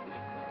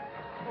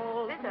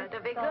 This ought to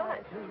be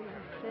good.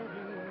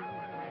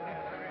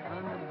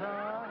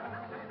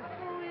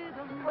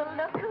 Well,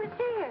 look who's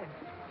here.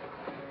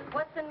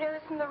 What's the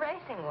news from the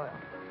racing world?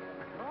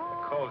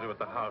 Called you at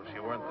the house.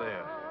 You weren't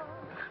there.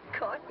 Of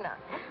course not.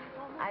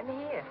 I'm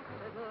here.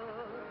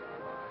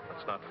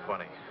 That's not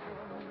funny.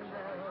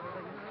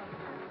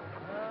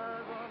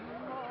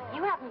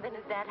 You haven't been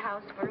at that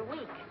house for a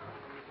week.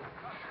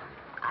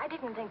 I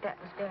didn't think that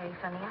was very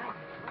funny either.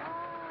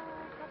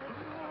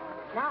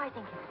 Now I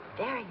think it's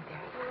very,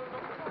 very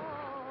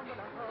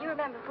funny. You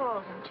remember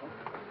Paul, don't you?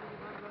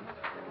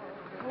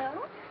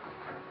 No?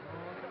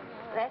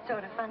 That's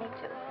sort of funny,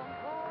 too.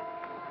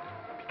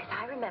 Because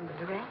I remember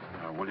the rest.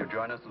 Will you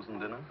join us for some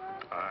dinner?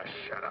 Ah,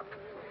 shut up.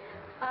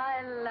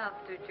 I love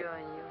to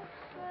join you.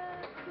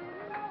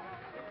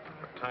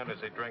 What time does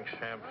he drink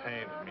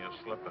champagne from your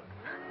slipper?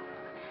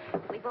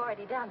 We've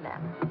already done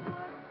that.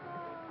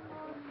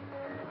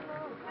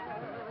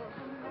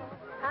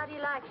 How do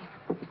you like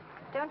him?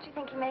 Don't you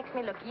think he makes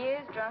me look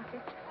years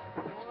drunker?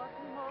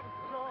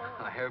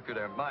 I hope you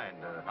don't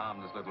mind a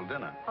harmless little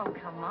dinner. Oh,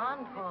 come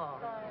on, Paul.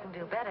 You can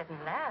do better than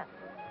that.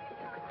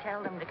 You could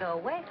tell them to go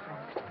away, for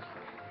instance.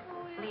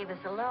 Leave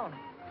us alone.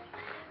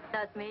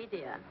 Not me,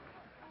 dear.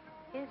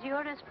 It's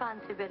your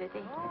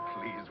responsibility. Oh,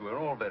 please, we're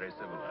all very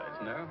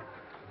civilized, no?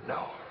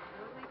 No.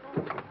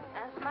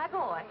 That's my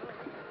boy.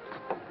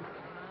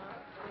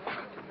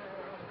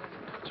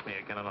 It's me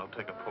again, and I'll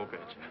take a poke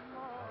at you.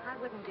 I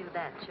wouldn't do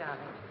that, Charlie.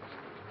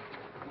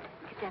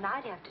 Because then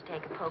I'd have to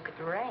take a poke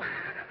at Ray.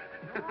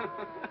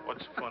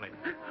 What's funny?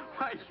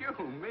 Why,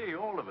 you, me,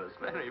 all of us.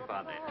 Very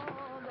funny.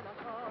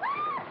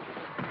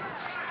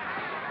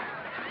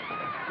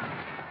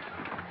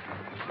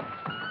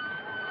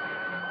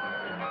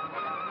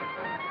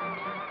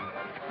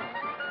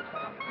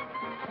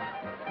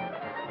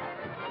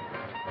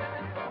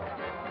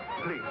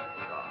 Please,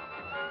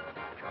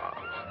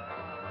 Charles.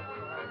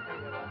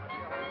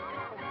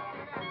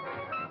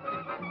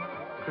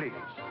 Please.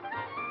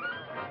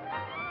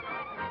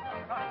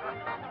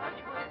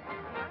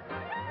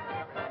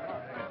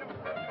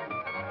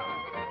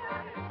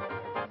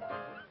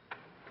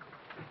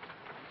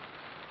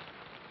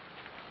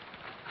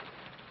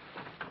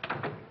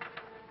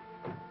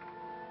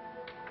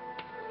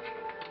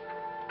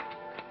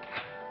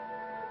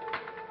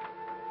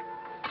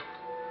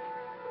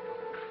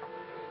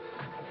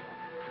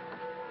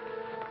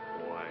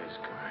 Wise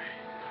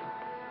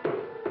guy.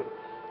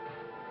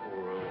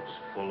 World's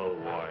full of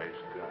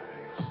wise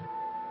guys.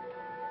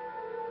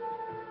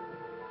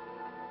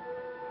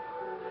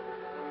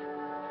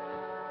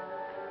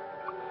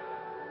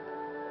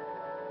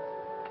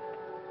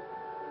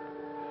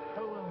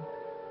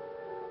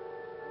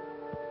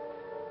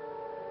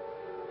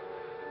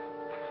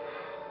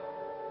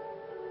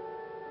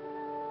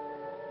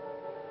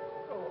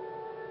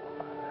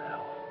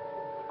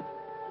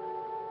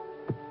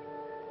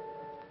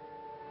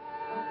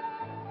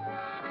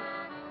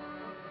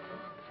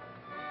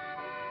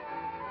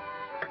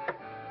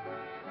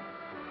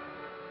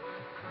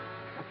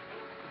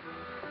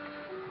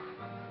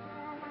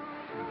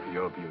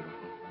 You're beautiful.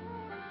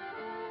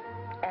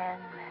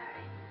 And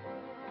married.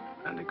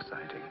 And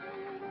exciting.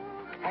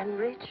 And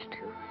rich,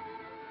 too.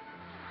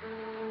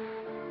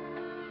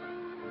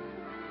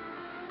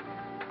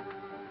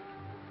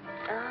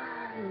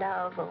 Ah,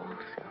 love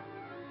also.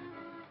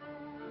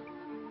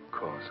 Of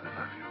course, I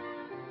love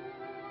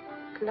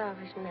you. Love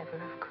is never,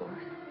 of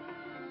course.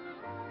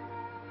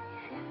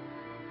 Is it?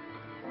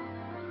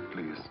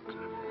 Please,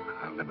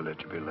 I'll never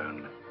let you be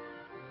lonely.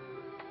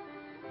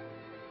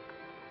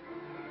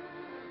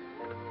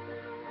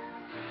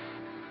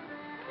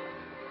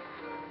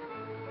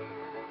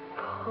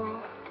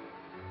 Paul.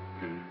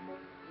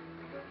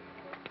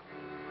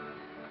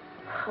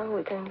 How are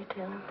we going to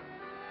tell him?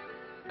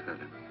 Tell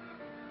him.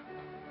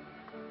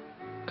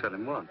 Tell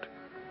him what?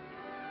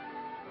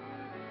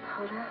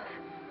 How love.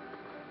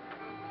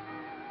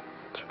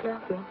 You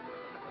love me.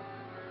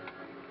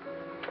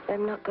 That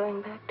I'm not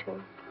going back to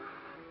him.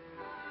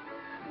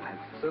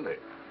 That's silly.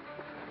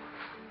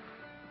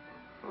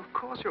 Of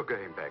course you're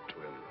going back to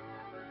him.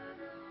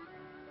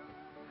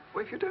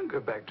 Well, if you don't go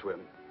back to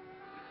him,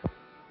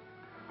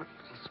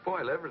 it'll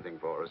spoil everything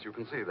for us. You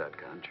can see that,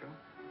 can't you?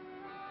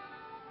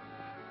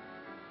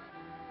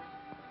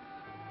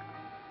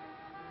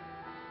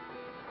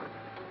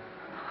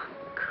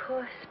 Of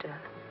course, darling.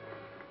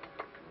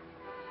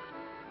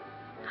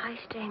 I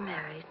stay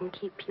married and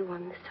keep you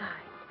on the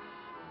side.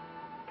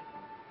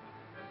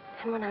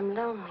 And when I'm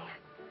lonely,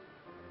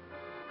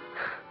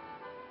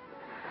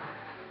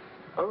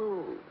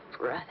 Oh,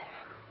 brother.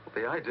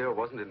 But the idea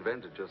wasn't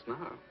invented just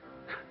now.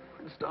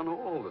 It's done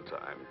all the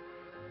time.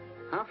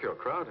 Half your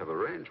crowd have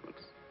arrangements.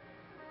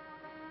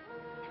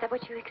 Is that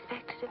what you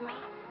expected of me?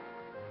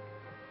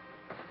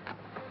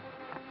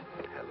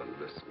 Helen,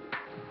 listen.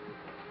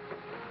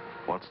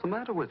 What's the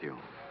matter with you?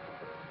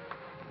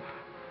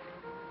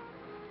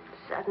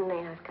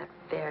 Suddenly, I've got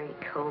very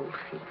cold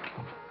feet.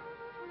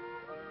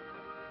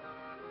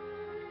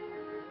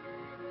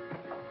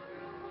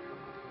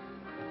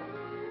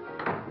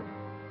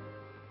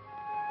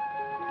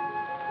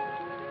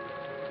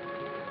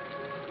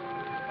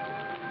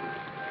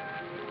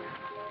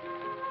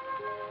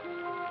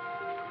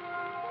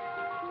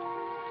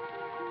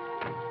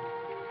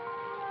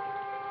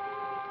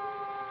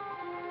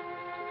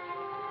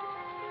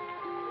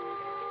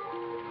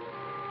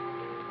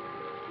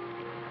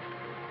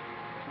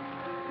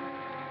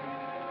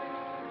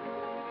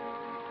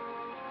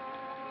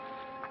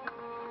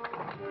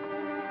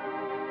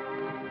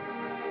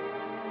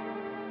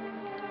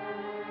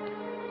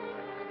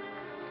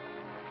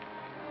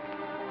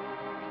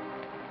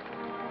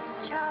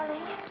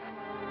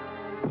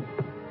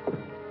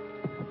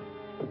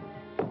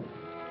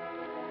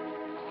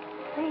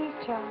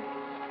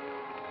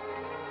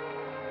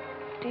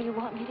 Do you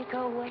want me to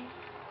go away?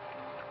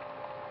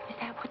 Is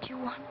that what you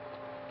want?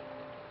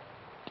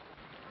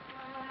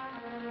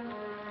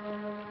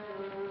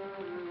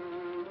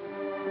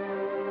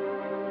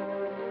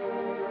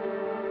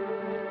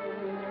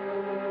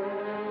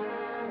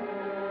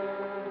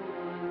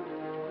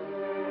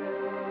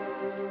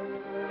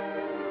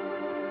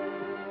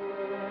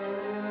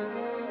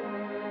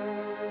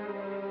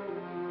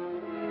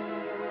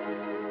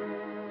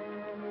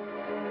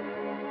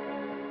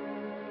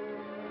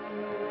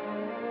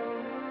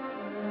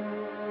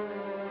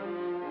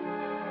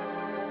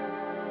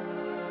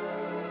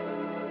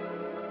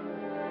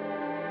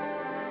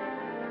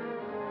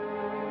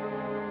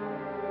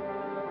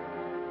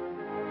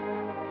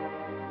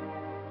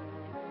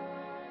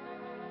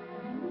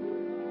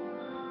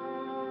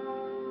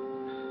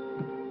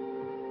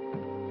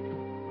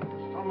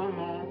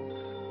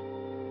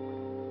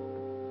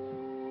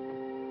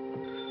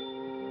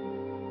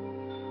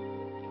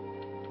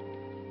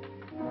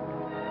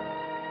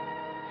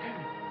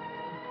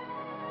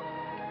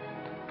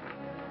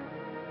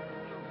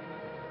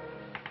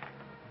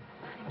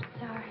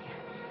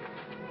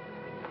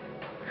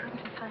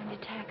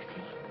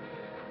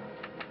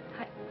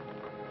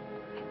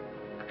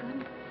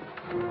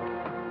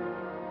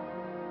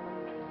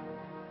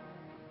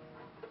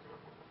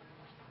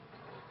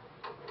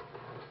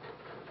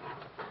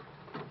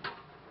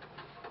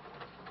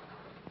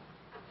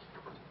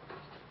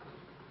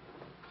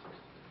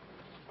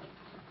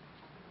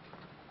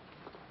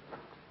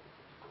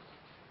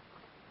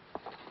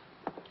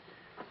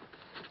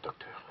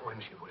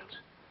 OMG,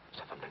 Wills.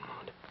 Ça va me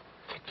demander.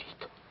 Faites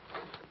vite.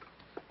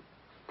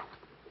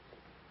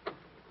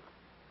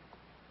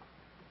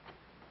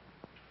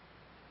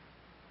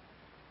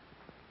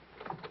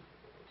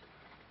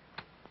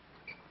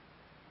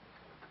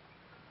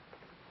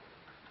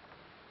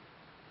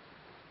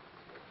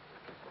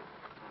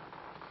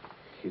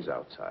 He's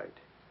outside.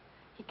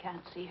 He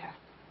can't see her.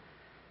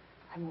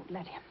 I won't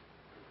let him.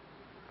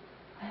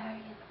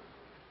 Marion.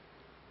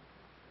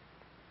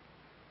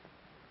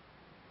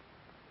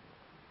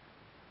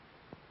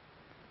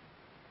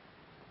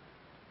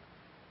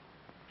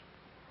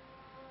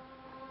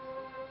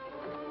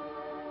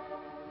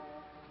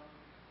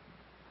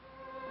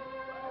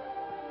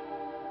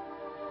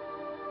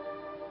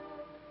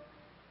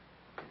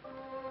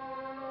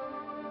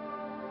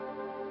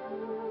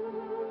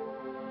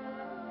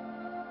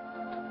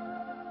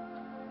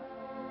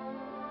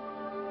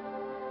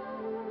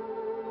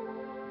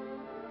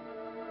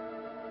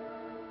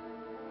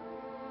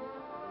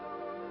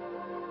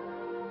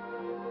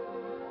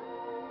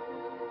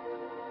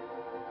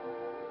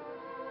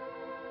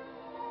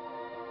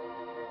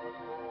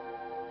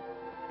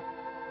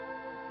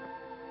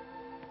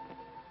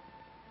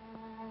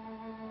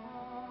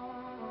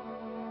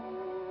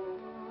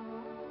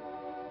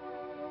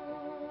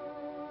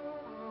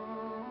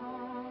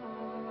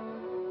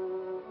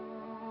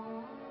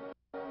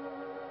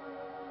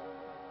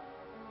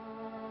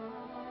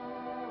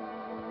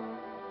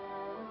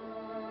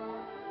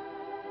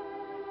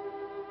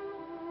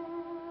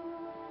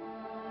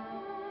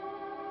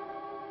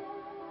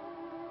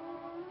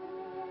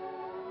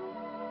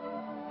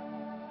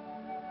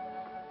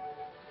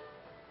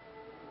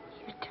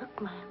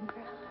 Took my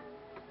umbrella.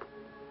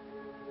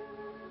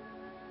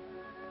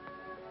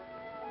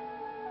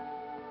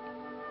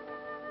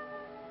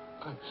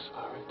 I'm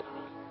sorry,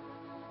 darling.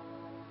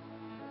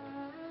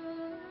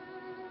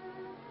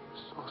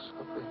 So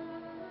sorry.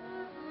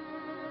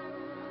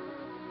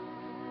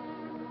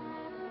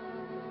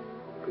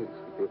 Please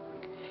forgive me.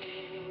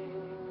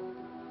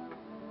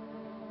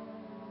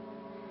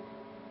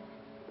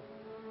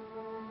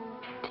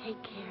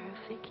 Take care of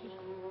Vicky.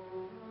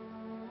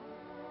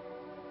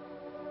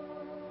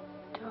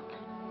 Don't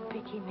let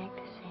Vicky make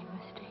the same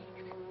mistakes.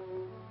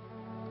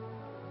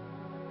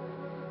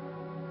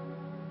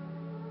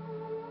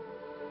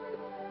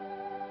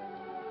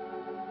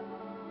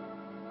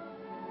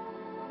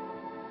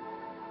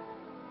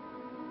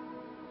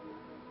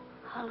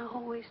 I'll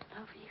always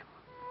love you.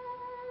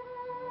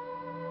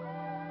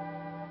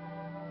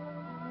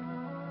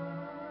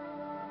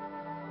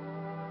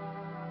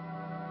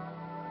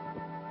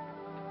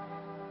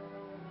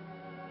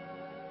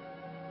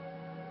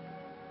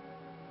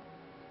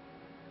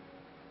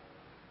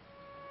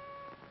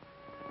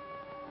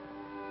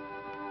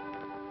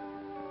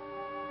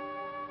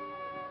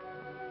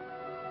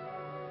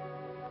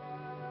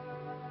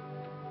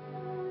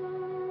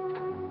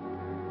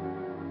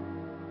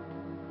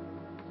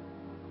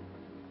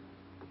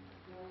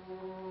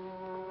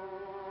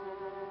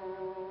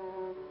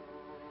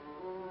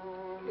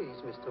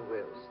 Please, Mr.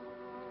 Wills.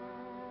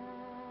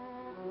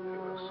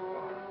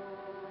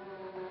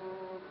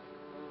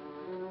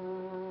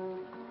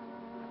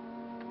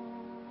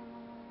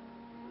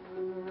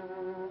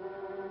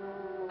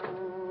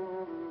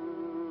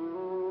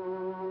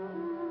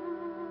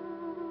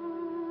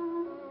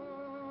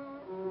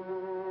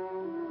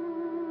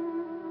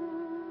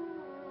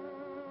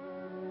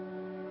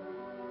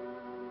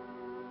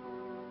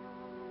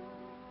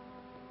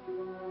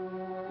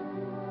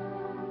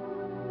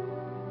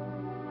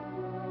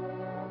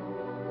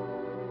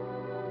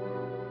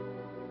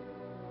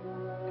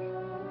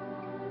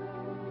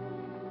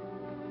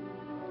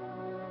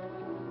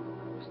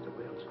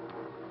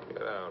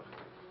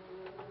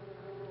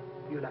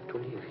 You'll have to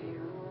leave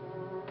here.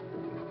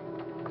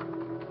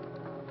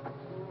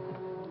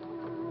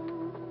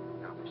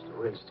 Now, Mr.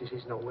 Wills, this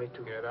is no way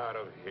to... Get out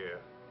of here.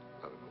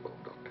 Let him alone,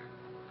 Doctor.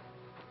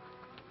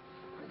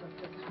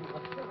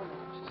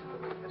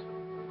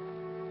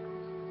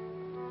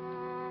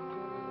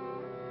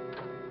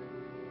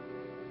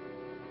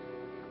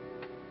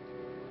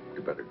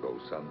 You better go,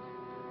 son.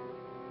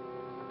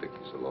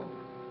 Vicky's alone.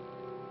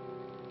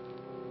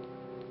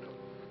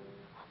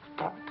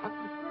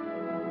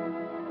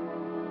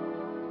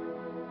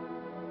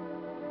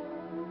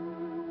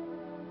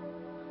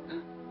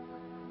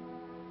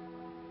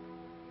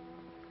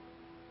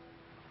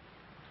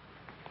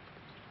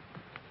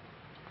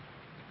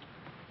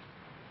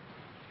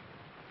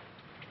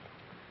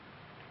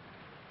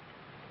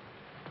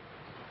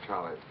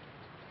 Charlie,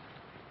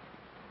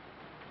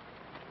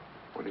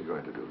 what are you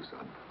going to do,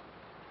 son?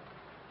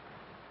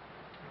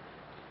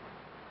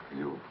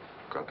 You've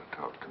got to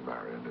talk to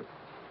Marion. If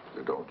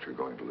you don't, you're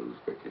going to lose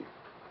Vicky.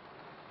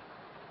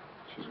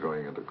 She's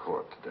going into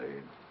court today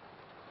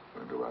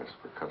and going to ask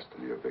for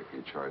custody of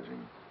Vicky,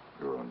 charging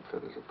you're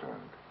unfit as a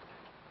parent.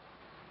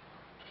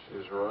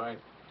 She's right.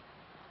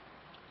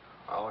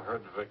 I'll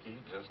hurt Vicky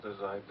just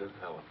as I did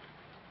Helen.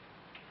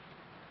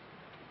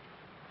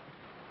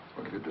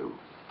 What do you do?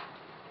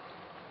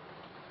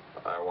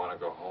 I want to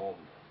go home.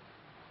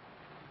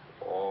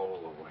 All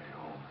the way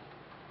home.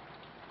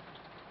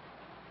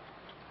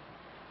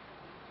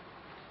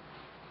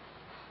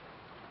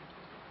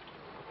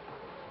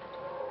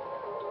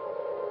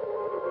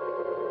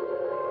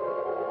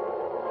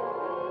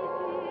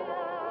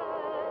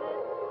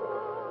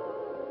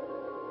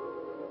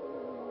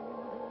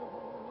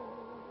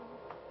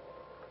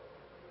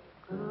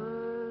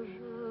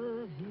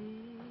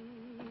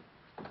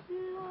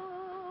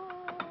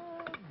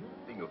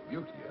 Thing of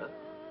beauty, huh?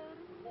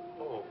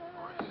 Oh,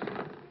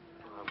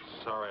 I'm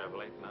sorry I'm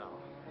late now.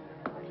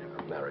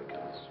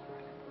 Americans.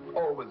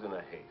 Always in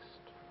a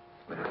haste.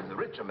 But if it's a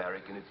rich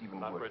American, it's even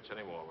Not worse. rich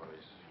anymore,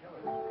 Maurice.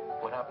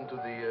 What happened to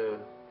the,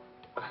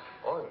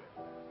 oil?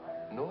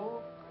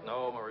 No?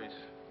 No, Maurice.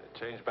 It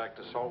changed back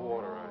to salt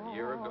water a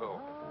year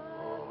ago.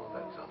 Oh,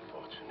 that's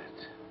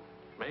unfortunate.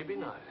 Maybe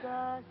not.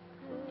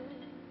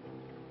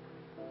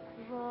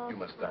 You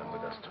must dine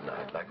with us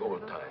tonight, like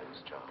old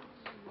times, Charles.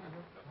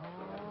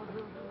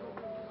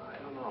 I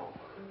don't know.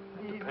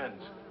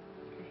 Depends.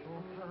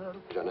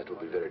 Janet will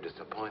be very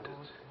disappointed.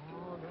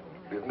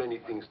 We have many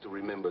things to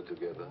remember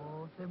together.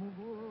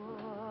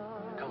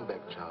 Come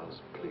back,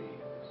 Charles, please.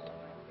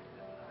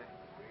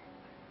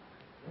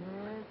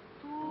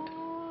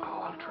 Oh,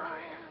 I'll try.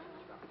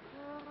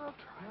 I'll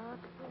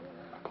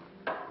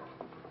try.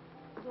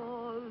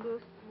 Dans le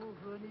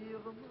souvenir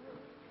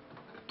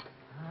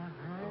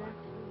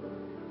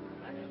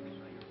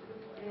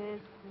et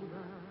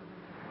soudain.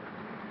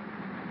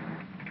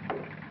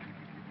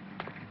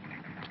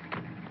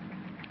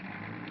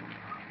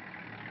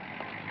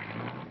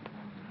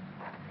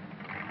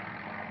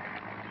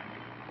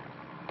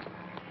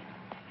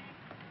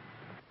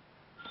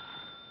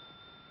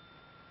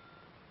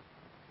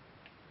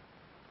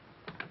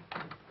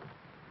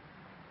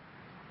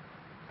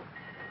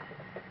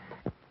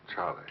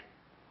 Charlie.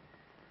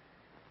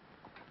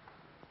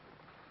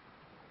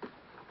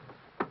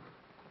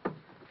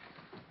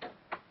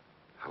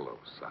 Hello,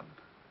 son.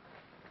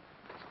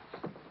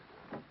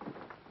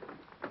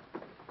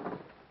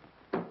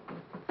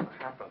 What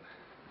happened?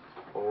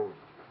 Oh,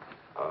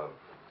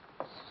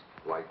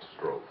 light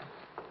stroke.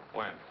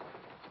 When?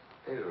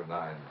 8 or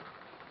 9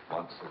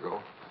 months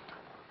ago.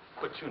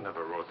 But you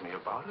never wrote me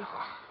about it.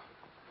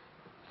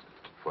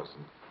 It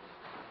wasn't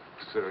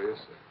serious.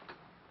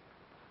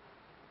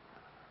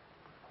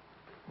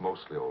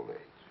 Mostly old age.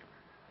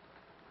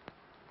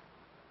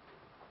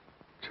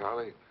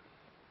 Charlie,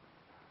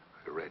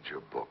 I read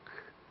your book.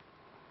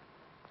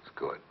 It's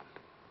good.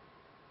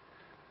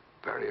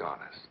 Very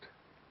honest.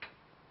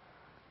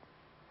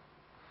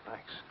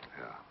 Thanks.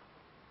 Yeah.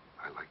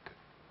 I liked it.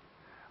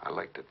 I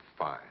liked it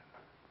fine.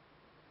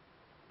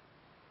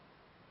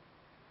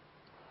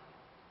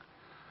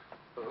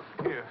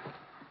 Here,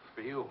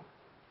 for you.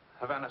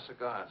 Havana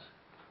cigars.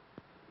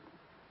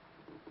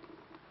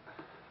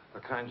 The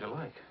kind you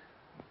like.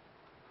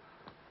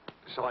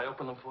 Shall I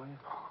open them for you?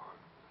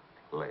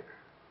 Oh, later.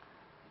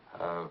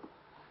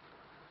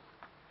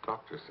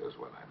 Doctor says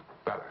when I'm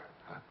better,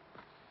 huh?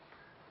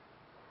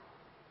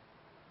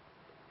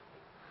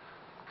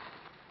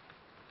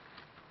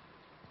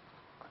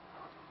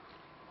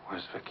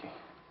 Where's Vicky?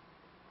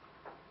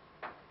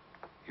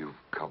 You've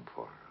come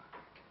for her.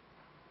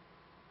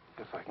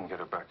 If I can get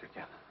her back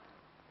again.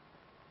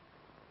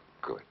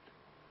 Good.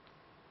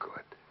 Good.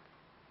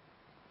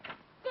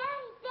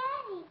 Daddy,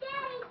 Daddy,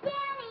 Daddy,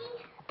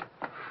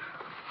 Daddy!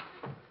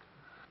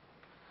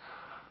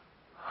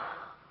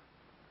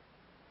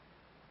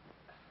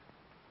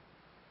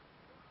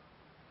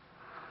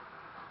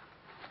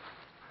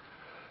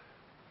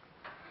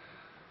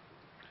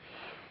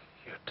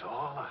 You're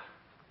taller.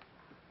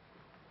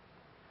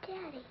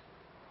 Daddy,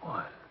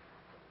 What?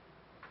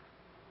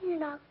 you're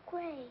not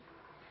gray.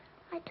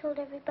 I told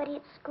everybody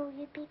at school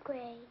you'd be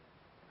gray.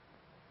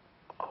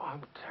 Oh,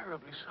 I'm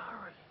terribly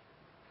sorry.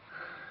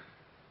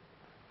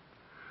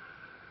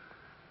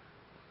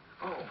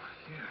 Oh,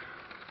 here.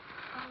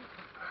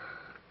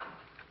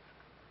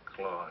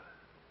 Claude.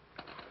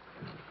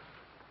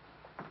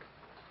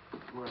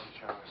 Well,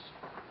 Charles,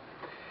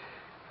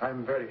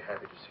 I'm very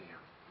happy to see you.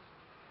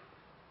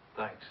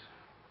 Thanks.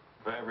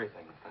 For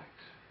everything, thanks.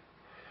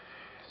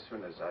 As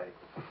soon as I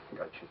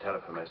got your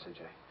telephone message,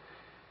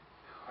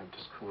 I went to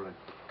school and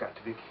got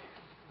to Vicky.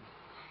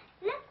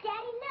 Look,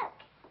 Daddy, look.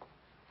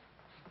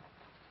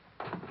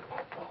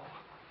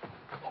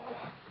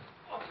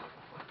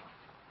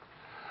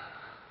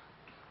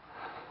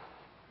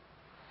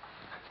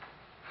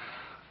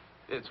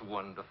 It's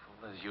wonderful,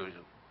 as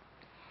usual.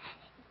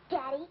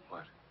 Daddy?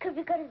 What? Could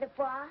we go to the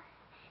bar?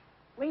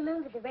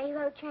 Remember the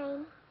railroad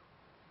train?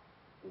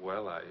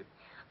 Well,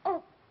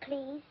 Oh,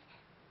 please.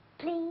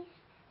 Please.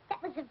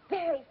 That was the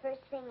very first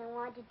thing I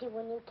wanted to do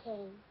when you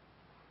came.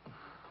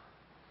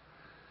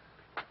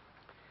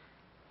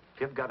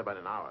 You've got about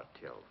an hour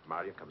till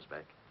Mario comes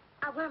back.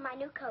 I'll wear my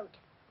new coat.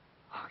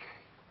 Okay.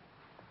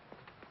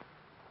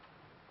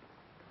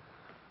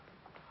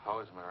 How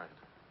is Marion?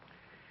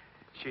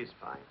 She's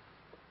fine.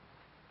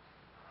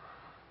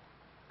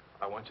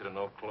 I want you to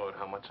know, Claude,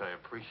 how much I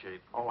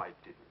appreciate... Oh, I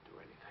didn't do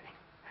anything.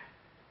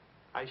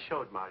 I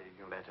showed Mario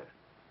your letter.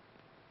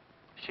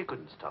 She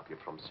couldn't stop you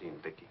from seeing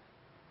Vicky.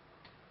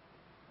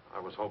 I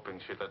was hoping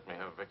she'd let me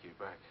have Vicky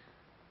back.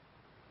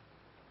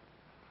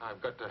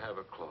 I've got to have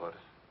her, Claude.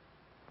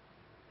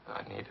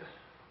 I need her.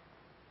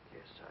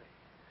 Yes,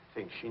 I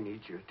think she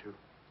needs you, too.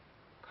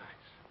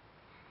 Thanks.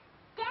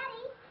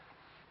 Daddy!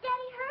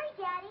 Daddy, hurry,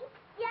 Daddy.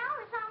 The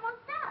hour's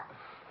almost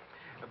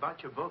up.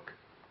 About your book.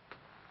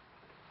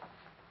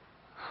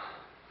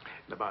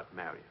 And about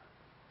Mario.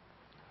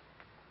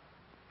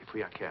 If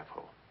we are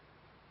careful,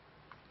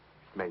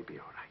 it may be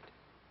all right.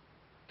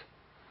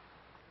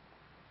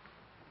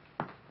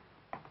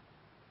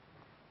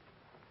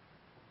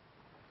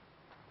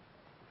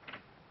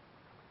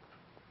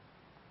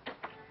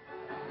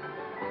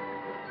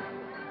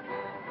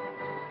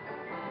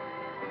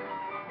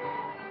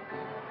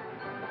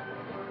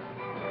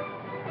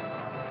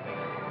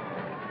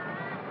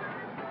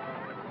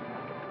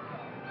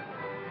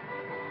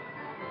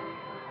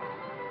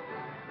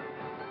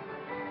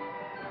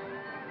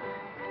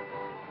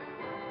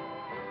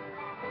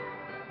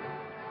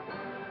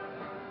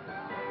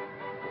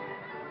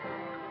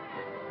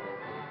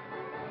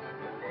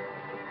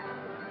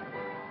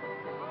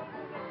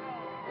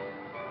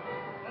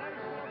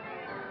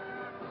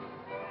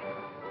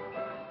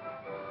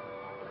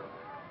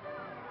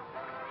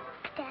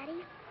 Daddy?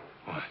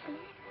 What?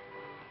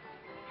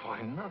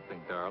 Why,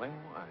 nothing, darling.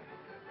 Why?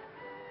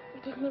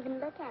 You didn't even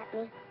look at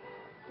me.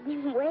 Didn't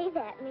even wave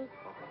at me.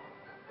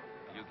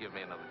 You give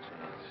me another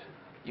chance.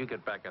 You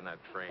get back on that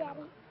train. Daddy,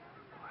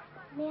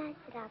 may I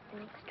sit out the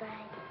next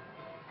ride?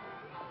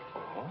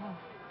 Oh?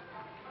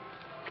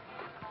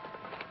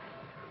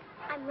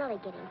 I'm really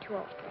getting too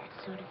old for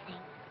that sort of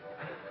thing.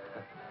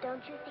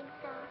 Don't you think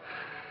so?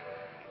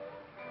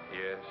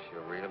 Yes,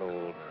 you're real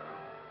old now.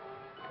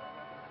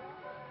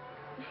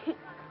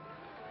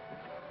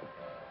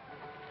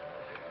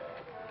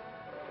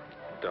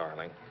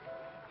 Darling,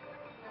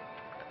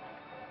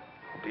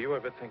 do you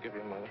ever think of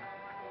your mother?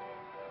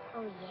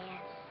 Oh,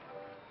 yes.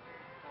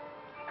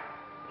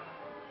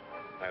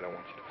 I don't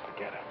want you to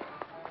forget her.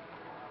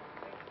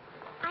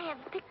 I have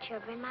a picture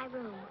of her in my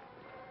room.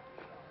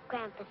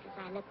 Grandpa says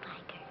I look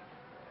like her.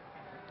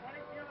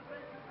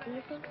 Do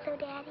you think so,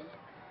 Daddy?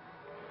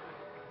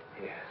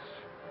 Yes.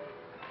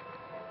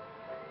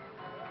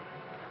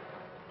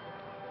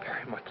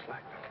 Very much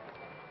like her.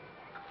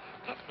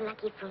 That's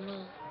lucky for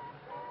me.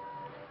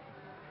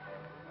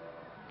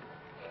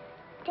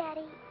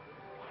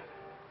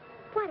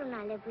 don't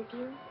I live with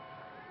you?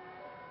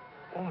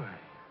 Why?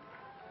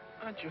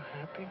 Aren't you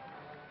happy?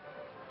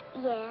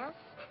 Yes,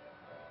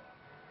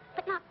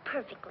 but not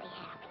perfectly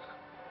happy.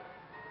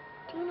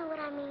 Do you know what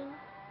I mean?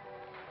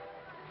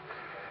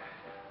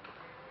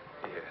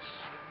 Yes,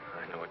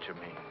 I know what you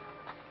mean.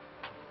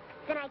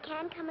 Then I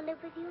can come and live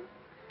with you?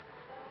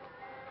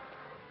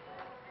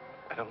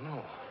 I don't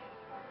know.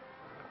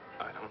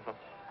 I don't know.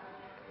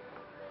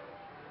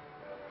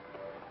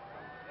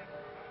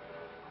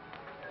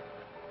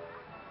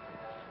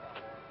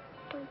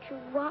 Don't you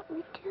want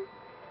me to?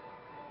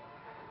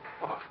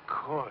 Of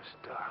course,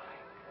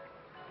 darling.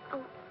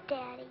 Oh,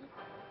 Daddy,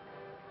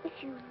 if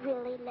you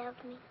really love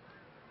me,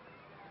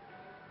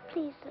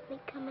 please let me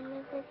come and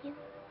live with you.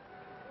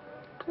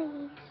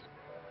 Please.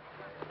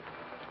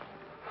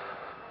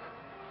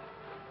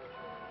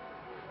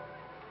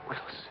 We'll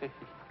see.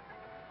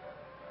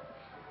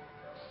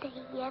 Say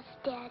yes,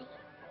 Daddy.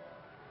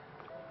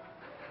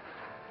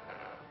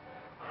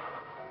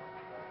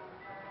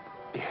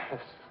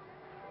 Yes.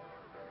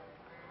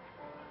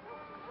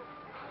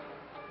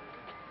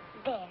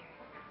 There.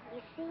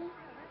 You see?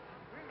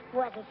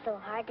 Wasn't so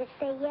hard to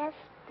say yes,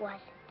 was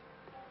it?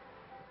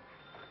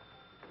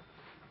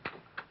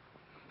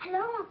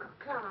 Hello, Uncle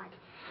Claude.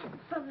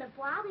 From the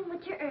Bois, we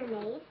went to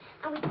Ernest,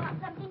 and we bought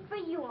something for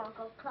you,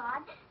 Uncle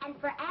Claude, and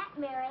for Aunt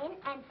Marion,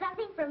 and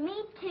something for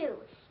me, too.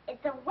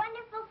 It's a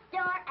wonderful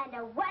store and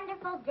a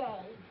wonderful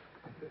day.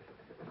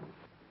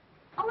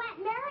 Oh, Aunt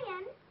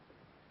Marion.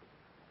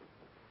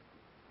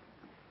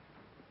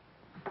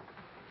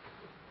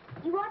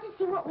 You ought to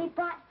see what we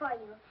bought for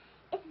you.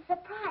 It's a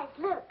surprise,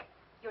 look.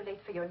 You're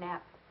late for your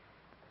nap.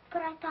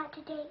 But I thought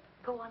today...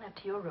 Go on up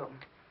to your room.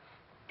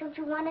 Don't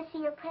you want to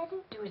see your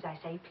present? Do as I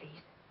say,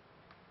 please.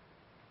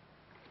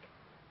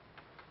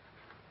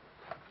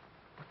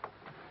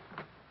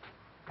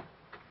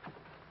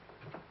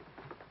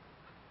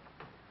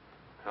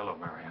 Hello,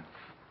 Marion.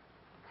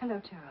 Hello,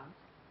 Charles.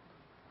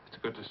 It's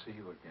good to see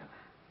you again.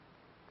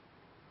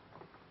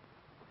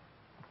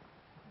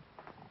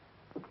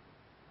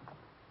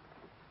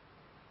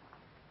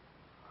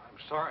 I'm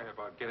sorry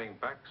about getting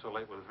back so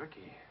late with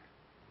Vicky.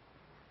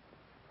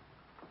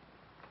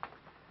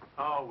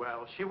 Oh,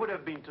 well, she would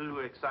have been too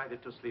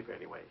excited to sleep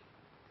anyway.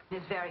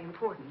 It's very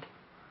important.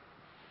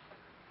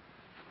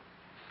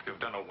 You've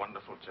done a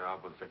wonderful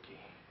job with Vicky.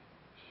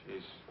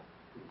 She's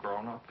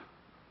grown up.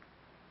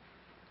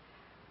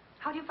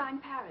 How do you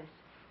find Paris?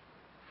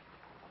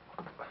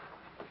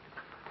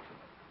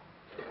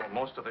 Well,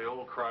 most of the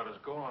old crowd is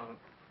gone.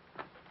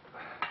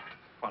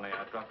 Funny,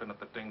 I dropped in at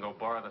the Dingo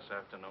Bar this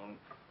afternoon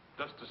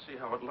just to see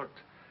how it looked.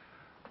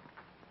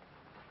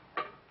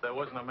 There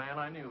wasn't a man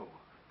I knew.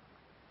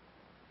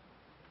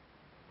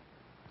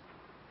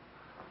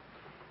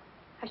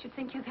 I should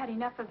think you've had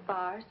enough of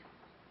bars.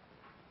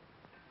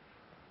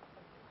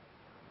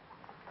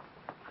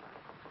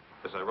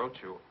 As I wrote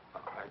you,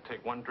 I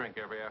take one drink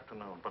every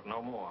afternoon, but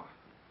no more.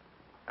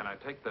 And I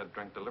take that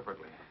drink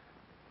deliberately,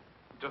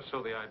 just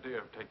so the idea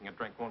of taking a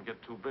drink won't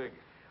get too big.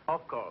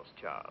 Of course,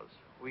 Charles.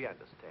 We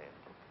understand.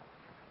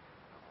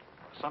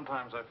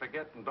 Sometimes I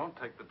forget and don't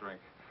take the drink.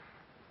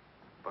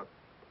 But,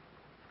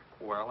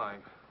 well, I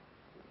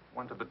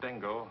went to the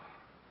Dingo,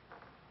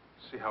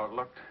 see how it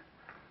looked.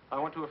 I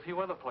went to a few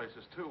other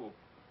places, too.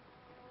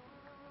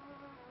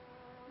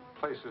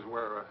 Places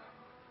where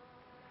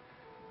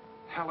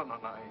Helen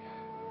and I...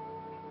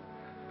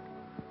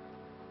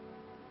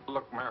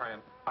 Look,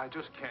 Marion, I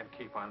just can't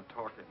keep on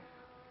talking.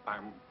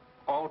 I'm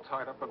all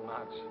tied up in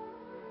knots.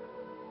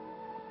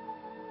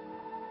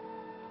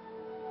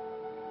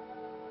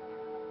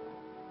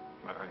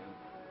 Marion,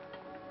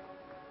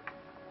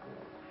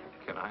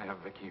 can I have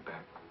Vicky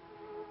back?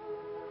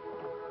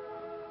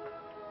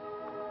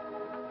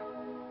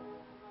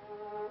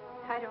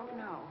 I don't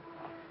know.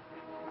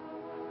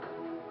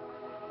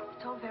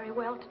 It's all very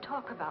well to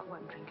talk about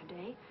one drink a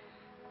day.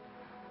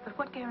 But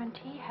what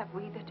guarantee have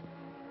we that...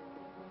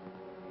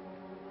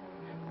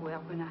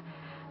 Well, when I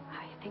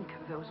think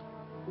of those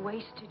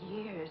wasted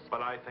years...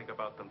 But I think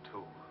about them,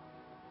 too.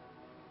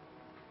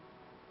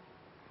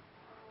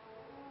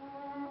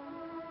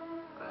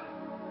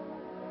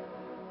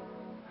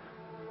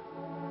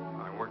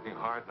 I'm working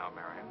hard now,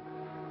 Marion.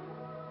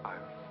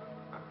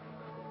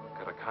 I've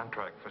got a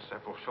contract for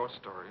several short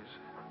stories,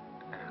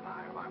 and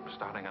I'm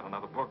starting on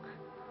another book.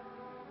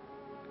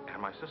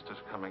 And my sister's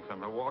coming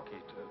from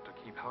Milwaukee to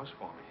keep house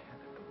for me.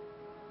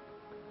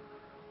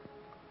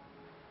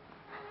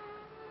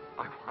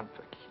 I want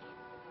Vicky.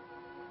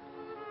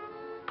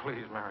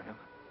 Please, Marion.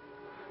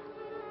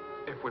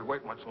 If we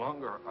wait much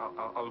longer,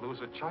 I'll lose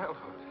a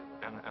childhood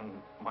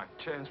and my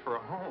chance for a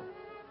home.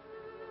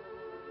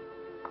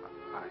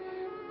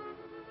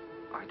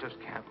 I just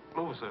can't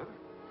lose her,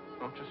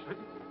 don't you see?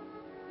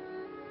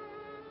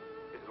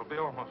 It'll be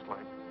almost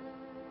like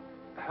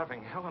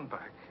having Helen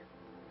back.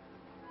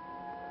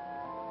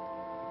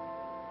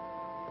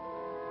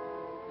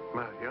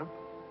 Marion?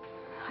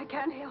 I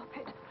can't help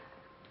it.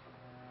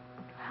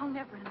 I'll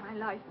never in my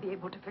life be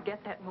able to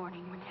forget that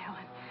morning when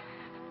Helen,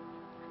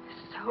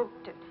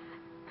 soaked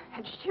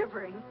and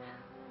shivering,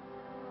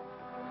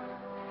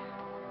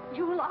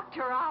 You locked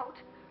her out.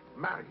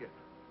 Marion.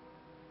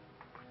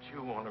 But you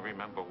only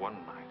remember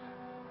one night.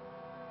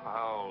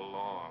 How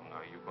long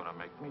are you going to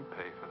make me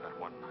pay for that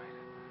one night?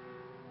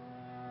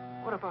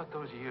 What about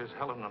those years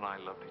Helen and I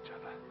loved each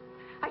other?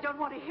 I don't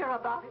want to hear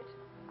about it.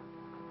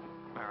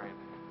 Marion,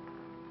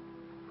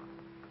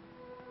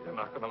 you're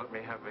not going to let me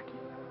have Vicky?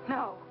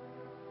 No.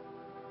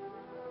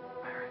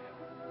 Marion.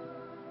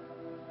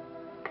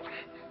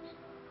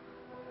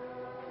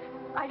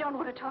 I don't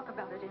want to talk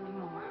about it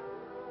anymore.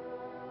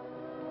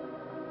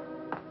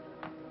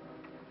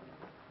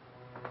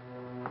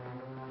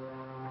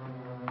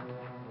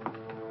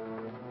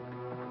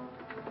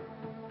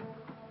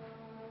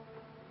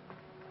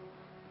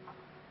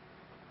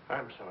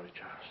 I'm sorry,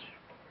 Charles.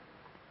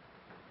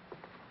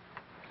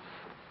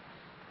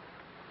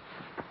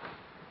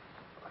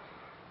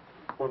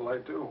 What'll I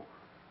do?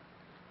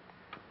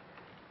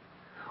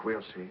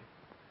 We'll see.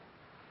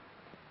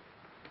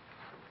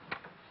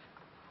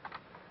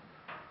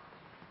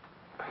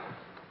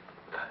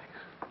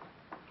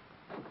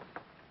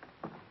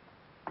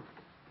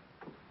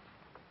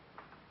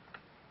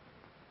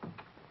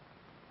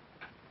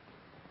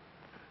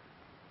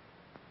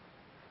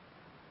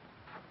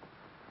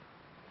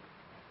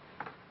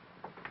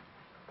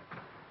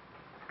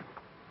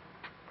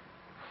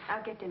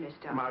 I'll get dinner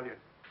started. Marion.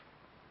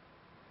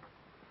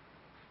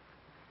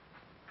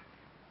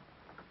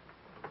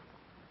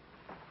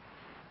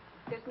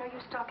 There's no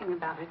use talking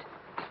about it.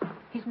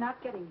 He's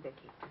not getting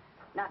Vicky.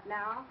 Not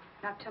now,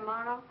 not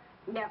tomorrow,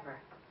 never.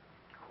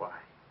 Why?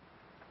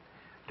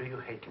 Do you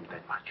hate him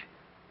that much?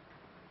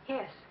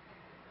 Yes.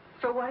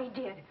 For what he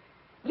did.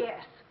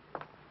 Yes.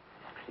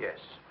 Yes.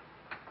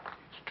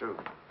 It's true.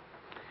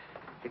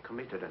 He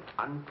committed an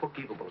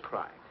unforgivable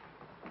crime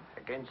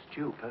against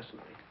you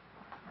personally.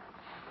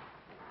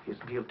 He's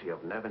guilty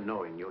of never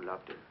knowing you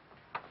loved him.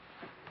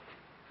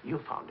 You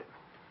found him,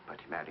 but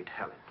he married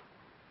Helen.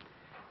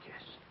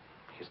 Yes,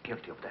 he's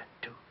guilty of that,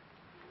 too.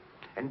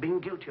 And being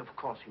guilty, of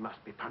course, he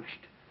must be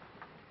punished.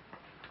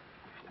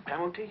 The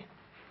penalty?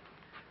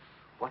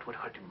 What would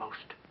hurt him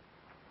most?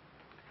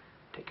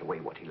 Take away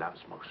what he loves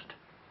most.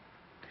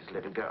 His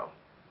little girl.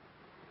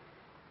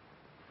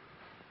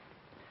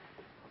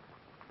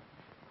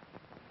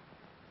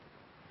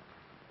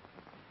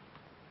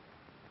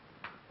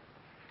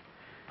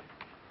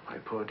 My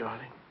poor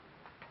darling.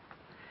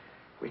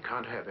 We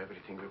can't have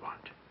everything we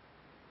want.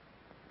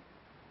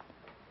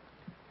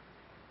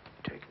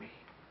 Take me.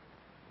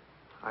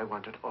 I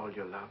wanted all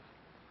your love.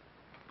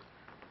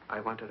 I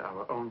wanted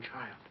our own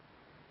child.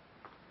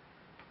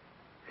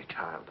 A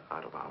child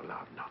out of our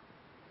love, not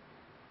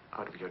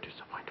out of your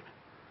disappointment.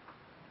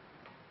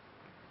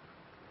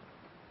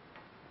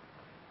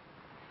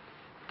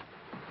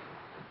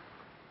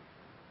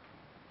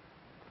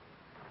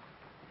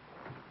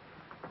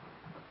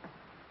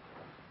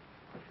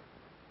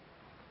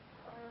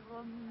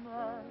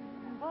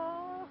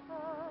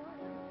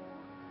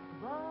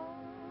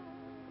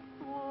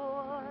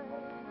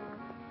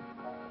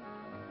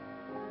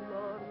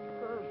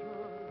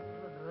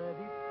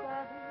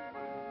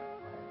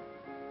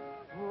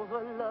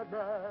 La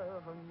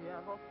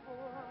dernière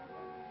fois,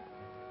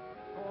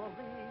 son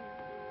rire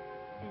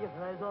qui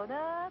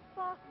résonnait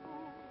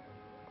partout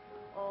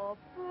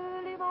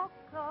emplit mon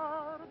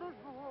cœur de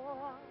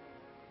joie.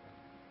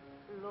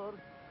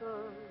 Lorsque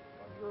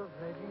je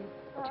vais lui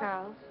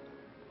Charles,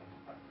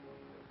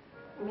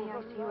 may I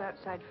see you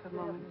outside for a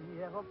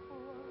moment?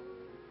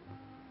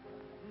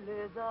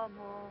 Les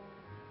amants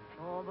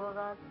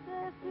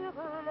embrassés sur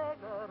les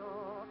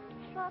grands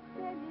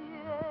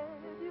châtaigniers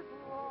du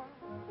bois.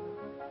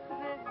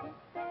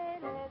 J'évitais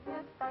les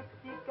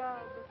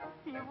intoxicables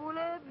qui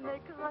voulaient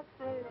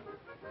m'écraser.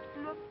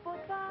 Le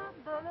potin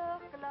de leur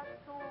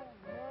glaçon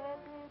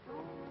m'aidait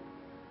doux.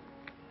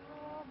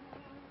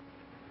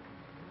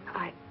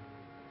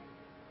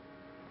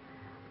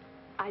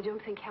 I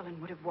don't think Helen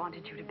would have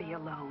wanted you to be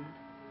alone.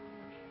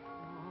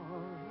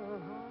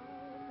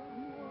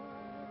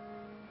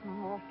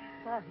 Mon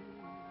Paris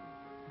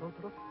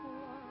d'autrefois,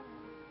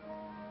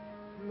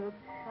 le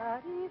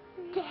Paris.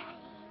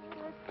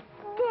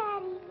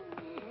 Daddy.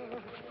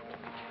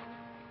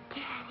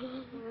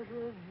 Daddy.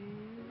 Je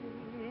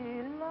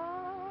vis la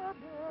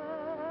dernière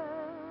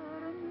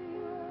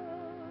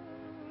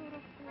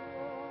fois.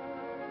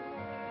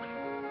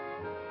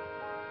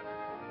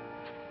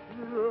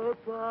 Le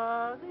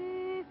Paris.